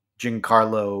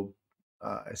Giancarlo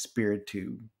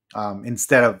Espiritu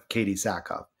instead of Katie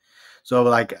Sackhoff. So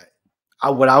like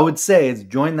what I would say is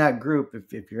join that group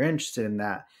if you're interested in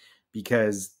that,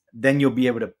 because then you'll be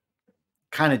able to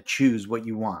kind of choose what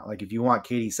you want. Like if you want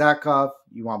Katie Sackhoff,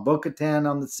 you want Bo-Katan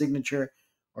on the signature,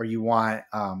 or you want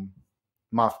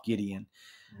Moff Gideon.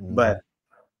 Mhm.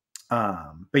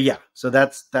 But yeah, so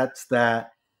that's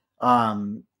that.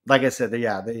 Like I said,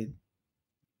 yeah,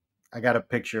 I got a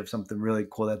picture of something really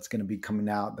cool that's going to be coming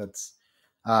out. That's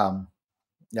um,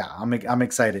 yeah, I'm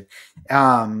excited.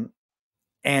 Um,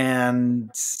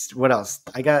 and what else?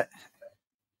 I got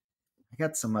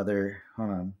some other. Hold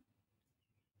on,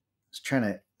 I was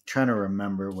trying to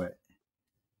remember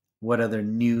what other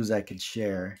news I could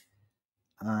share.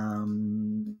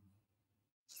 Um,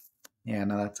 yeah,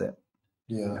 no, that's it.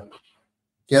 Yeah.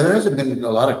 Yeah, there hasn't been a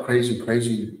lot of crazy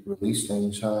release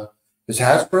things, huh? Has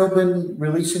Hasbro been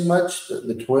releasing much?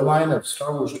 The toy line of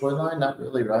Star Wars toy line? Not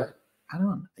really, right? I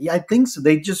don't. Yeah, I think so.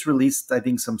 They just released, I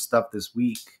think, some stuff this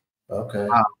week Okay.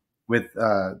 uh, with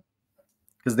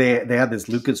because they had this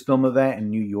Lucasfilm event in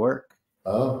New York,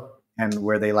 Oh, and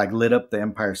where they like lit up the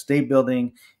Empire State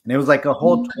Building, and it was like a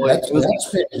whole toy. That's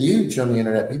been huge on the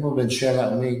internet. People have been sharing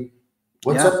that with me.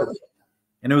 What's up with it?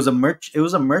 And it was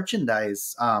a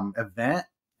merchandise event,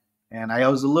 and I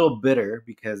was a little bitter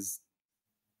because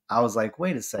I was like,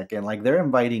 wait a second, like they're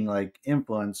inviting like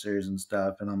influencers and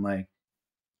stuff, and I'm like,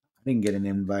 I didn't get an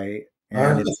invite,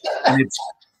 and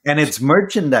it's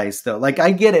merchandise though. Like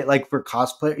I get it, like for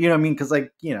cosplay, you know what I mean? Because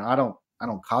like I don't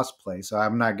cosplay, so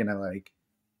I'm not gonna like,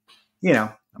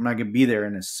 I'm not gonna be there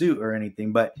in a suit or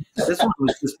anything. But this one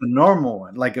was just a normal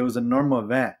one, like it was a normal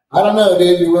event. I don't know,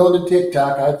 dude. You're willing to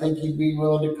TikTok. I think you'd be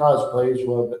willing to cosplay as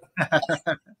well.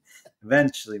 But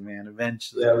Eventually, man.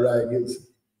 Eventually. Yeah,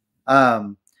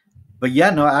 right. But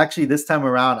yeah, no, actually this time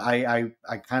around I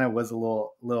kind of was a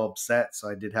little upset.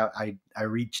 So I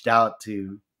reached out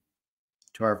to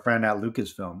our friend at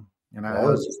Lucasfilm, and I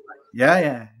was just like,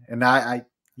 yeah. And I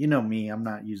you know me, I'm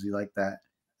not usually like that.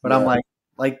 But I'm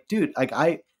like, dude, like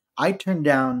I turn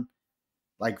down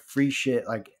like free shit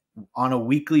like on a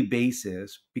weekly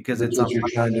basis because it's you're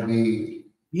trying to be.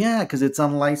 Yeah, because it's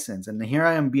unlicensed. And here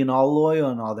I am being all loyal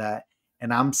and all that.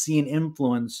 And I'm seeing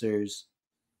influencers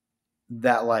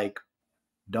that like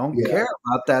don't care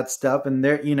about that stuff. And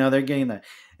they're getting that.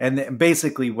 And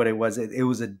basically what it was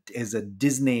a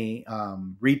Disney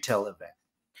retail event.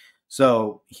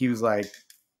 So he was like,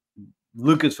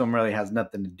 Lucasfilm really has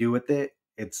nothing to do with it.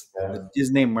 It's the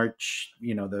Disney merch,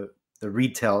 the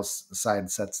retail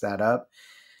side sets that up.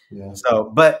 Yeah.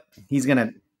 So, but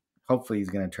hopefully he's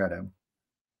gonna try to.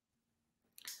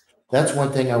 That's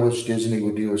one thing I wish Disney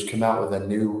would do is come out with a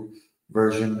new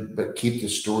version, but keep the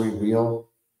story real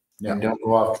and don't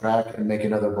go off track and make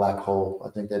another black hole. I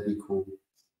think that'd be cool.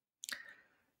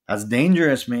 That's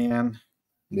dangerous, man.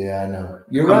 Yeah, I know.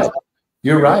 You're right.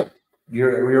 You're right.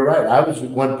 You're right. I was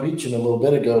one preaching a little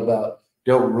bit ago about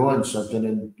don't ruin something,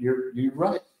 and you're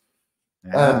right.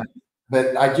 Yeah.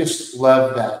 But I just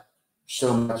love that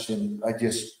so much, and I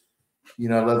just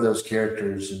I love those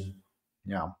characters, and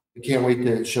I can't wait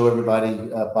to show everybody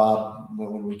Bob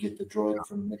when we get the droid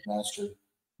from McMaster.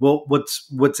 Well,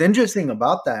 what's interesting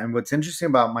about that, and what's interesting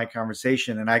about my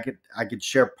conversation, and I could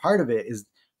share part of it, is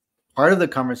part of the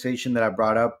conversation that I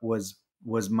brought up was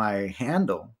my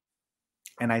handle,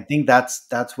 and I think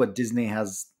that's what Disney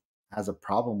has a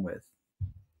problem with,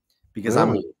 because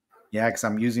because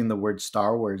I'm using the word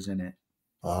Star Wars in it.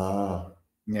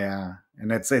 Yeah,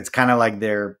 and it's kind of like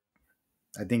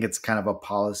I think it's kind of a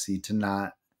policy to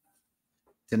not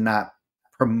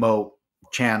promote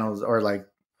channels or like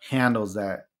handles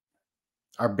that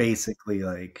are basically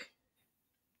like,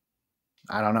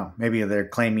 I don't know, maybe they're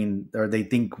claiming, or they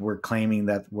think we're claiming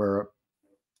that we're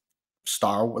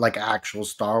actual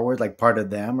Star Wars, like part of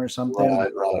them or something.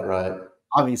 Right.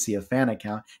 Obviously a fan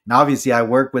account, and obviously I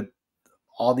work with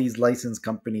all these licensed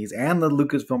companies and the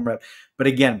Lucasfilm rep, but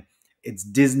again, it's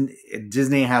Disney.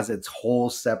 Disney has its whole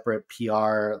separate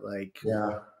PR, like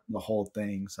the whole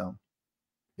thing. So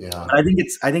but I think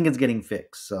it's getting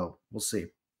fixed. So we'll see.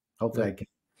 Hopefully I can.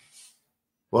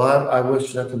 Well, I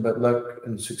wish nothing but luck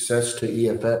and success to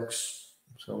EFX.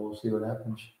 So we'll see what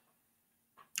happens.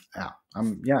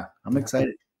 I'm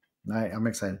excited. I'm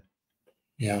excited.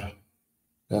 Yeah,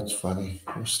 that's funny.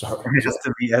 It has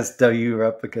to be SW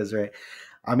replicas, right?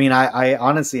 I mean, I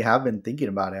honestly have been thinking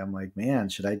about it. I'm like, man,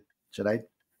 should I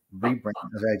rebrand?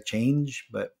 Should I change?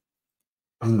 But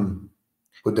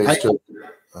would they still?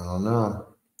 I don't know.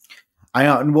 I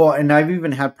know. Well, and I've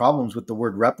even had problems with the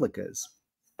word replicas,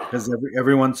 because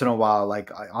every once in a while,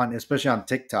 like especially on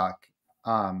TikTok,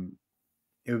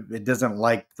 it doesn't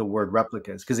like the word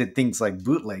replicas because it thinks like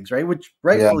bootlegs, right? Which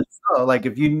rightfully so. Like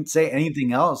if you say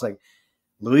anything else, like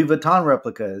Louis Vuitton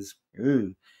replicas,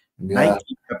 ooh,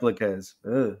 Nike replicas,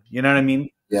 ooh, you know what I mean?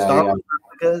 Star Wars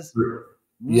replicas.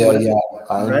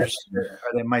 I understand.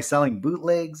 Am I selling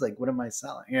bootlegs? Like, what am I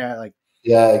selling? Yeah,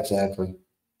 exactly.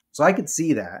 So I could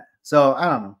see that. So I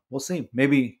don't know. We'll see.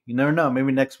 Maybe you never know.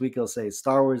 Maybe next week he'll say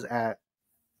Star Wars at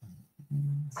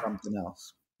something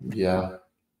else. Yeah.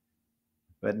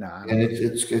 But no. And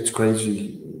it's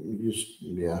crazy.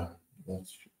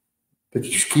 But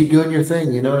you just keep doing your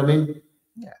thing. You know what I mean?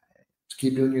 Yeah. Just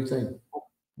keep doing your thing.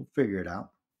 We'll figure it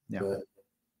out. Yeah.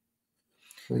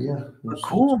 But yeah.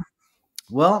 Cool.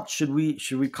 Well, should we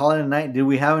call it a night? Did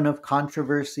we have enough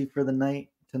controversy for the night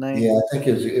tonight? Yeah, I think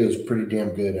it was pretty damn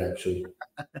good, actually.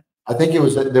 I think there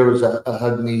was a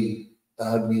hug me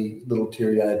little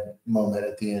teary-eyed moment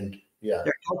at the end. Yeah,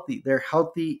 they're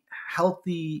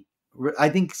healthy. I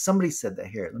think somebody said that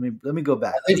here. Let me go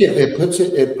back. I think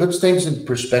it puts things in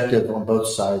perspective on both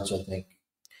sides, I think.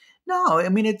 No, I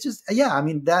mean it's just I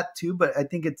mean that too, but I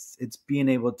think it's being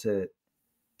able to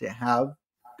have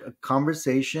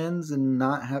conversations and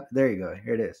not have. There you go.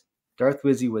 Here it is. Darth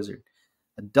Wizzy Wizard.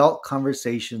 Adult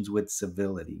conversations with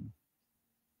civility.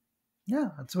 Yeah,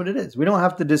 that's what it is. We don't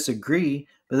have to disagree,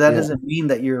 but that Yeah. doesn't mean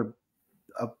that you're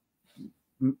a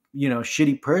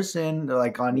shitty person.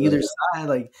 Like on either side,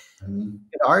 like Mhm. you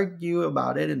could argue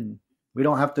about it, and we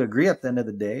don't have to agree at the end of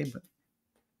the day. But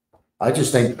I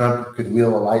just think Trump could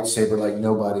wield a lightsaber like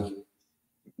nobody.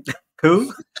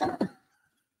 who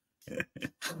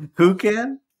who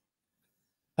can?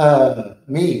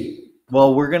 Me.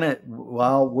 Well, we're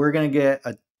gonna get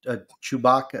a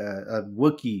Chewbacca, a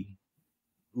Wookiee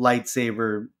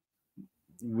lightsaber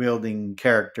wielding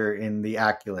character in the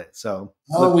Acolyte. So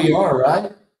Oh, we are,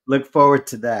 right? look forward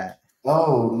to that.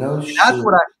 Oh, no And shit.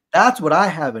 that's what I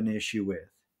have an issue with,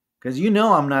 because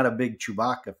I'm not a big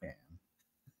Chewbacca fan.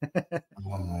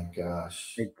 Oh my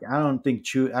gosh. Like, I don't think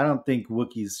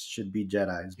Wookiees should be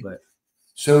Jedis, but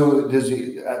So does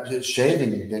he just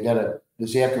shaving?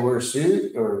 Does he have to wear a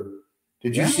suit, or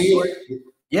did you Yeah. see it?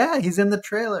 yeah, he's in the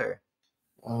trailer.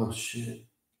 Oh shit.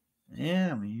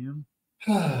 Yeah, man.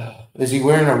 Is he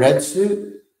wearing a red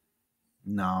suit?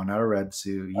 No, not a red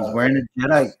suit. He's wearing a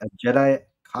Jedi Like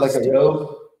costume. a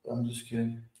robe? I'm just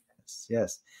kidding.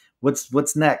 Yes.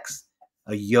 What's next?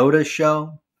 A Yoda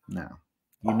show? No.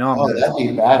 I'm Oh, not. that'd be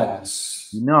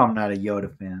badass. I'm not a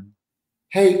Yoda fan.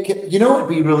 Hey, you know what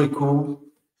would be really cool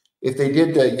if they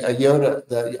did a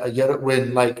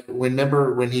Yoda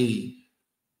remember when he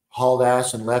hauled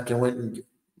ass and left and went and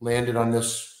landed on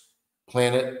this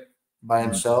planet by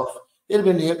himself? It'd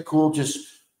have been cool just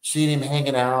seeing him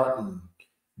hanging out and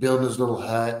building his little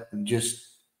hut, and just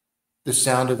the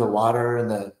sound of the water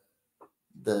and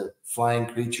the flying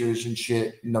creatures and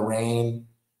shit in the rain.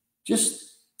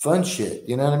 Just fun shit.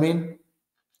 You know what I mean?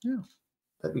 Yeah.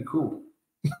 That'd be cool.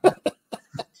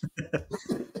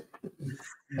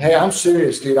 Hey, I'm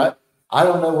serious, dude. I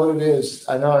don't know what it is.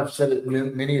 I know I've said it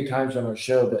many times on our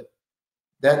show, but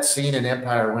that scene in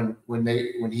Empire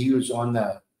when he was on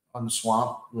the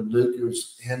swamp, when Luke, it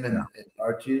was him and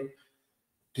R2,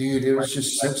 dude, it was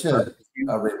just such a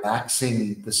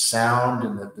relaxing, the sound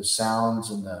and the sounds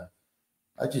and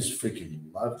I just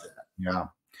freaking love that. Yeah.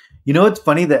 It's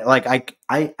funny that like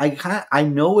I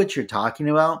know what you're talking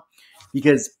about,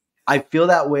 because I feel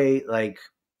that way, like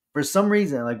for some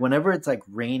reason, like whenever it's like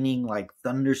raining, like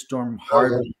thunderstorm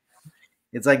hard,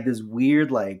 it's like this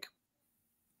weird, like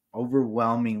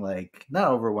overwhelming, like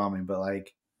not overwhelming, but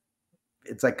like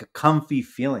it's like a comfy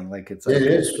feeling. Like it's like It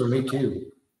is for me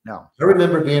too. No. I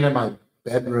remember being in my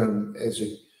bedroom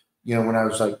when I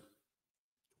was like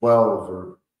 12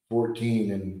 or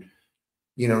 14, and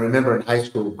remember in high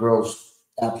school, girls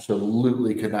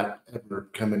absolutely could not ever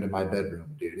come into my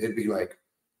bedroom, dude. It'd be like,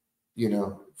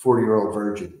 40-year-old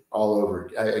virgin all over.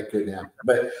 I couldn't happen.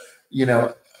 But,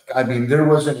 I mean, there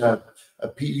wasn't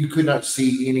you could not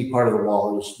see any part of the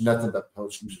wall. It was nothing but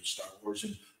posters of Star Wars,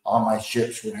 and all my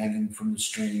ships were hanging from the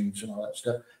strings and all that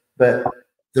stuff. But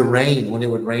the rain, when it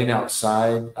would rain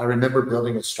outside, I remember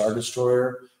building a Star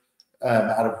Destroyer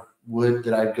out of wood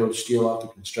that I'd go steal off the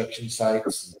construction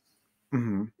sites.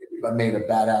 Mm-hmm. I made a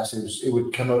badass. It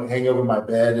would hang over my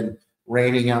bed, and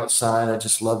raining outside. I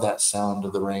just love that sound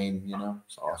of the rain.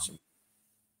 It's awesome.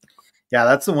 Yeah,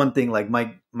 that's the one thing. Like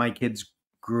my kids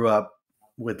grew up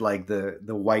with like the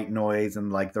white noise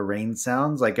and like the rain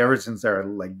sounds. Like ever since they're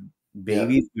like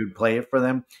babies, we would play it for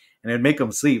them, and it'd make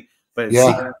them sleep. But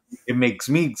it makes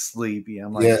me sleepy.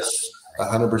 I'm like, yes,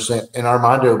 100%. And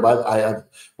Armando, but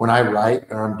when I write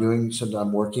or I'm doing something,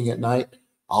 I'm working at night,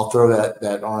 I'll throw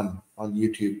that on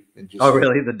YouTube and just. Oh,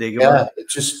 really? The Dagobah? Yeah,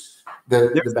 it's just the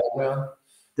background.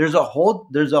 There's a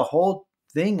whole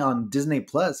thing on Disney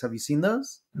Plus. Have you seen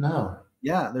those? No.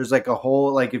 Yeah, there's like a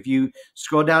whole, like if you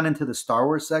scroll down into the Star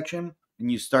Wars section and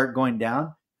you start going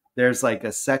down, there's like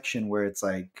a section where it's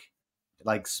like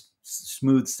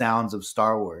smooth sounds of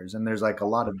Star Wars, and there's like a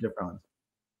lot of different ones.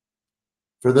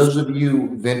 For those of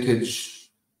you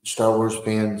vintage Star Wars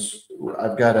fans,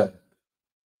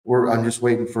 I'm just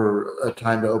waiting for a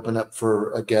time to open up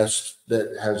for a guest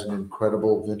that has an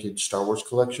incredible vintage Star Wars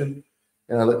collection,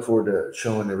 and I look forward to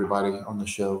showing everybody on the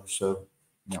show. So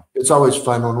it's always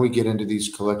fun when we get into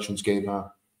these collections, Gabe, huh?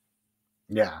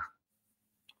 Yeah.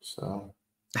 So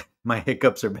my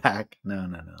hiccups are back. No.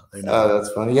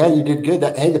 That's funny. Yeah, you did good.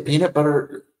 Hey, the peanut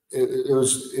butter. It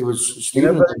was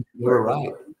Steven. You were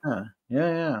right.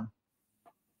 Yeah.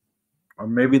 Or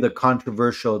maybe the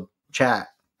controversial chat.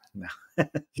 No.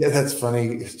 Yeah, that's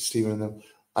funny, Steven.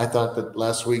 I thought that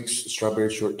last week's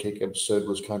Strawberry Shortcake episode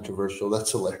was controversial.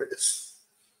 That's hilarious.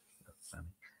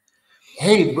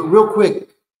 Hey, but real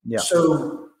quick. Yeah.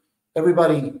 So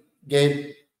everybody,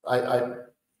 Gabe, I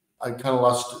I kind of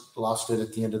lost it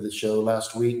at the end of the show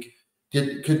last week.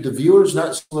 Could the viewers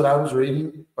not see what I was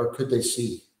reading, or could they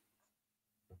see?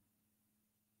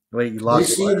 Wait, you Did they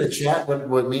lost see what? in the chat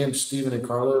what me and Steven and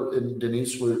Carla and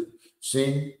Denise were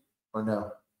seeing, or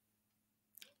no?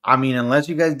 I mean, unless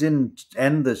you guys didn't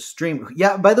end the stream.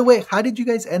 Yeah, by the way, how did you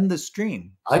guys end the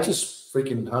stream? I just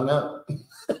freaking hung up.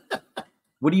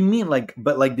 What do you mean? Like,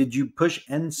 did you push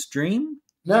end stream?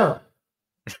 No,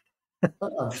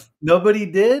 uh-uh. Nobody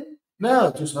did?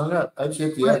 No, just hung up. I just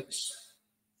hit the What? X.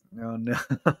 No, no.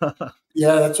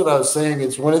 Yeah, that's what I was saying.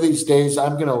 It's one of these days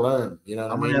I'm gonna learn. You know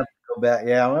what I I'm gonna mean? have to go back.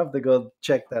 Yeah, I'm gonna have to go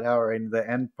check that out right in the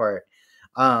end part.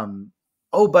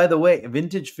 Oh, by the way,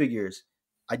 vintage figures.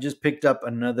 I just picked up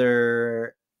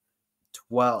another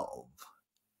 12.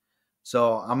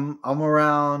 So I'm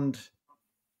around,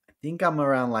 I think I'm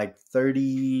around like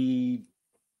 30,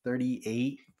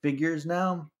 38 figures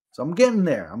now. So I'm getting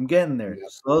there. I'm getting there. Yeah.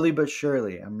 Slowly but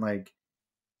surely. I'm like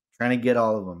trying to get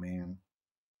all of them, man.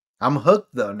 I'm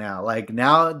hooked though now. Like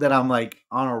now that I'm like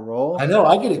on a roll. I know.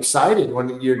 I get excited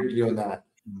when you're doing that.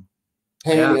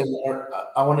 Hey, Yeah. and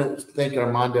I want to thank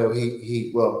Armando.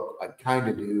 He well, I kind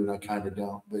of do and I kind of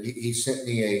don't, but he sent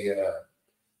me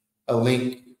a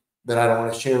link that I don't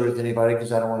want to share with anybody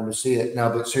because I don't want him to see it. No,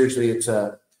 but seriously, it's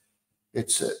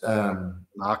An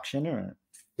auction or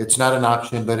it's not an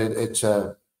auction, but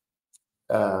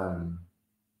um,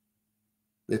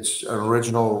 it's an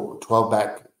original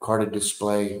 12-back carded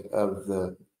display of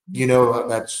the,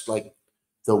 that's like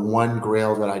the one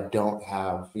grail that I don't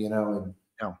have, and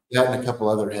no. that and a couple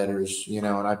other headers, and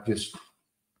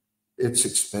it's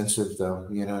expensive though,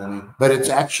 you know what I mean? But it's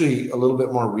actually a little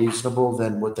bit more reasonable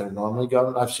than what they're normally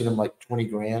going. I've seen them like 20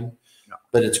 grand, No.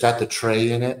 but it's got the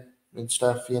tray in it and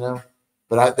stuff,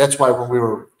 But that's why when we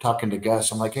were talking to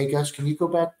Gus, I'm like, hey Gus, can you go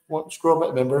back, scroll back?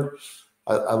 Remember,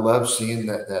 I love seeing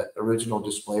that original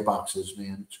display boxes,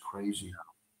 man. It's crazy.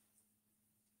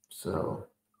 So,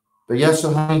 but yeah.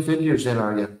 So how many figures in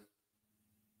are you?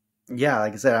 Yeah,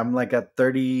 like I said, I'm like at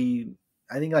 30,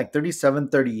 I think like 37,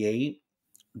 38.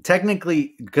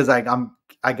 Technically, because I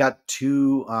got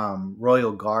two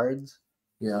Royal Guards.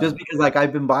 Yeah. Just because like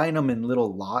I've been buying them in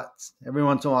little lots. Every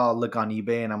once in a while I'll look on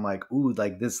eBay and I'm like, ooh,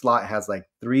 like this lot has like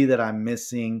 3 that I'm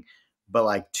missing, but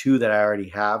like 2 that I already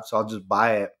have. So I'll just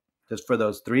buy it just for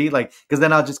those 3. Like, because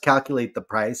then I'll just calculate the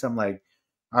price. I'm like,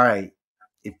 all right,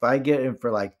 if I get it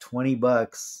for like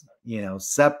 $20,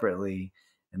 separately,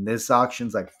 and this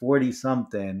auction's like 40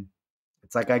 something,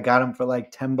 it's like I got them for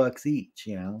like $10 each.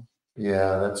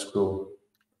 Yeah, that's cool.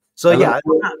 So yeah,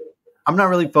 I'm not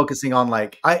really focusing on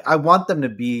like I want them to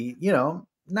be,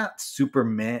 not super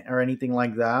mint or anything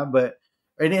like that, but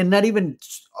and not even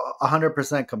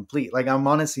 100% complete. Like I'm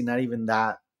honestly not even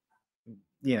that,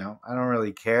 I don't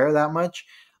really care that much.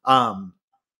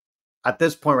 At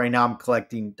this point right now I'm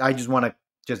collecting, I just want to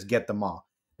just get them all.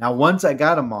 Now once I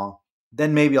got them all,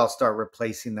 then maybe I'll start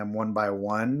replacing them one by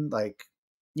one, like,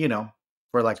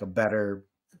 for like a better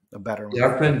one. Yeah,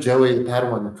 our friend Joey, the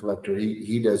Padawan collector,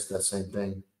 he does that same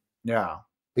thing. Yeah.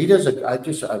 He does it. I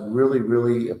really,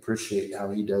 really appreciate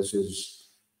how he does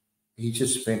he's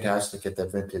just fantastic at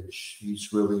that vintage.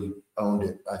 He's really owned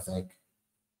it, I think.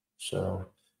 So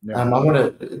Yeah. I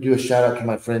want to do a shout out to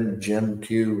my friend Jim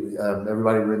too.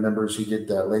 Everybody remembers he did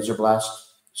the laser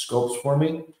blast sculpts for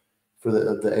me for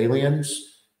the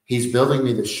aliens. He's building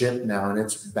me the ship now, and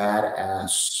it's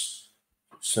badass.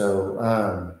 So,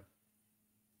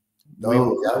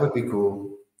 that would be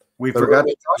cool. We forgot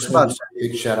to talk about that.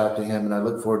 Big shout out to him, and I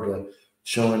look forward to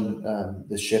showing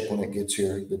the ship when it gets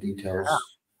here. The details,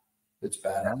 it's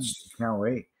badass. Can't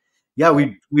wait. Yeah,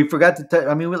 we forgot to.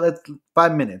 I mean, let's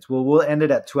 5 minutes. We'll end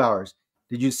it at 2 hours.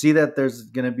 Did you see that there's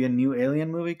going to be a new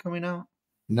Alien movie coming out?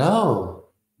 No.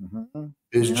 Mm-hmm.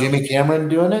 Is Jimmy Cameron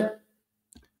doing it?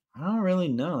 I don't really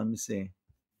know. Let me see.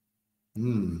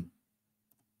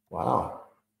 Wow.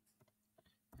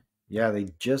 Yeah, they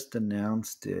just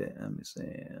announced it. Let me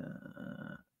see.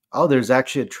 Oh, there's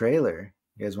actually a trailer.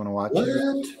 You guys want to watch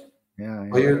it? Yeah.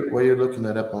 While you're looking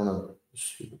that up on a.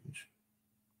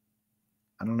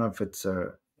 I don't know if it's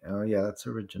a. Oh yeah, that's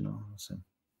original. Let's see.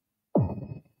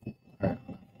 All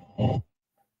right.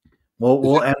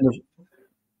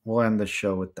 We'll end the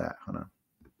show with that. Hold on.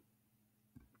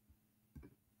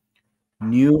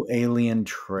 New Alien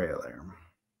trailer.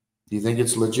 Do you think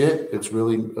it's legit? It's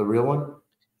really a real one?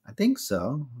 I think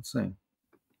so. Let's see.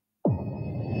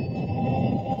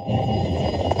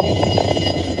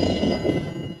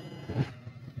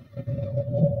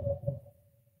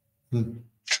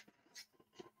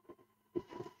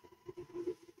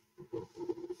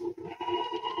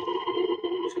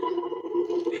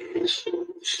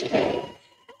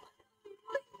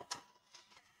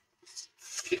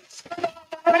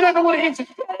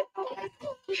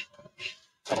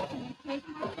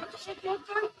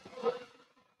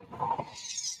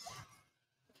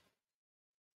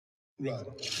 Run.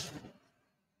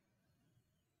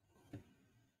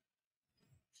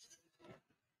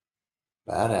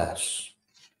 Badass.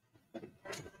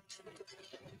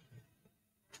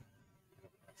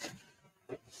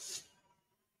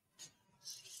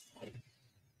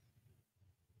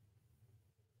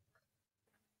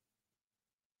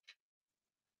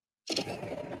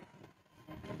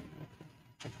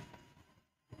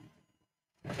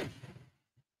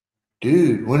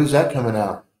 Dude, when is that coming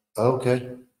out?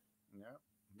 Okay. Yeah,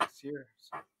 this year,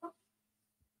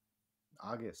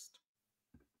 August.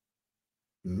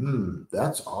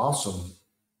 That's awesome.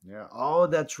 Yeah. Oh,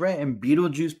 that's right. And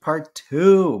Beetlejuice Part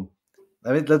 2.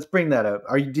 Let's bring that up.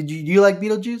 Do you like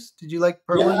Beetlejuice? Did you like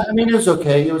Part 1? Yeah, I mean, it was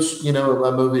okay. It was,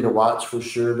 a movie to watch for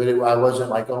sure, but I wasn't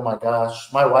like, oh my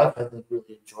gosh. My wife, I think,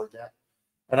 really enjoyed that.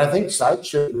 And I think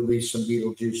Sideshow released some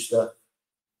Beetlejuice stuff.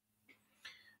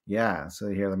 Yeah. So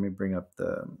here, let me bring up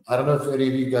the. I don't know if any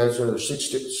of you guys are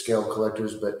 6 scale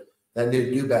collectors, but that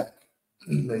new Dewback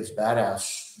is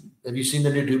badass. Have you seen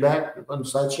the new Dewback on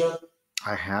Sideshow?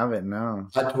 I haven't. No.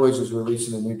 Hot Toys is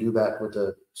releasing a new Dewback with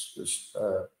the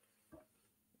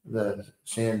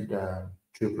Sand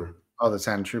Trooper. Oh, the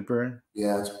Sand Trooper.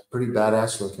 Yeah, it's pretty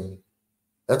badass looking.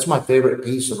 That's my favorite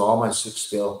piece of all my 6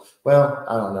 scale. Well,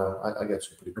 I don't know. I got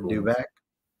some pretty cool ones. Dewback.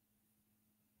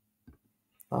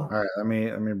 Huh? All right, let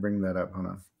me bring that up. Hold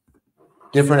on.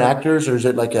 Different actors, or is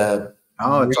it like a?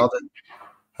 Oh, it's all the.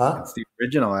 Huh? It's the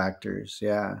original actors.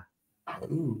 Yeah.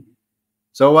 Ooh.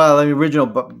 So, the original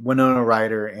Winona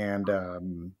Ryder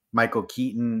and Michael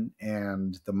Keaton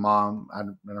and the mom. I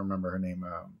don't remember her name.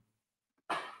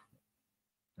 There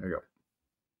we go.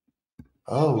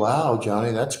 Oh wow,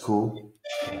 Johnny, that's cool.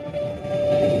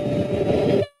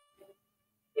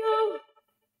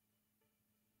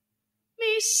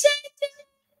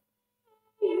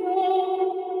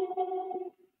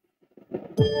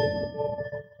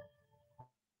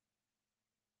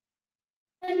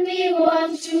 And we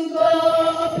want to go.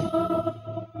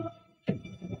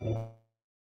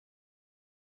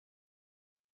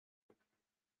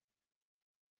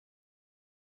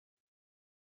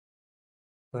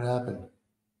 What happened?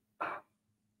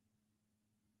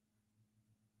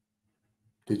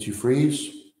 Did you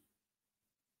freeze?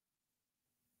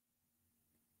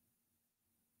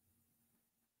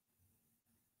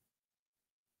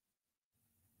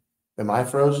 Am I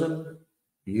frozen? Are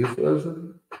you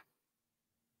frozen?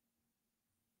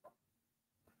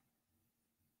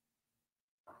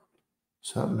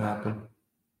 Something happened.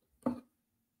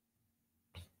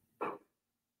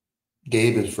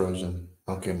 Gabe is frozen.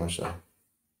 Okay, Marcel. I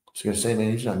was going to say,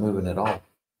 man, he's not moving at all.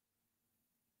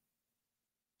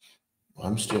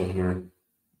 I'm still here.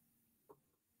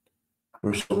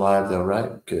 We're still live, though,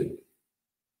 right? Good.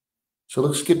 So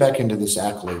let's get back into this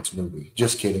Accolades movie.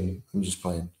 Just kidding. I'm just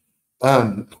playing.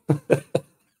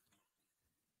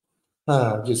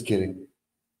 Just kidding.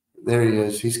 There he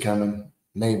is. He's coming.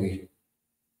 Maybe.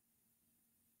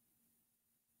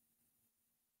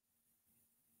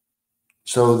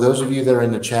 So those of you that are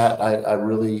in the chat, I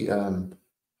really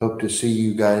hope to see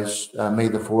you guys May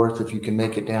the 4th. If you can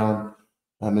make it down,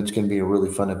 it's going to be a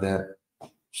really fun event.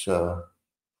 So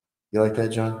you like that,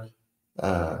 John?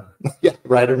 Yeah,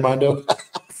 right, Armando?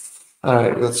 All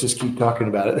right, let's just keep talking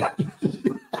about it.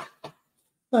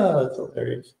 Oh, that's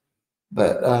hilarious.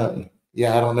 But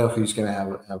yeah, I don't know if he's going to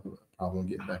have a problem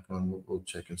getting back on. We'll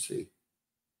check and see.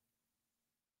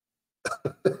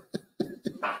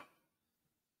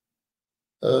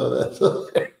 Oh, that's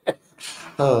hilarious.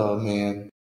 Oh, man.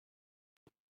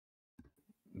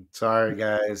 Sorry,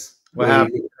 guys. What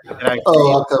happened? I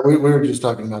thought we were just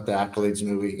talking about the Accolades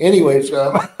movie. Anyways,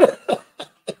 what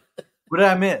did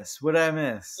I miss? What did I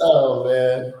miss? Oh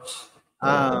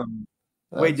man.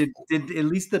 Wait, did at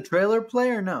least the trailer play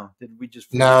or no? Did we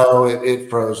just? No, it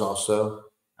froze also.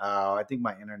 Oh, I think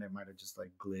my internet might have just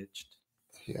like glitched.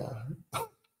 Yeah.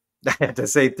 I had to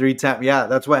say 3 times. Yeah,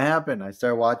 that's what happened. I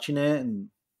started watching it and.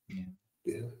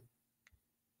 Yeah.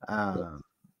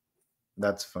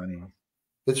 That's funny.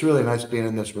 It's really nice being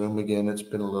in this room again. It's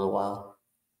been a little while.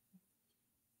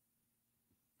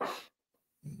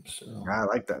 So I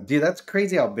like that, dude. That's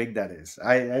crazy how big that is.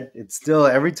 It's still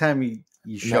every time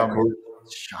you show me,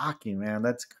 it's shocking, man.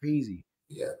 That's crazy.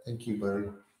 Yeah, thank you, buddy.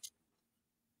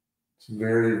 It's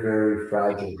very, very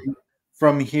fragile.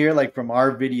 From here, like from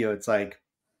our video, it's like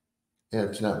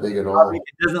it's not big at all. It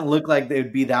doesn't look like there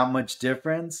would be that much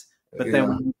difference. But then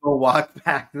when you go walk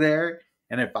back there,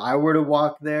 and if I were to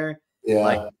walk there,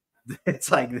 like it's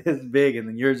like this big, and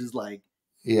then yours is like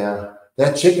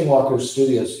that chicken walker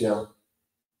studio scale.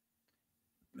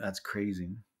 That's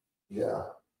crazy. Yeah.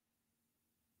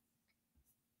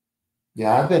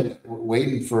 Yeah, I've been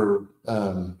waiting for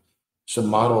some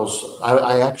models.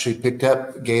 I actually picked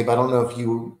up, Gabe. I don't know if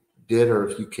you did or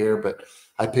if you care, but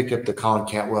I picked up the Colin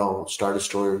Cantwell Star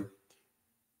Destroyer.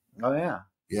 Oh yeah.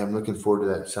 Yeah, I'm looking forward to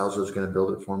that. Salzo's going to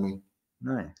build it for me.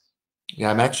 Nice. Yeah,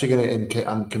 I'm actually going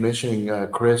to. I'm commissioning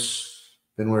Chris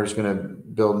Benware is going to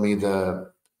build me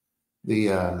the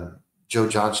Joe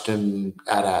Johnston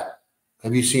AT-AT.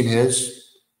 Have you seen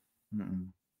his? Mm-mm.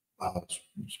 Oh,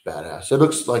 it's badass. It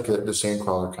looks like the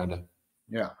Sandcrawler kind of.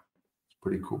 Yeah. It's a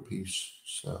pretty cool piece.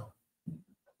 So.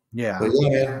 Yeah. But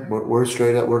yeah, man, we're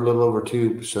straight up. We're a little over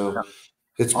 2, so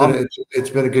it's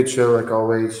been a good show like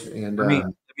always. And let me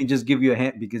just give you a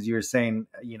hint because you were saying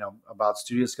about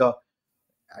Studio Skull.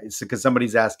 It's because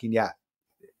somebody's asking. Yeah,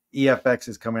 EFX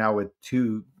is coming out with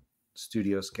 2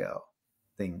 studio scale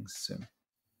things soon.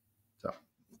 So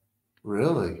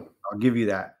really, I'll give you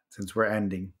that since we're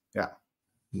ending. Yeah,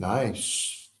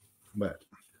 nice. But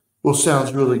well,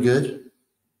 sounds really good.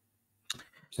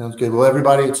 Sounds good. Well,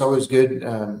 everybody, it's always good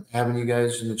having you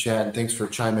guys in the chat, and thanks for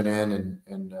chiming in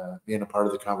and being a part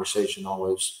of the conversation.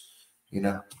 Always,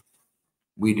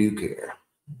 we do care.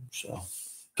 So,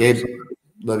 Gabe,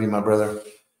 love you, my brother,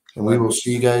 and we will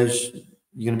see you guys.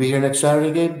 You gonna be here next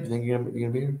Saturday, Gabe? You think you're gonna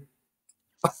be here?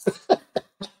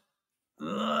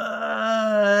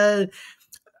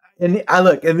 And I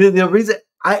look, and the reason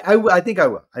I think I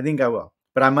will,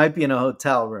 but I might be in a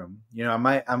hotel room. I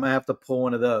might have to pull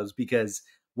one of those because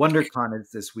WonderCon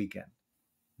is this weekend.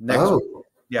 Next week.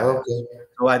 Yeah. Okay.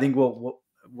 So I think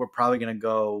we're probably gonna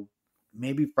go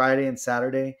maybe Friday and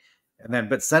Saturday, and then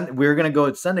but we're gonna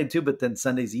go Sunday too. But then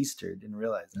Sunday's Easter. Didn't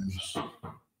realize that.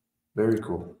 Very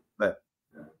cool. But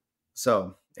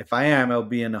so if I am, I'll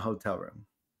be in a hotel room.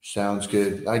 Sounds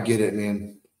good. I get it,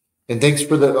 man. And thanks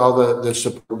for all the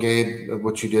support, Gabe, of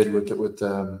what you did with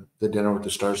the Dinner with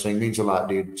the Stars thing. It means a lot,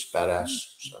 dude. It's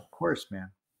badass. So. Of course, man.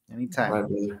 Anytime. All right,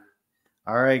 brother.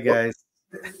 All right, guys.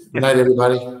 Good night,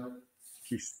 everybody.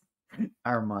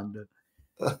 Armando.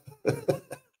 All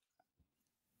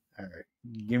right.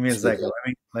 Give me a second.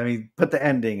 Let me put the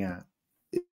ending out.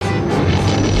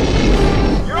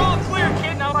 You're all clear,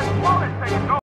 kid. Now let's blow this thing.